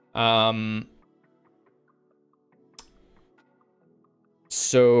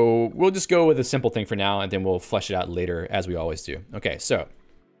 So we'll just go with a simple thing for now, and then we'll flesh it out later, as we always do. Okay, so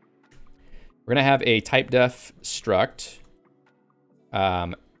we're gonna have a typedef struct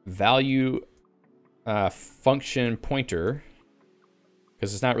value function pointer,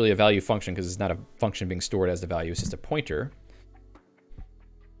 because it's not really a value function, because it's not a function being stored as the value, it's just a pointer.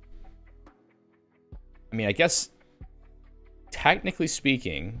 I mean, I guess technically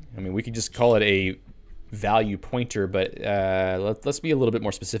speaking, I mean, we could just call it a value pointer, but let's be a little bit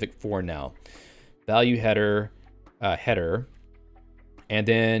more specific for now. Value header, header, and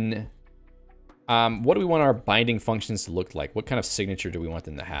then what do we want our binding functions to look like? What kind of signature do we want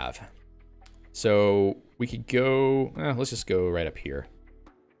them to have? So we could go, let's just go right up here.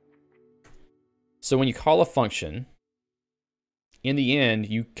 So when you call a function, in the end,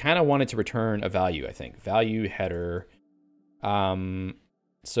 you kind of want it to return a value, I think. Value header,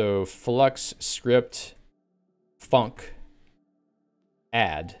 so flux script func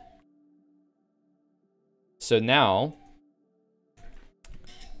add. So now,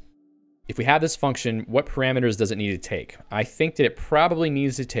 if we have this function, what parameters does it need to take? I think that it probably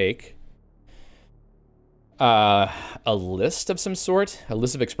needs to take a list of some sort, a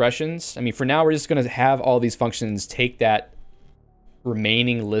list of expressions. I mean, for now, we're just going to have all these functions take that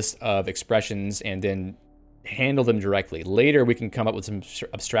remaining list of expressions and then handle them directly. Later, we can come up with some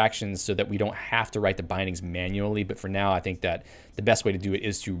abstractions so that we don't have to write the bindings manually. But for now, I think that the best way to do it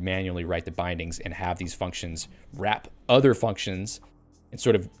is to manually write the bindings and have these functions wrap other functions and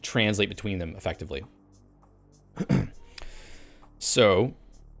sort of translate between them effectively. So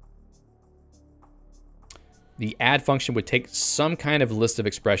the add function would take some kind of list of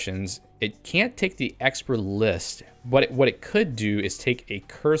expressions. It can't take the expr list. What it could do is take a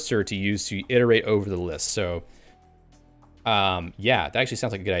cursor to use to iterate over the list. So yeah, that actually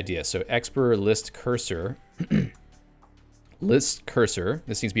sounds like a good idea. So expr list cursor, list cursor,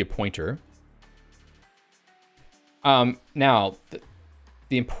 this needs to be a pointer. Now,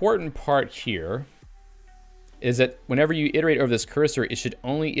 the important part here is that whenever you iterate over this cursor, it should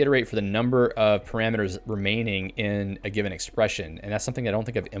only iterate for the number of parameters remaining in a given expression. And that's something I don't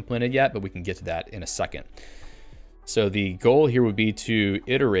think I've implemented yet, but we can get to that in a second. So the goal here would be to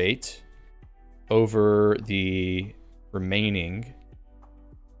iterate over the remaining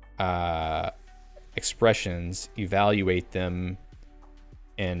expressions, evaluate them,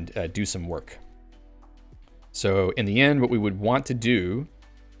 and do some work. So in the end, what we would want to do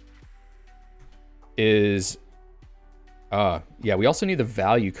is yeah, we also need the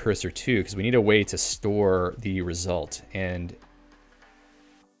value cursor too, because we need a way to store the result. And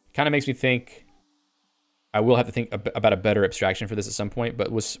kind of makes me think I will have to think about a better abstraction for this at some point, but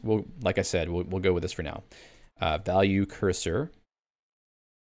we'll like I said, we'll go with this for now. Value cursor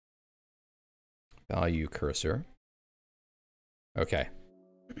value cursor. Okay.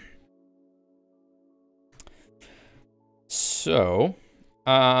 So,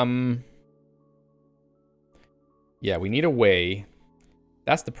 yeah, we need a way.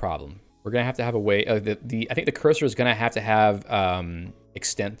 That's the problem. We're gonna have to have a way. I think the cursor is gonna have to have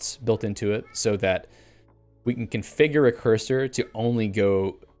extents built into it so that we can configure a cursor to only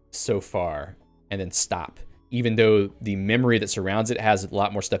go so far and then stop. Even though the memory that surrounds it has a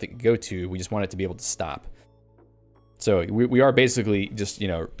lot more stuff it can go to, we just want it to be able to stop. So we are basically just, you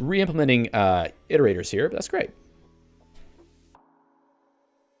know, re-implementing iterators here, but that's great.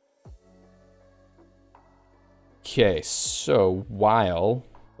 Okay, so while,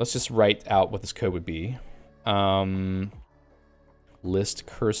 let's just write out what this code would be. List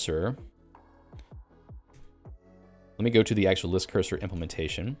cursor. Let me go to the actual list cursor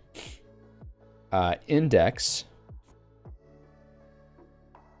implementation. Index.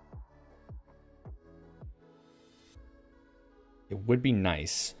 It would be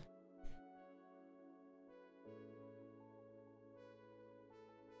nice.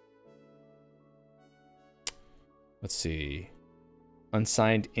 Let's see.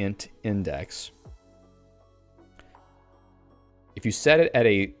 Unsigned int index. If you set it at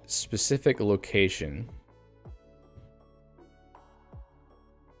a specific location,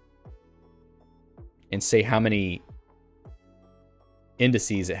 and say how many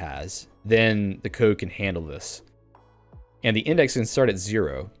indices it has, then the code can handle this. And the index can start at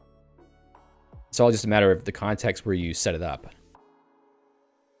 0. It's all just a matter of the context where you set it up.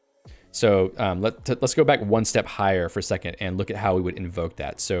 So let's go back one step higher for a second and look at how we would invoke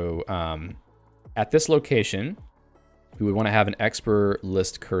that. So at this location, we would want to have an expr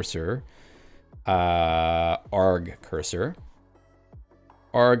list cursor, arg cursor.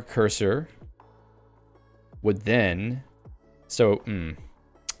 Arg cursor would then, so,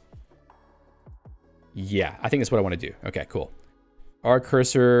 yeah, I think that's what I want to do. Okay, cool. Arg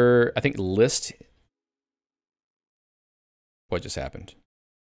cursor, I think list, what just happened?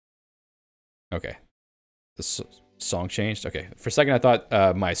 Okay, the song changed. Okay, for a second I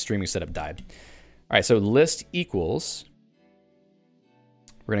thought my streaming setup died. All right, so list equals,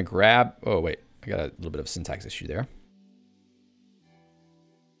 we're gonna grab, oh wait, I got a little bit of a syntax issue there.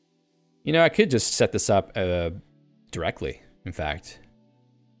 You know, I could just set this up directly, in fact,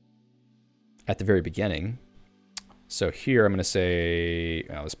 at the very beginning. So here I'm gonna say,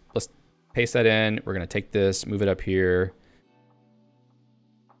 let's paste that in. We're gonna take this, move it up here.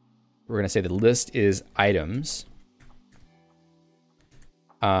 We're gonna say the list is items.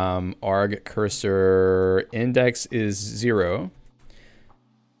 Arg cursor index is 0.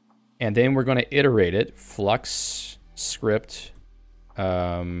 And then we're gonna iterate it, flux script,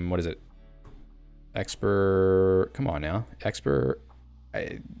 what is it? Expr, come on now, expr,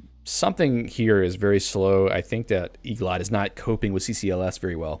 something here is very slow. I think that Eagle-Eyed is not coping with CCLS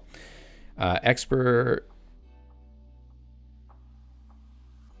very well. Expr,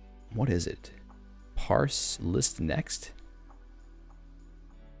 what is it? Parse list next?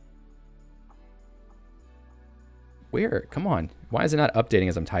 Where? Come on. Why is it not updating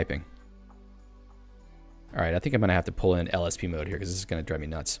as I'm typing? All right, I think I'm gonna have to pull in LSP mode here because this is gonna drive me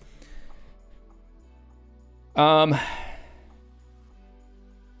nuts.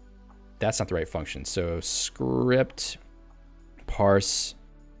 That's not the right function. So script parse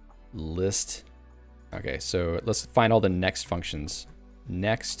list. Okay, so let's find all the next functions.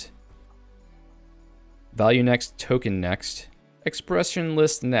 Next, value next, token next, expression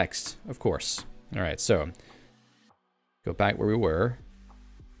list next, of course. All right, so go back where we were.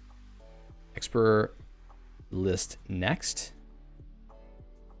 Expr list next.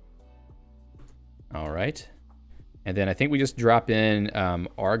 All right. And then I think we just drop in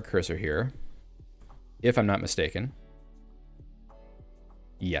arg cursor here, if I'm not mistaken.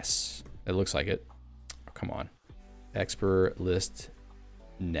 Yes, it looks like it. Oh, come on. Expr list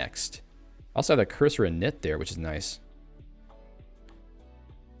next. Also have the cursor init there, which is nice.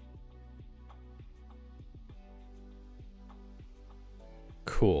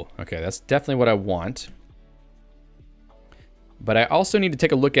 Cool. Okay, that's definitely what I want. But I also need to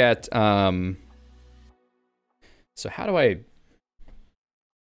take a look at, so how do I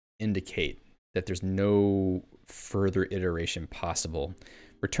indicate that there's no further iteration possible?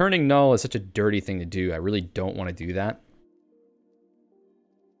 Returning null is such a dirty thing to do. I really don't want to do that.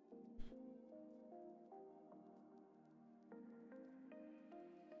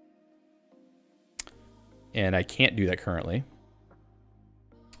 And I can't do that currently.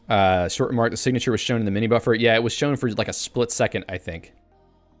 Short remark, the signature was shown in the mini buffer. Yeah, it was shown for like a split second, I think.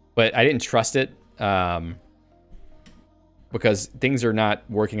 But I didn't trust it. because things are not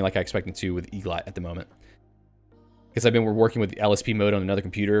working like I expected to with EGLOT at the moment. Because I've been working with the LSP mode on another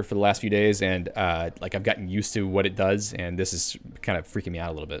computer for the last few days, and like I've gotten used to what it does, and this is kind of freaking me out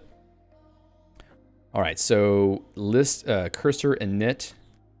a little bit. All right, so list cursor init.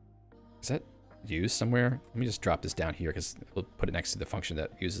 Is that used somewhere? Let me just drop this down here because we'll put it next to the function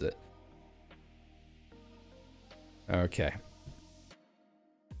that uses it. Okay.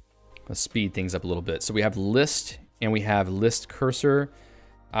 Let's speed things up a little bit. So we have list and we have list cursor.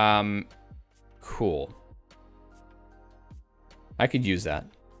 Cool. I could use that.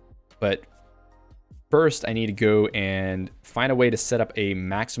 But first I need to go and find a way to set up a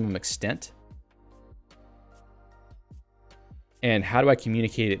maximum extent. And how do I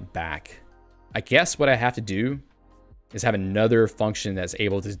communicate it back? I guess what I have to do is have another function that's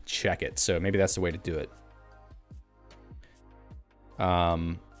able to check it. So maybe that's the way to do it.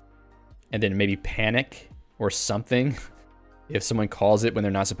 And then maybe panic or something if someone calls it when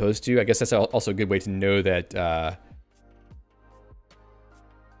they're not supposed to. I guess that's also a good way to know that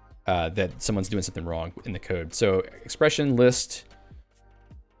that someone's doing something wrong in the code. So expression list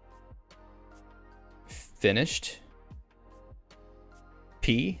finished.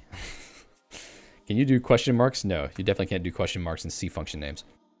 P. Can you do question marks? No, you definitely can't do question marks in C function names.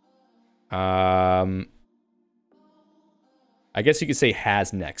 I guess you could say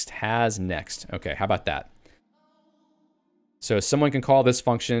has next. Has next. Okay, how about that? So someone can call this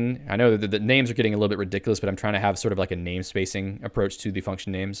function. I know that the names are getting a little bit ridiculous, but I'm trying to have sort of like a name spacing approach to the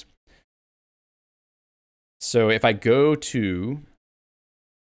function names. So if I go to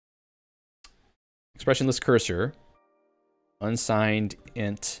expression list cursor, unsigned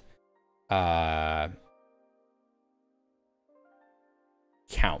int count.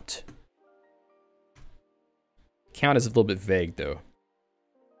 Count is a little bit vague though.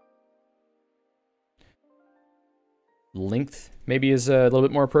 Length maybe is a little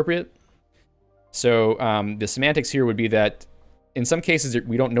bit more appropriate. So the semantics here would be that in some cases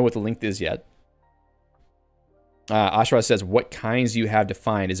we don't know what the length is yet. Ashra says, what kinds do you have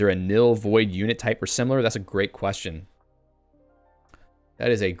defined? Is there a nil, void, unit type, or similar? That's a great question.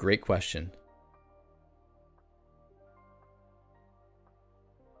 That is a great question.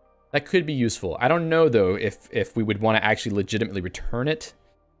 That could be useful. I don't know though if we would want to actually legitimately return it,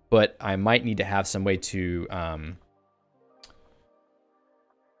 but I might need to have some way to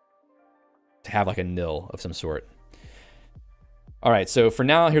have like a nil of some sort. All right, so for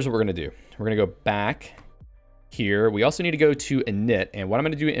now, here's what we're gonna do. We're gonna go back here. We also need to go to init, and what I'm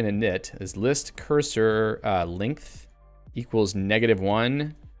gonna do in init is list cursor length equals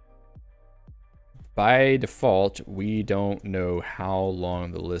 -1. By default, we don't know how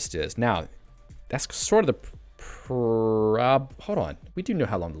long the list is. Now, that's sort of the hold on. We do know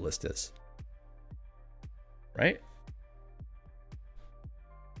how long the list is, right?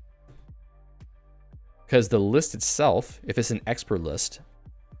 Because the list itself, if it's an expr list,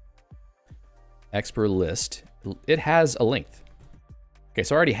 it has a length. Okay,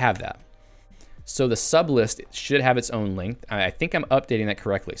 so I already have that. So the sublist should have its own length. I think I'm updating that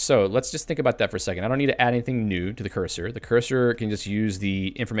correctly. So let's just think about that for a second. I don't need to add anything new to the cursor. The cursor can just use the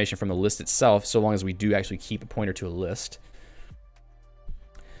information from the list itself, so long as we do actually keep a pointer to a list.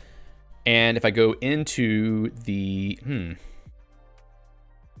 And if I go into the,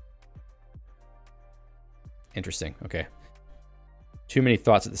 interesting, okay. Too many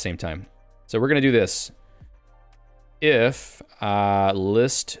thoughts at the same time. So we're gonna do this. If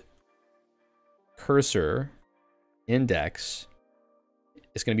list cursor index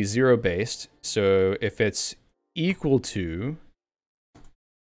is going to be 0 based. So if it's equal to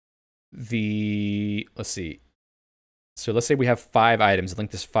the, let's see. So let's say we have 5 items.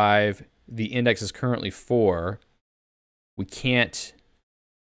 Length is 5. The index is currently 4. We can't.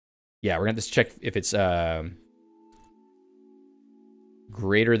 Yeah, we're going to just check if it's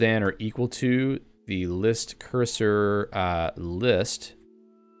greater than or equal to the list cursor list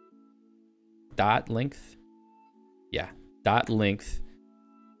dot length. Yeah, dot length.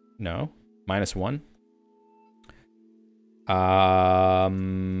 No, -1.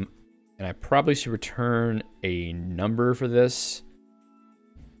 And I probably should return a number for this.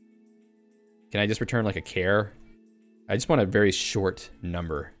 Can I just return like a char? I just want a very short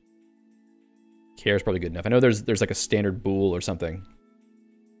number. Char is probably good enough. I know there's like a standard bool or something.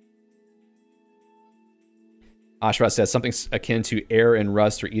 Ashra says something akin to error in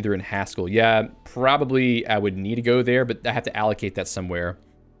Rust or either in Haskell. Yeah, probably I would need to go there, but I have to allocate that somewhere.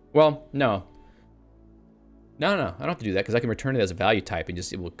 Well, no. No, I don't have to do that because I can return it as a value type and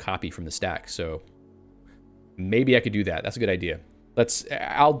just it will copy from the stack. So maybe I could do that. That's a good idea.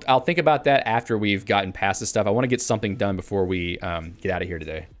 I'll think about that after we've gotten past this stuff. I want to get something done before we get out of here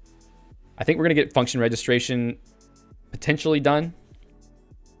today. I think we're going to get function registration potentially done,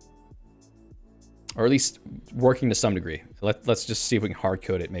 or at least working to some degree. Let's just see if we can hard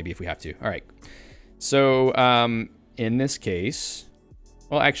code it, maybe, if we have to. All right. So in this case,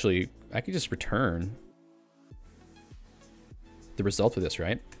 well, actually, I could just return the result of this,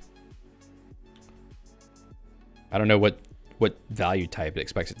 right? I don't know what value type it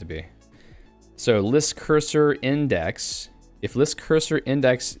expects it to be. So list cursor index. If list cursor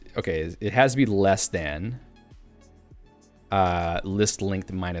index, okay, it has to be less than list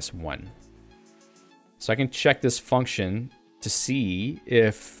length -1. So I can check this function to see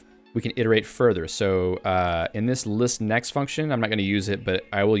if we can iterate further. So in this list next function, I'm not going to use it, but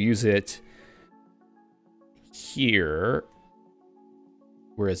I will use it here.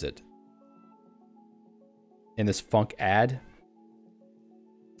 Where is it? In this func add.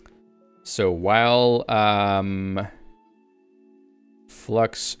 So while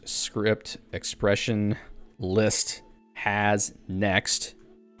flux script expression list has next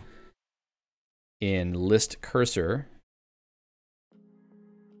in list cursor.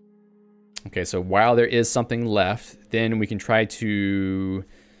 Okay, so while there is something left, then we can try to,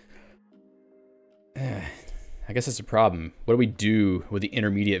 I guess that's a problem. What do we do with the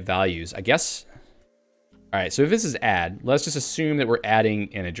intermediate values? I guess, all right, so if this is add, let's just assume that we're adding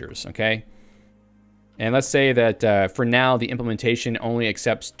integers, okay? And let's say that for now, the implementation only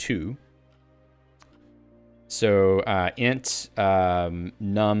accepts 2. So int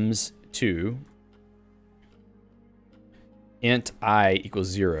nums 2, int I equals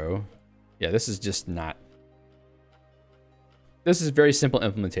 0. Yeah, this is just not. This is very simple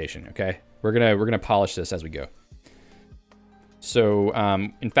implementation. Okay, we're gonna polish this as we go. So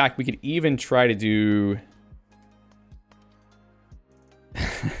in fact, we could even try to do.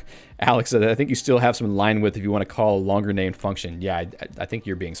 Alex, I think you still have some line width if you want to call a longer named function. Yeah, I think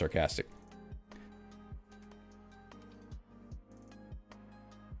you're being sarcastic.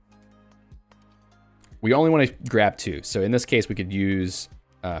 We only want to grab 2. So in this case, we could use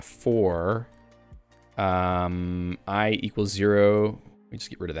for I equals 0. Let me just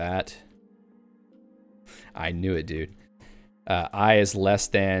get rid of that. I knew it, dude. I is less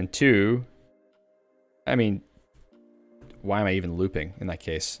than 2. I mean, why am I even looping in that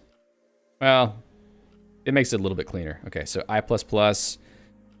case? Well, it makes it a little bit cleaner. Okay, so I++,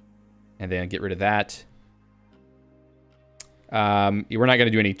 and then get rid of that. We're not going to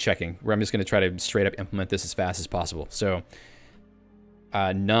do any checking. I'm just going to try to straight up implement this as fast as possible. So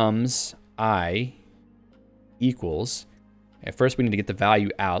nums I equals, at first we need to get the value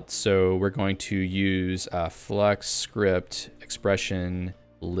out. So we're going to use flux script expression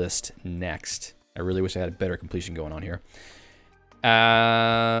list next. I really wish I had a better completion going on here.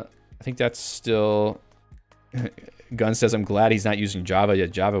 I think that's still... Gun says, I'm glad he's not using Java. Yeah,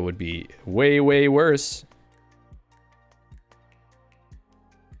 Java would be way, way worse.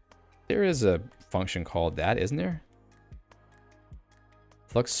 There is a function called that, isn't there?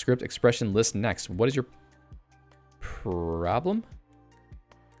 Flux script expression list next. What is your problem?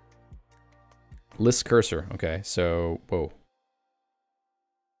 List cursor. Okay, so, whoa.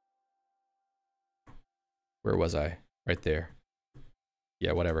 Where was I? Right there.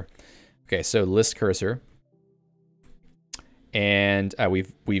 Yeah, whatever. Okay, so list cursor. And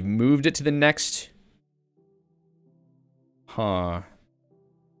we've moved it to the next. Huh.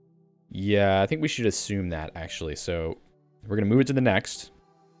 Yeah, I think we should assume that, actually. So we're going to move it to the next.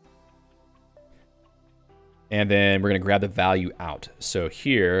 And then we're going to grab the value out. So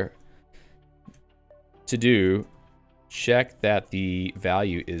here, to do, check that the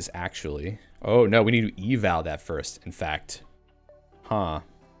value is actually... Oh, no, we need to eval that first, in fact. Huh.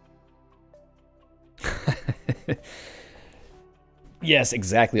 Yes,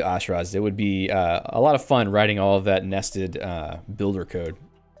 exactly, Ashraz. It would be a lot of fun writing all of that nested builder code.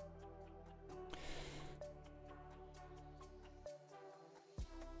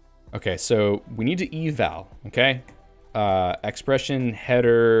 Okay, so we need to eval, okay? Expression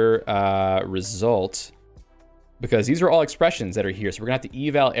header result, because these are all expressions that are here. So we're gonna have to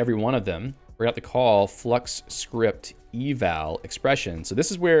eval every one of them. We're gonna have to call flux script eval expression. So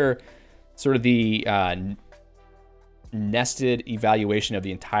this is where sort of the nested evaluation of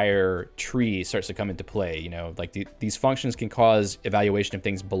the entire tree starts to come into play. You know, like these functions can cause evaluation of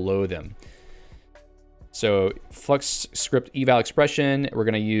things below them. So flux script eval expression, we're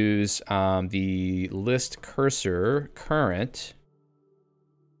going to use the list cursor current,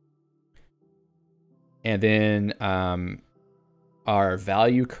 and then our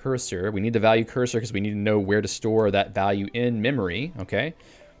value cursor. We need the value cursor because we need to know where to store that value in memory, okay?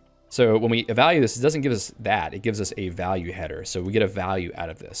 So when we evaluate this, it doesn't give us that. It gives us a value header. So we get a value out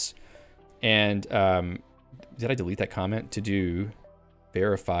of this. And did I delete that comment? To do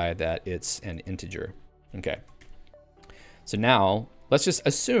verify that it's an integer. Okay. So now let's just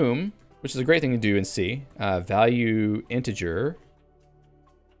assume, which is a great thing to do in C, value integer,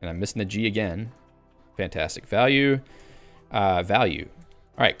 and I'm missing the G again. Fantastic. Value. All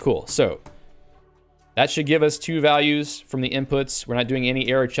right, cool. So that should give us 2 values from the inputs. We're not doing any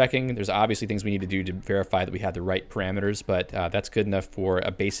error checking. There's obviously things we need to do to verify that we have the right parameters, but that's good enough for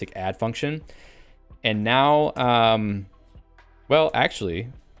a basic add function. And now, well, actually,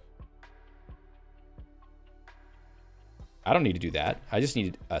 I don't need to do that. I just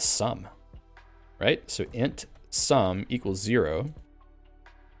need a sum, right? So int sum equals 0,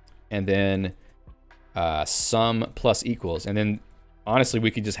 and then sum plus equals. And then honestly,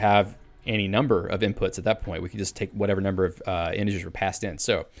 we could just have any number of inputs at that point. We could just take whatever number of integers were passed in.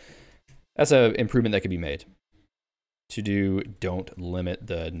 So that's an improvement that could be made. To do, don't limit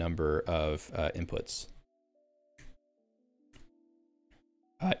the number of inputs.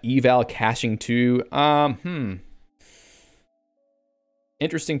 Eval caching to,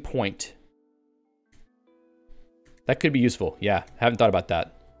 interesting point. That could be useful. Yeah, haven't thought about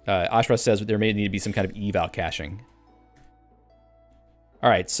that. Ashra says there may need to be some kind of eval caching. All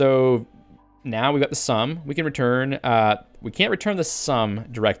right, so now we've got the sum. We can return, we can't return the sum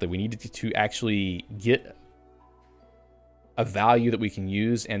directly. We need to actually get a value that we can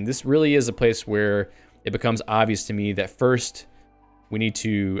use. And this really is a place where it becomes obvious to me that first we need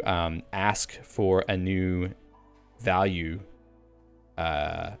to ask for a new value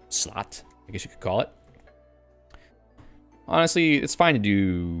slot, I guess you could call it. Honestly, it's fine to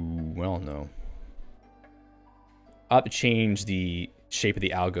do, well, no. I'll have to change the shape of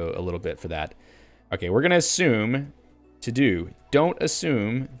the algo a little bit for that. Okay, we're gonna assume to do. Don't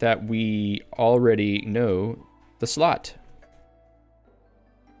assume that we already know the slot.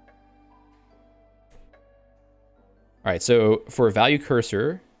 All right, so for value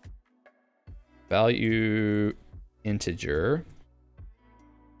cursor, value integer,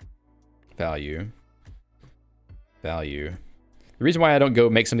 value. The reason why I don't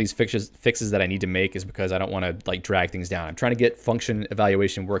go make some of these fixes that I need to make is because I don't want to like drag things down. I'm trying to get function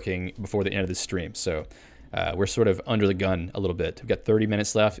evaluation working before the end of the stream. So we're sort of under the gun a little bit. We've got 30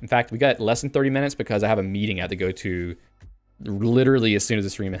 minutes left. In fact, we got less than 30 minutes because I have a meeting I have to go to literally as soon as the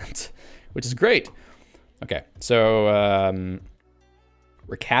stream ends, which is great. Okay, so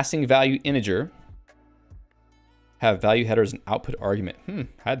we're casting value integer. Have value header as an output argument. I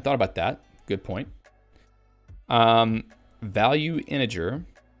hadn't thought about that. Good point. Value integer.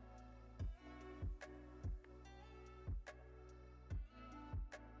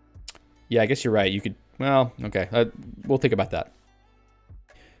 Yeah, I guess you're right. You could, well, okay. We'll think about that.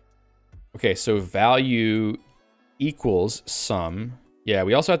 Okay, so value equals sum. Yeah,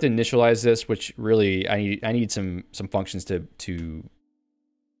 we also have to initialize this, which really I need some functions to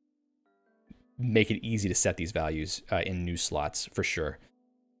make it easy to set these values in new slots for sure.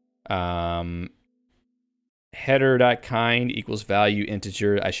 Header.kind equals value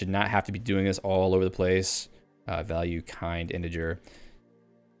integer. I should not have to be doing this all over the place. Value kind integer.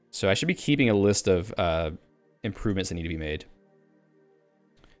 So I should be keeping a list of improvements that need to be made.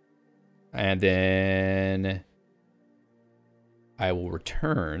 And then I will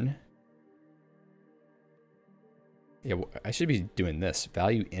return. Yeah, I should be doing this.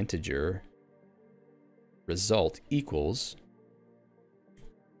 Value integer result equals.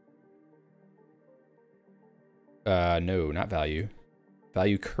 No, not value.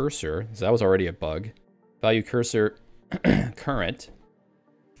 Value cursor. So that was already a bug. Value cursor current.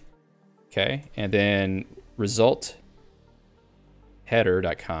 Okay, and then result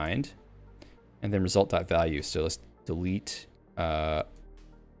header.kind, and then result.value. So let's delete.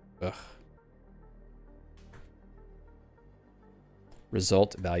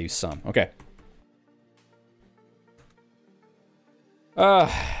 Result value sum. Okay.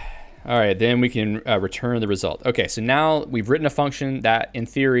 All right, then we can return the result. Okay, so now we've written a function that in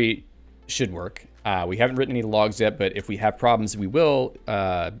theory should work. We haven't written any logs yet, but if we have problems, we will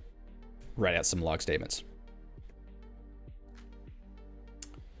write out some log statements.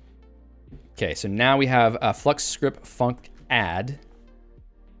 Okay, so now we have a flux script func add.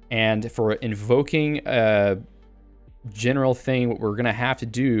 And for invoking a general thing, what we're gonna have to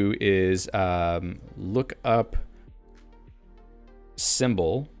do is look up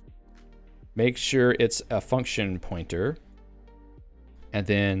symbol, make sure it's a function pointer, and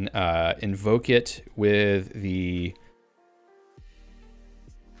then invoke it with the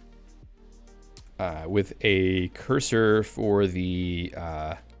with a cursor for the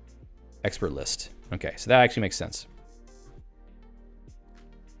expert list. Okay, so that actually makes sense.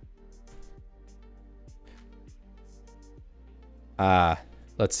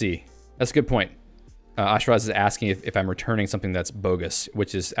 Let's see. That's a good point. Ashraz is asking if I'm returning something that's bogus,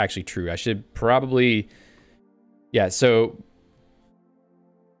 which is actually true. I should probably... Yeah, so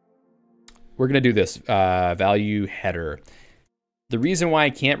we're going to do this. Value header. The reason why I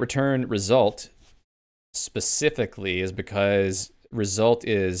can't return result specifically is because result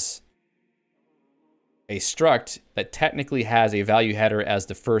is a struct that technically has a value header as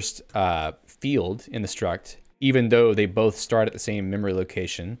the first field in the struct, even though they both start at the same memory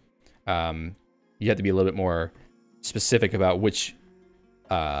location. You have to be a little bit more specific about which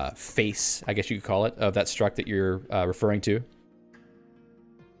face, I guess you could call it, of that struct that you're referring to.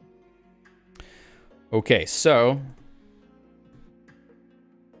 Okay, so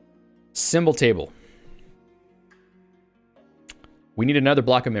symbol table. We need another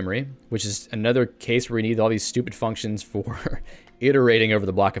block of memory, which is another case where we need all these stupid functions for iterating over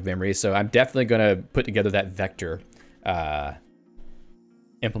the block of memory. So I'm definitely going to put together that vector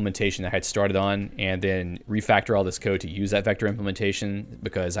implementation that I had started on, and then refactor all this code to use that vector implementation,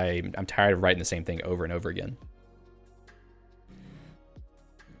 because I'm tired of writing the same thing over and over again.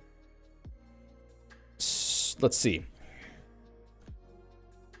 Let's see.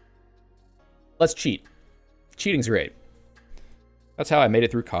 Let's cheat. Cheating's great. That's how I made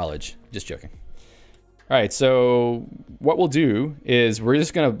it through college. Just joking. All right, so what we'll do is we're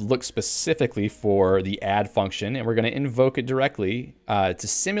just going to look specifically for the add function, and we're going to invoke it directly to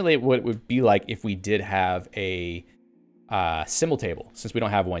simulate what it would be like if we did have a symbol table, since we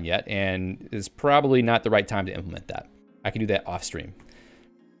don't have one yet, and it's probably not the right time to implement that. I can do that off stream.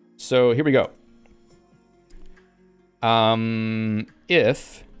 So here we go.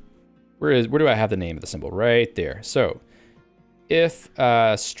 If, where do I have the name of the symbol? Right there. So if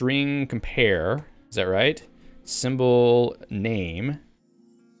string compare, is that right? Symbol name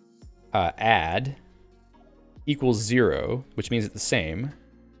add equals 0, which means it's the same,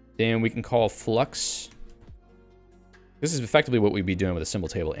 then we can call flux. This is effectively what we'd be doing with a symbol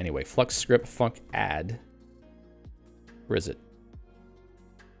table anyway. Flux script func add. Where is it?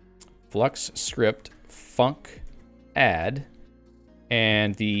 Flux script func add,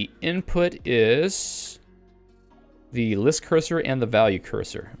 and the input is the list cursor and the value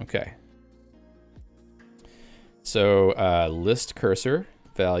cursor. Okay. So list cursor,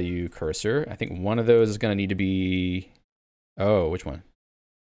 value cursor. I think one of those is going to need to be, oh, which one?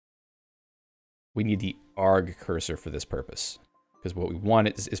 We need the arg cursor for this purpose, because what we want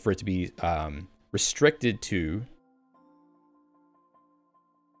is for it to be restricted to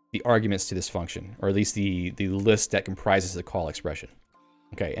the arguments to this function, or at least the list that comprises the call expression.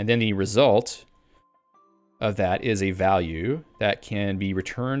 Okay, and then the result of that is a value that can be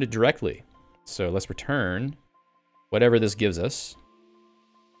returned directly. So let's return whatever this gives us.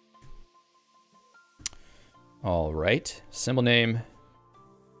 All right, symbol name.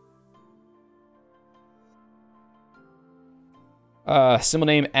 Symbol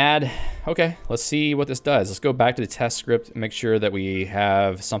name add. Okay, let's see what this does. Let's go back to the test script and make sure that we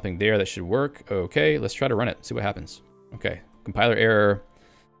have something there that should work. Okay, let's try to run it, see what happens. Okay, compiler error.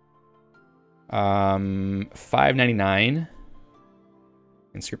 599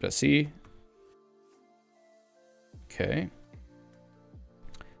 in script.c. Okay.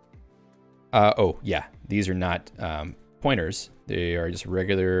 Oh, yeah, these are not pointers. They are just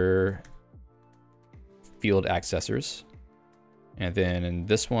regular field accessors. And then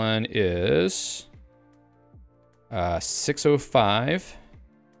this one is 605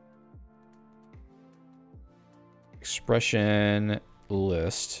 expression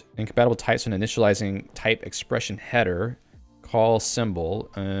list, incompatible types when initializing type expression header, call symbol.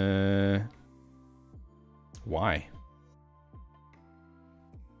 Why?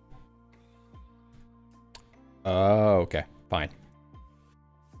 Oh, okay, fine.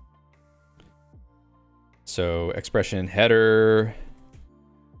 So expression header,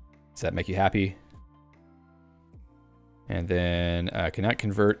 does that make you happy? And then cannot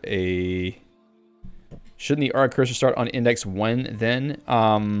convert a, shouldn't the arg cursor start on index 1 then?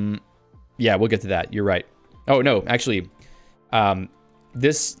 Yeah, we'll get to that, you're right. Oh no, actually,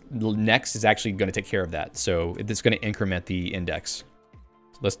 this next is actually gonna take care of that. So it's gonna increment the index.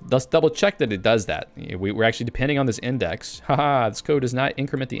 Let's double check that it does that. We're actually depending on this index. Haha, this code does not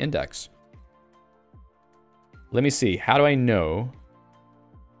increment the index. Let me see, how do I know?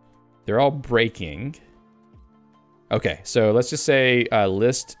 They're all breaking. Okay, so let's just say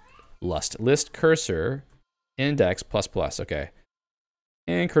list cursor index ++, okay.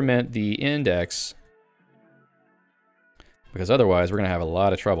 increment the index, because otherwise we're going to have a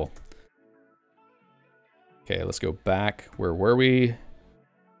lot of trouble. Okay, let's go back. Where were we?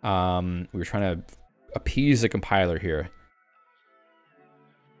 We were trying to appease the compiler here.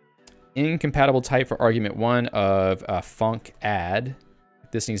 Incompatible type for argument 1 of func add.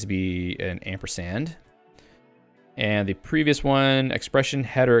 This needs to be an ampersand. And the previous one, expression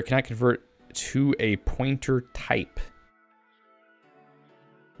header, cannot convert to a pointer type.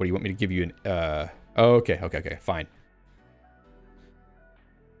 What do you want me to give you an, oh, okay, fine.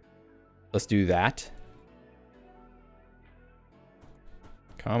 Let's do that.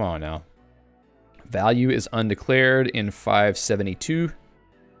 Come on now. Value is undeclared in 572.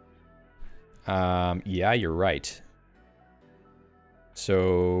 Yeah, you're right.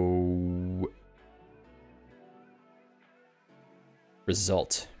 So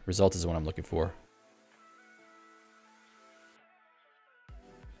result is the one I'm looking for.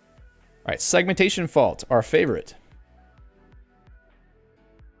 All right, segmentation fault, our favorite.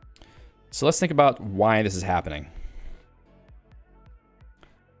 So let's think about why this is happening.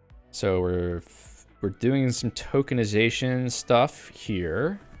 So we're doing some tokenization stuff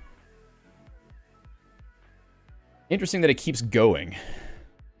here. Interesting that it keeps going.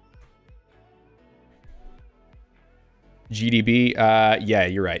 GDB, yeah,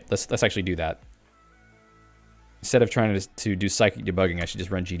 you're right. Let's actually do that. Instead of trying to do psychic debugging, I should just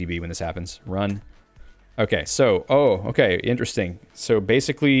run GDB when this happens. Run. Okay, so, oh, okay, interesting. So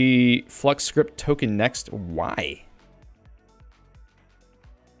basically, flux script token next. Why?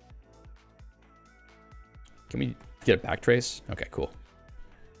 Can we get a backtrace? Okay, cool.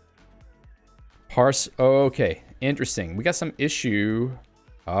 Parse, oh, okay, interesting. We got some issue.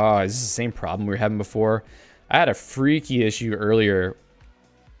 Oh, is this the same problem we were having before? I had a freaky issue earlier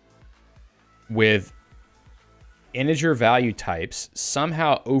with integer value types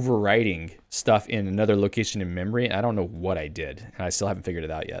somehow overwriting stuff in another location in memory. I don't know what I did, and I still haven't figured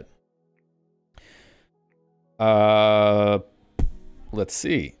it out yet. Let's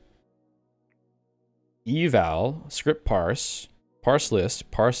see. Eval, script parse, parse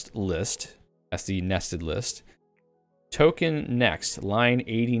list, parsed list. That's the nested list. Token next, line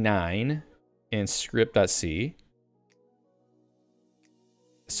 89 in script.c.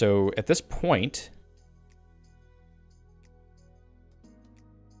 So at this point,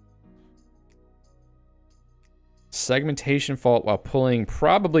 segmentation fault while pulling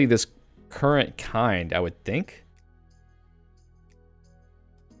probably this current kind, I would think.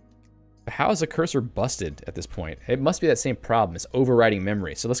 But how is the cursor busted at this point? It must be that same problem. It's overwriting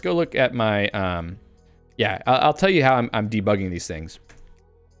memory. So let's go look at my, yeah, I'll tell you how I'm debugging these things.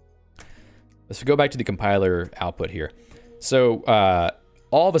 Let's go back to the compiler output here. So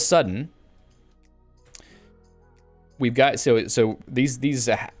all of a sudden, we've got, so these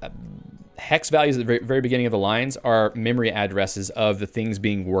hex values at the very beginning of the lines are memory addresses of the things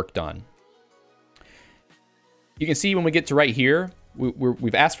being worked on. You can see when we get to right here,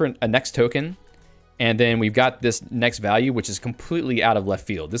 we've asked for a next token, and then we've got this next value, which is completely out of left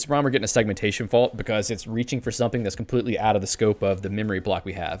field. This is where we're getting a segmentation fault because it's reaching for something that's completely out of the scope of the memory block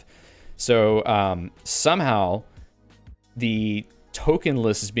we have. So somehow the token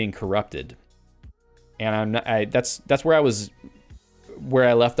list is being corrupted, and I'm not. That's where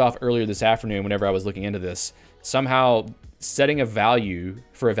I left off earlier this afternoon. Whenever I was looking into this, somehow setting a value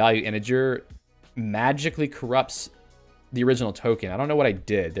for a value integer magically corrupts the original token. I don't know what I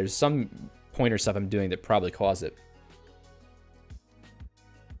did. There's some pointer stuff I'm doing that probably caused it.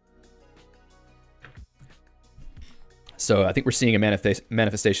 So I think we're seeing a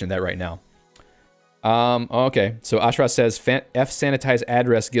manifestation of that right now. Okay, so Ashra says fsanitize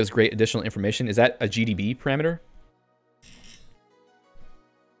address gives great additional information. Is that a GDB parameter?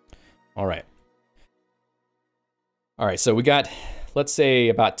 All right. All right, so we got, let's say,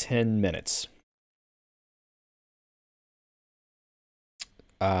 about 10 minutes.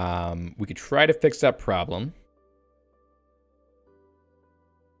 We could try to fix that problem.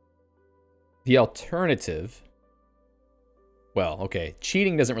 The alternative, well, okay,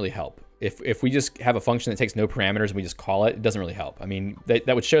 cheating doesn't really help. If we just have a function that takes no parameters and we just call it, it doesn't really help. I mean, that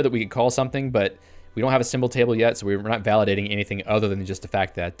would show that we could call something, but we don't have a symbol table yet, so we're not validating anything other than just the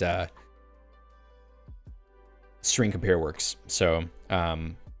fact that string compare works. So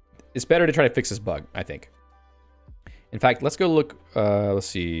it's better to try to fix this bug, I think. In fact, let's go look, let's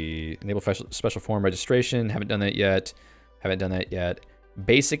see, enable special form registration, haven't done that yet,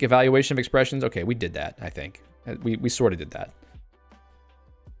 Basic evaluation of expressions, okay, we did that, I think. We sort of did that.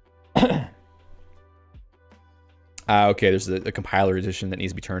 Okay, there's the compiler edition that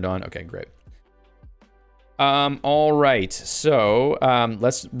needs to be turned on, okay, great. All right, so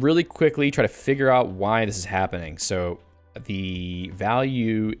let's really quickly try to figure out why this is happening. So the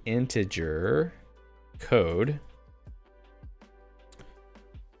value integer code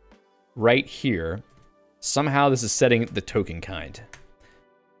right here, somehow this is setting the token kind.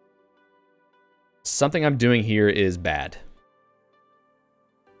 Something I'm doing here is bad.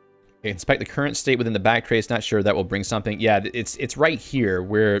 Inspect the current state within the backtrace. Not sure that will bring something. Yeah, it's right here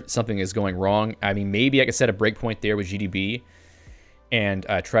where something is going wrong. I mean, maybe I could set a breakpoint there with GDB and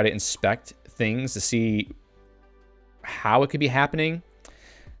try to inspect things to see how it could be happening.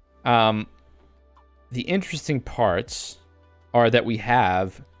 The interesting parts are that we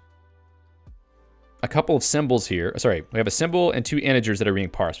have a couple of symbols here. Sorry, we have a symbol and two integers that are being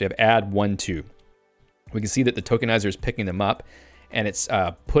parsed. We have add 1, 2. We can see that the tokenizer is picking them up, and it's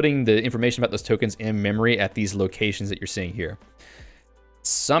putting the information about those tokens in memory at these locations that you're seeing here.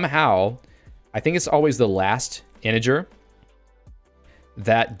 Somehow, I think it's always the last integer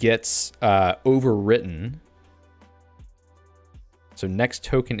that gets overwritten. So next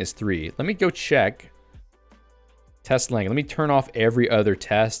token is 3. Let me go check test length. Let me turn off every other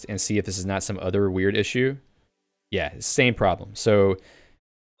test and see if this is not some other weird issue. Yeah, same problem. So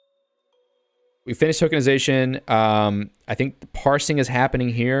we finished tokenization. I think the parsing is happening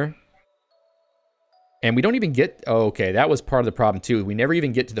here. And we don't even get... Oh, okay, that was part of the problem too. We never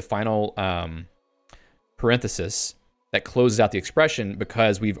even get to the final parenthesis that closes out the expression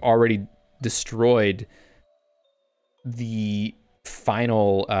because we've already destroyed the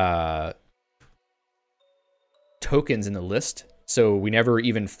final tokens in the list. So we never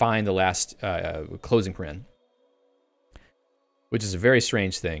even find the last closing paren, which is a very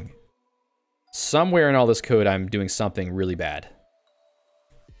strange thing. Somewhere in all this code, I'm doing something really bad.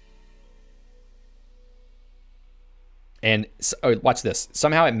 And oh, watch this.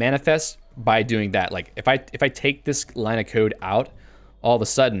 Somehow it manifests by doing that. Like if I take this line of code out, all of a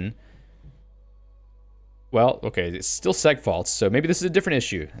sudden, well, okay, it's still seg faults. So maybe this is a different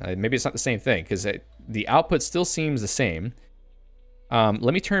issue. Maybe it's not the same thing because the output still seems the same. Let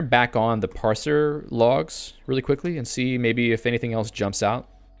me turn back on the parser logs really quickly and see maybe if anything else jumps out.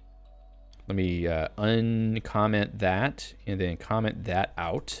 Let me uncomment that and then comment that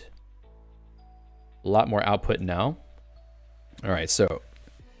out. A lot more output now. All right, so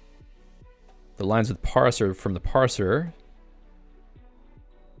the lines with parser from the parser.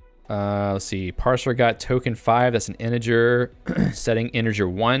 Let's see, parser got token 5, that's an integer, setting integer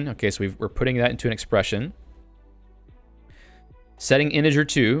 1. Okay, so we're putting that into an expression. Setting integer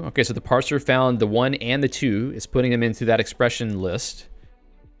 2. Okay, so the parser found the 1 and the 2, is putting them into that expression list.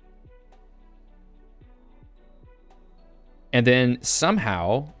 And then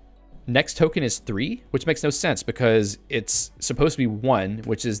somehow, next token is 3, which makes no sense because it's supposed to be 1,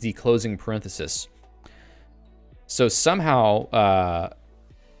 which is the closing parenthesis. So somehow,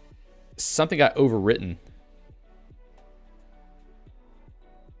 something got overwritten.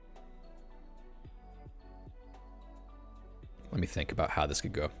 Let me think about how this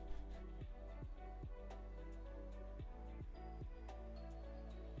could go.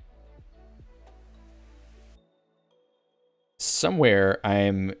 Somewhere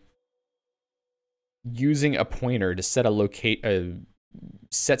I'm using a pointer to set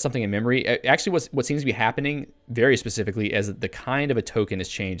set something in memory. Actually, what seems to be happening very specifically is that the kind of a token is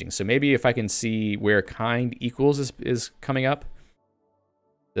changing. So maybe if I can see where kind equals is coming up.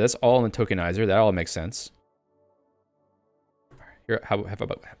 That's all in the tokenizer. That all makes sense. Here, how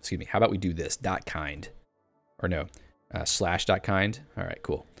about we do this dot kind, or no, slash dot kind. All right,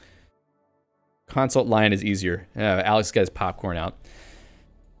 cool. Consult line is easier. Alex got his popcorn out.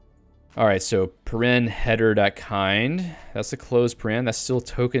 All right, so paren header.kind. That's the closed paren. That's still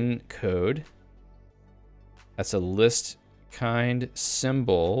token code. That's a list kind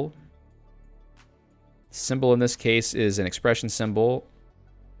symbol. Symbol in this case is an expression symbol.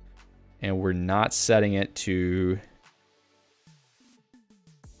 And we're not setting it to...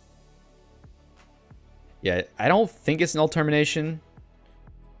 Yeah, I don't think it's null termination.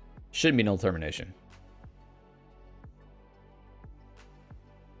 Shouldn't be null termination.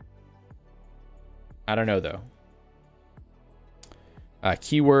 I don't know though.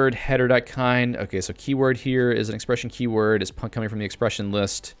 Keyword header.kind. Okay, so keyword here is an expression keyword. It's coming from the expression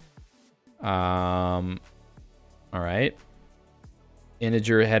list. All right.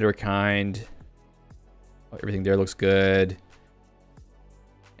 Integer header kind. Everything there looks good.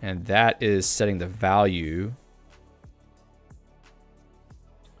 And that is setting the value.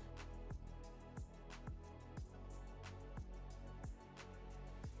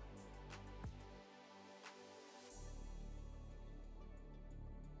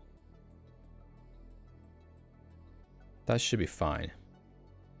 that should be fine.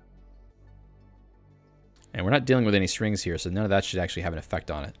 And we're not dealing with any strings here, so none of that should actually have an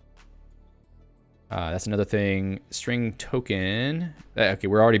effect on it. That's another thing. String token. Okay,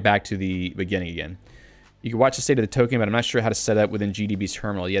 we're already back to the beginning again. You can watch the state of the token, but I'm not sure how to set it up within GDB's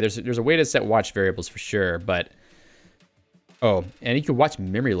terminal. Yeah, there's a way to set watch variables for sure, but... Oh, and you can watch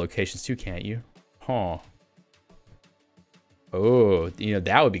memory locations too, can't you? Huh. Oh, you know,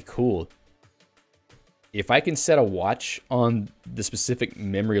 that would be cool. If I can set a watch on the specific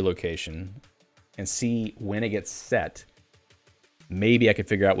memory location and see when it gets set, maybe I could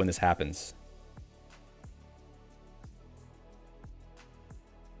figure out when this happens.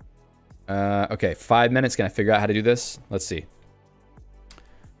 Okay, 5 minutes. Can I figure out how to do this? Let's see.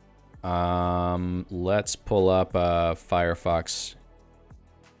 Let's pull up a Firefox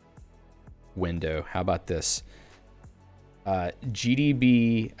window. How about this?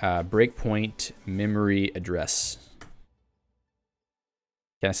 GDB breakpoint memory address.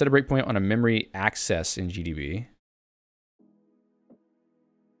 Can I set a breakpoint on a memory access in GDB?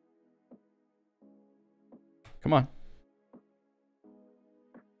 Come on.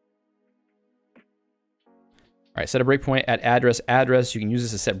 All right, set a breakpoint at address. You can use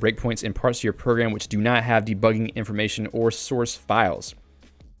this to set breakpoints in parts of your program which do not have debugging information or source files.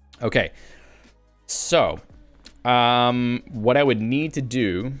 Okay, so what I would need to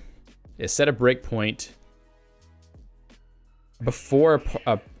do is set a breakpoint before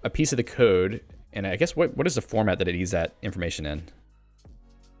a piece of the code, and I guess what is the format that it needs that information in?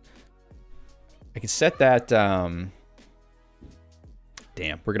 I can set that. Damn,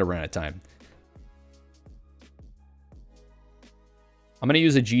 we're gonna run out of time. I'm going to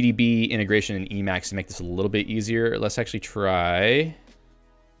use a GDB integration in Emacs to make this a little bit easier. Let's actually try.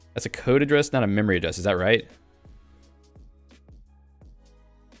 That's a code address, not a memory address. Is that right?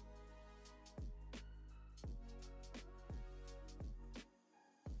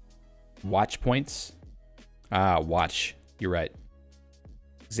 Watch points. Ah, watch. You're right.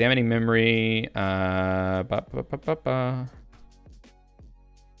 Examining memory.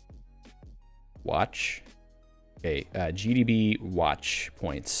 Watch. Okay, GDB watch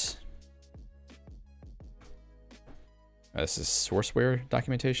points. This is sourceware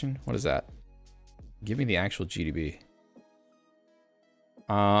documentation. What is that? Give me the actual GDB.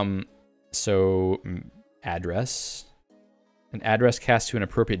 So address. An address cast to an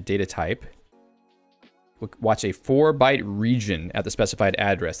appropriate data type. Watch a 4-byte region at the specified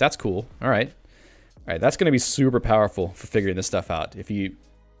address. That's cool. All right. All right, that's going to be super powerful for figuring this stuff out. If you,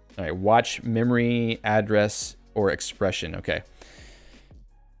 all right, watch memory address or expression. Okay.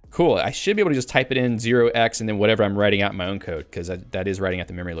 Cool. I should be able to just type it in 0x and then whatever I'm writing out in my own code, because that is writing out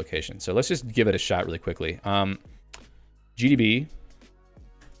the memory location. So let's just give it a shot really quickly. GDB,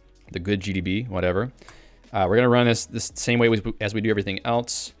 the good GDB, whatever. We're going to run this same way as we do everything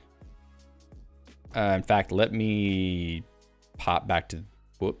else. In fact, let me pop back to,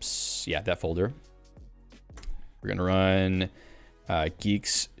 whoops, yeah, that folder. We're going to run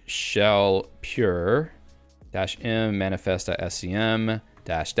geeks shell pure -m manifest.scm --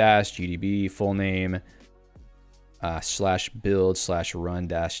 gdb full name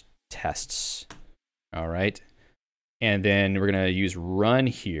 /build/run-tests. All right. And then we're going to use run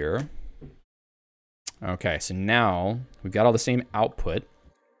here. Okay, so now we've got all the same output.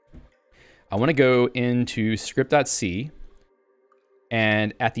 I want to go into script.c,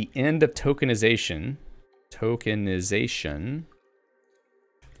 and at the end of tokenization,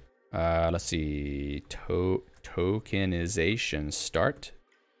 let's see, tokenization start.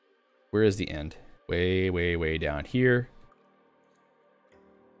 Where is the end? Way down here.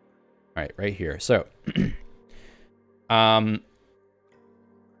 All right, right here. So,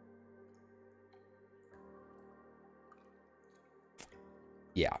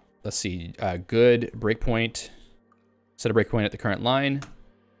 yeah, let's see, good breakpoint, set a breakpoint at the current line.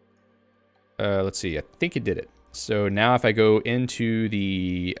 Let's see, I think it did it. So now if I go into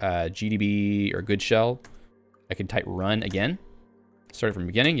the GDB or good shell, I can type run again. Start from the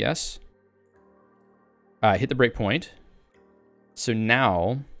beginning, yes. Hit the breakpoint. So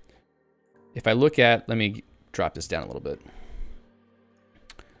now, if I look at, let me drop this down a little bit.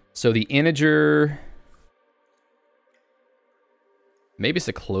 So the integer, maybe it's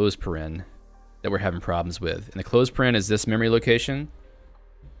the close paren that we're having problems with. And the close paren is this memory location.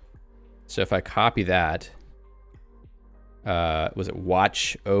 So if I copy that, was it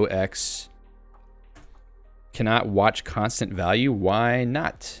watch OX? Cannot watch constant value. Why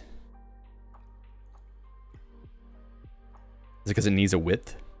not? Is it because it needs a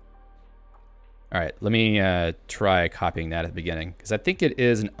width? All right, let me try copying that at the beginning, because I think it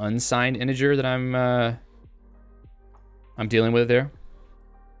is an unsigned integer that I'm I'm dealing with there.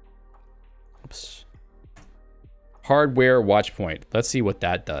 Oops. Hardware watch point. Let's see what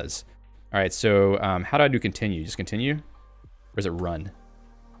that does. All right, so how do I do continue? Just continue? Or is it run?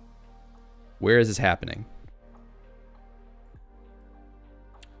 Where is this happening?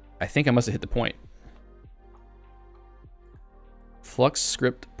 I think I must have hit the point. Flux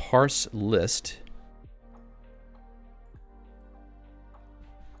script parse list.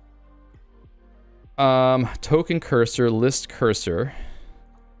 Token cursor, list cursor.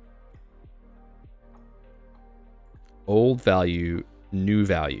 Old value, new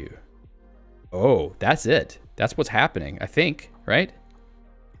value. Oh, that's it. That's what's happening, I think, right?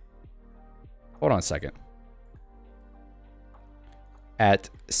 Hold on a second. At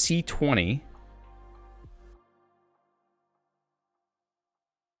C20,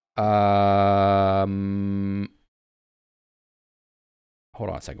 hold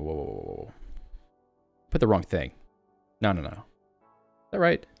on a second. Whoa. Put the wrong thing. No. Is that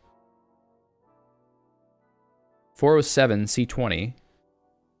right? 407 C20.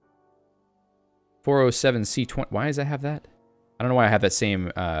 407 C20. Why does that have that? I don't know why I have that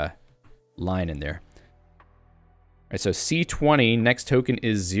same line in there. All right, so C20, next token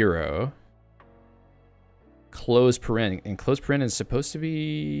is 0. Close paren. And close paren is supposed to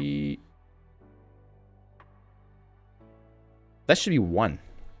be... That should be 1. Is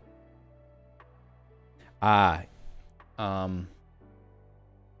that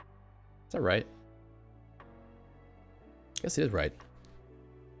right? I guess it is right.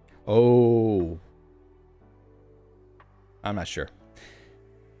 Oh. I'm not sure.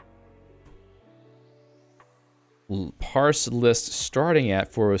 Parse list starting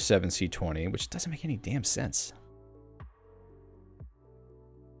at 407 C20, which doesn't make any damn sense.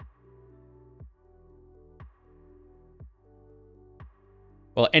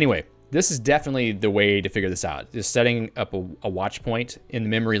 Well, anyway, this is definitely the way to figure this out. Just setting up a watch point in the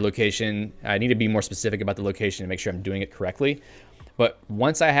memory location. I need to be more specific about the location and make sure I'm doing it correctly. But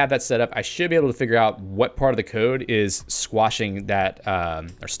once I have that set up, I should be able to figure out what part of the code is squashing that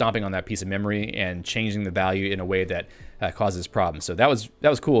or stomping on that piece of memory and changing the value in a way that causes problems. So that was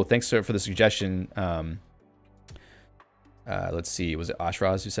cool. Thanks for the suggestion. Let's see, was it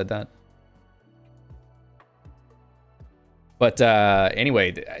Ashraz who said that? But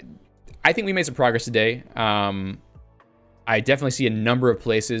anyway, I think we made some progress today. I definitely see a number of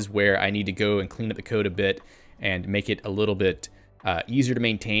places where I need to go and clean up the code a bit and make it a little bit easier to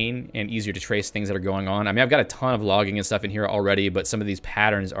maintain and easier to trace things that are going on. I mean, I've got a ton of logging and stuff in here already, but some of these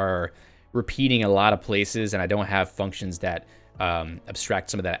patterns are repeating a lot of places, and I don't have functions that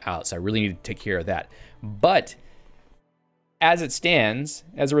abstract some of that out. So I really need to take care of that. But as it stands,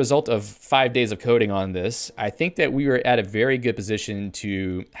 as a result of 5 days of coding on this, I think that we are at a very good position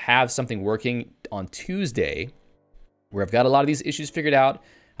to have something working on Tuesday where I've got a lot of these issues figured out.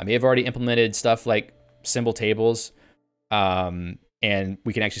 I may have already implemented stuff like symbol tables, and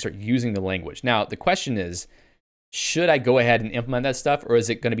we can actually start using the language. Now, the question is, should I go ahead and implement that stuff, or is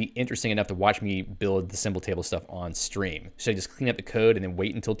it going to be interesting enough to watch me build the symbol table stuff on stream? Should I just clean up the code and then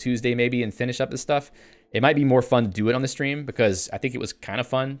wait until Tuesday maybe and finish up this stuff? It might be more fun to do it on the stream because I think it was kind of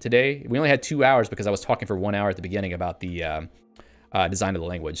fun today. We only had 2 hours because I was talking for 1 hour at the beginning about the design of the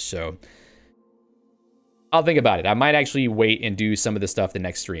language. So I'll think about it. I might actually wait and do some of the stuff the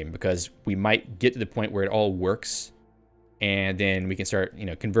next stream because we might get to the point where it all works, and then we can start,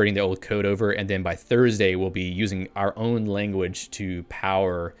 converting the old code over. And then by Thursday, we'll be using our own language to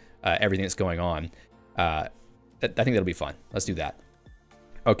power everything that's going on. I think that'll be fun. Let's do that.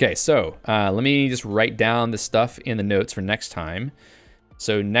 Okay, so let me just write down the stuff in the notes for next time.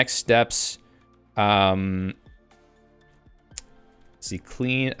 So next steps, see,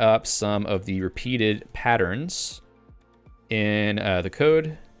 clean up some of the repeated patterns in the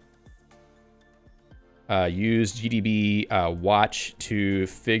code. Use GDB watch to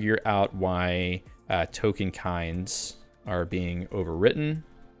figure out why token kinds are being overwritten.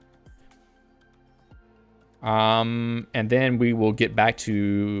 And then we will get back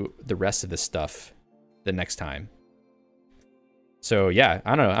to the rest of this stuff the next time. So yeah,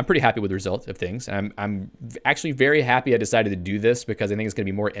 I don't know. I'm pretty happy with the result of things. I'm actually very happy I decided to do this because I think it's going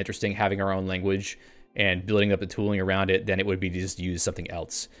to be more interesting having our own language and building up the tooling around it than it would be to just use something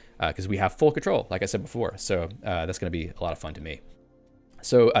else, because we have full control, like I said before. So that's going to be a lot of fun to me.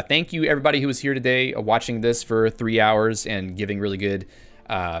 So thank you everybody who was here today watching this for 3 hours and giving really good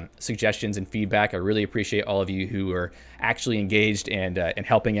suggestions and feedback. I really appreciate all of you who are actually engaged and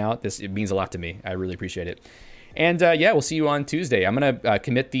helping out. It means a lot to me. I really appreciate it. And yeah, we'll see you on Tuesday. I'm going to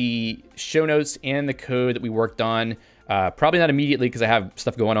commit the show notes and the code that we worked on. Probably not immediately because I have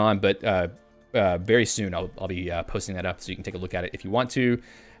stuff going on, but very soon I'll be posting that up so you can take a look at it if you want to.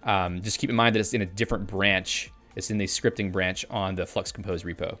 Just keep in mind that it's in a different branch. It's in the scripting branch on the flux-compose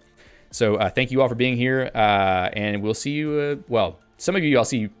repo. So thank you all for being here, and we'll see you, well, some of you I'll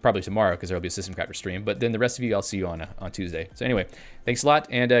see you probably tomorrow because there will be a System Crafter stream, but then the rest of you I'll see you on Tuesday. So anyway, thanks a lot,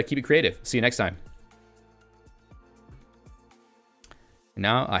 and keep it creative. See you next time.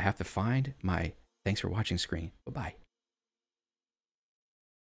 Now I have to find my thanks for watching screen. Bye-bye.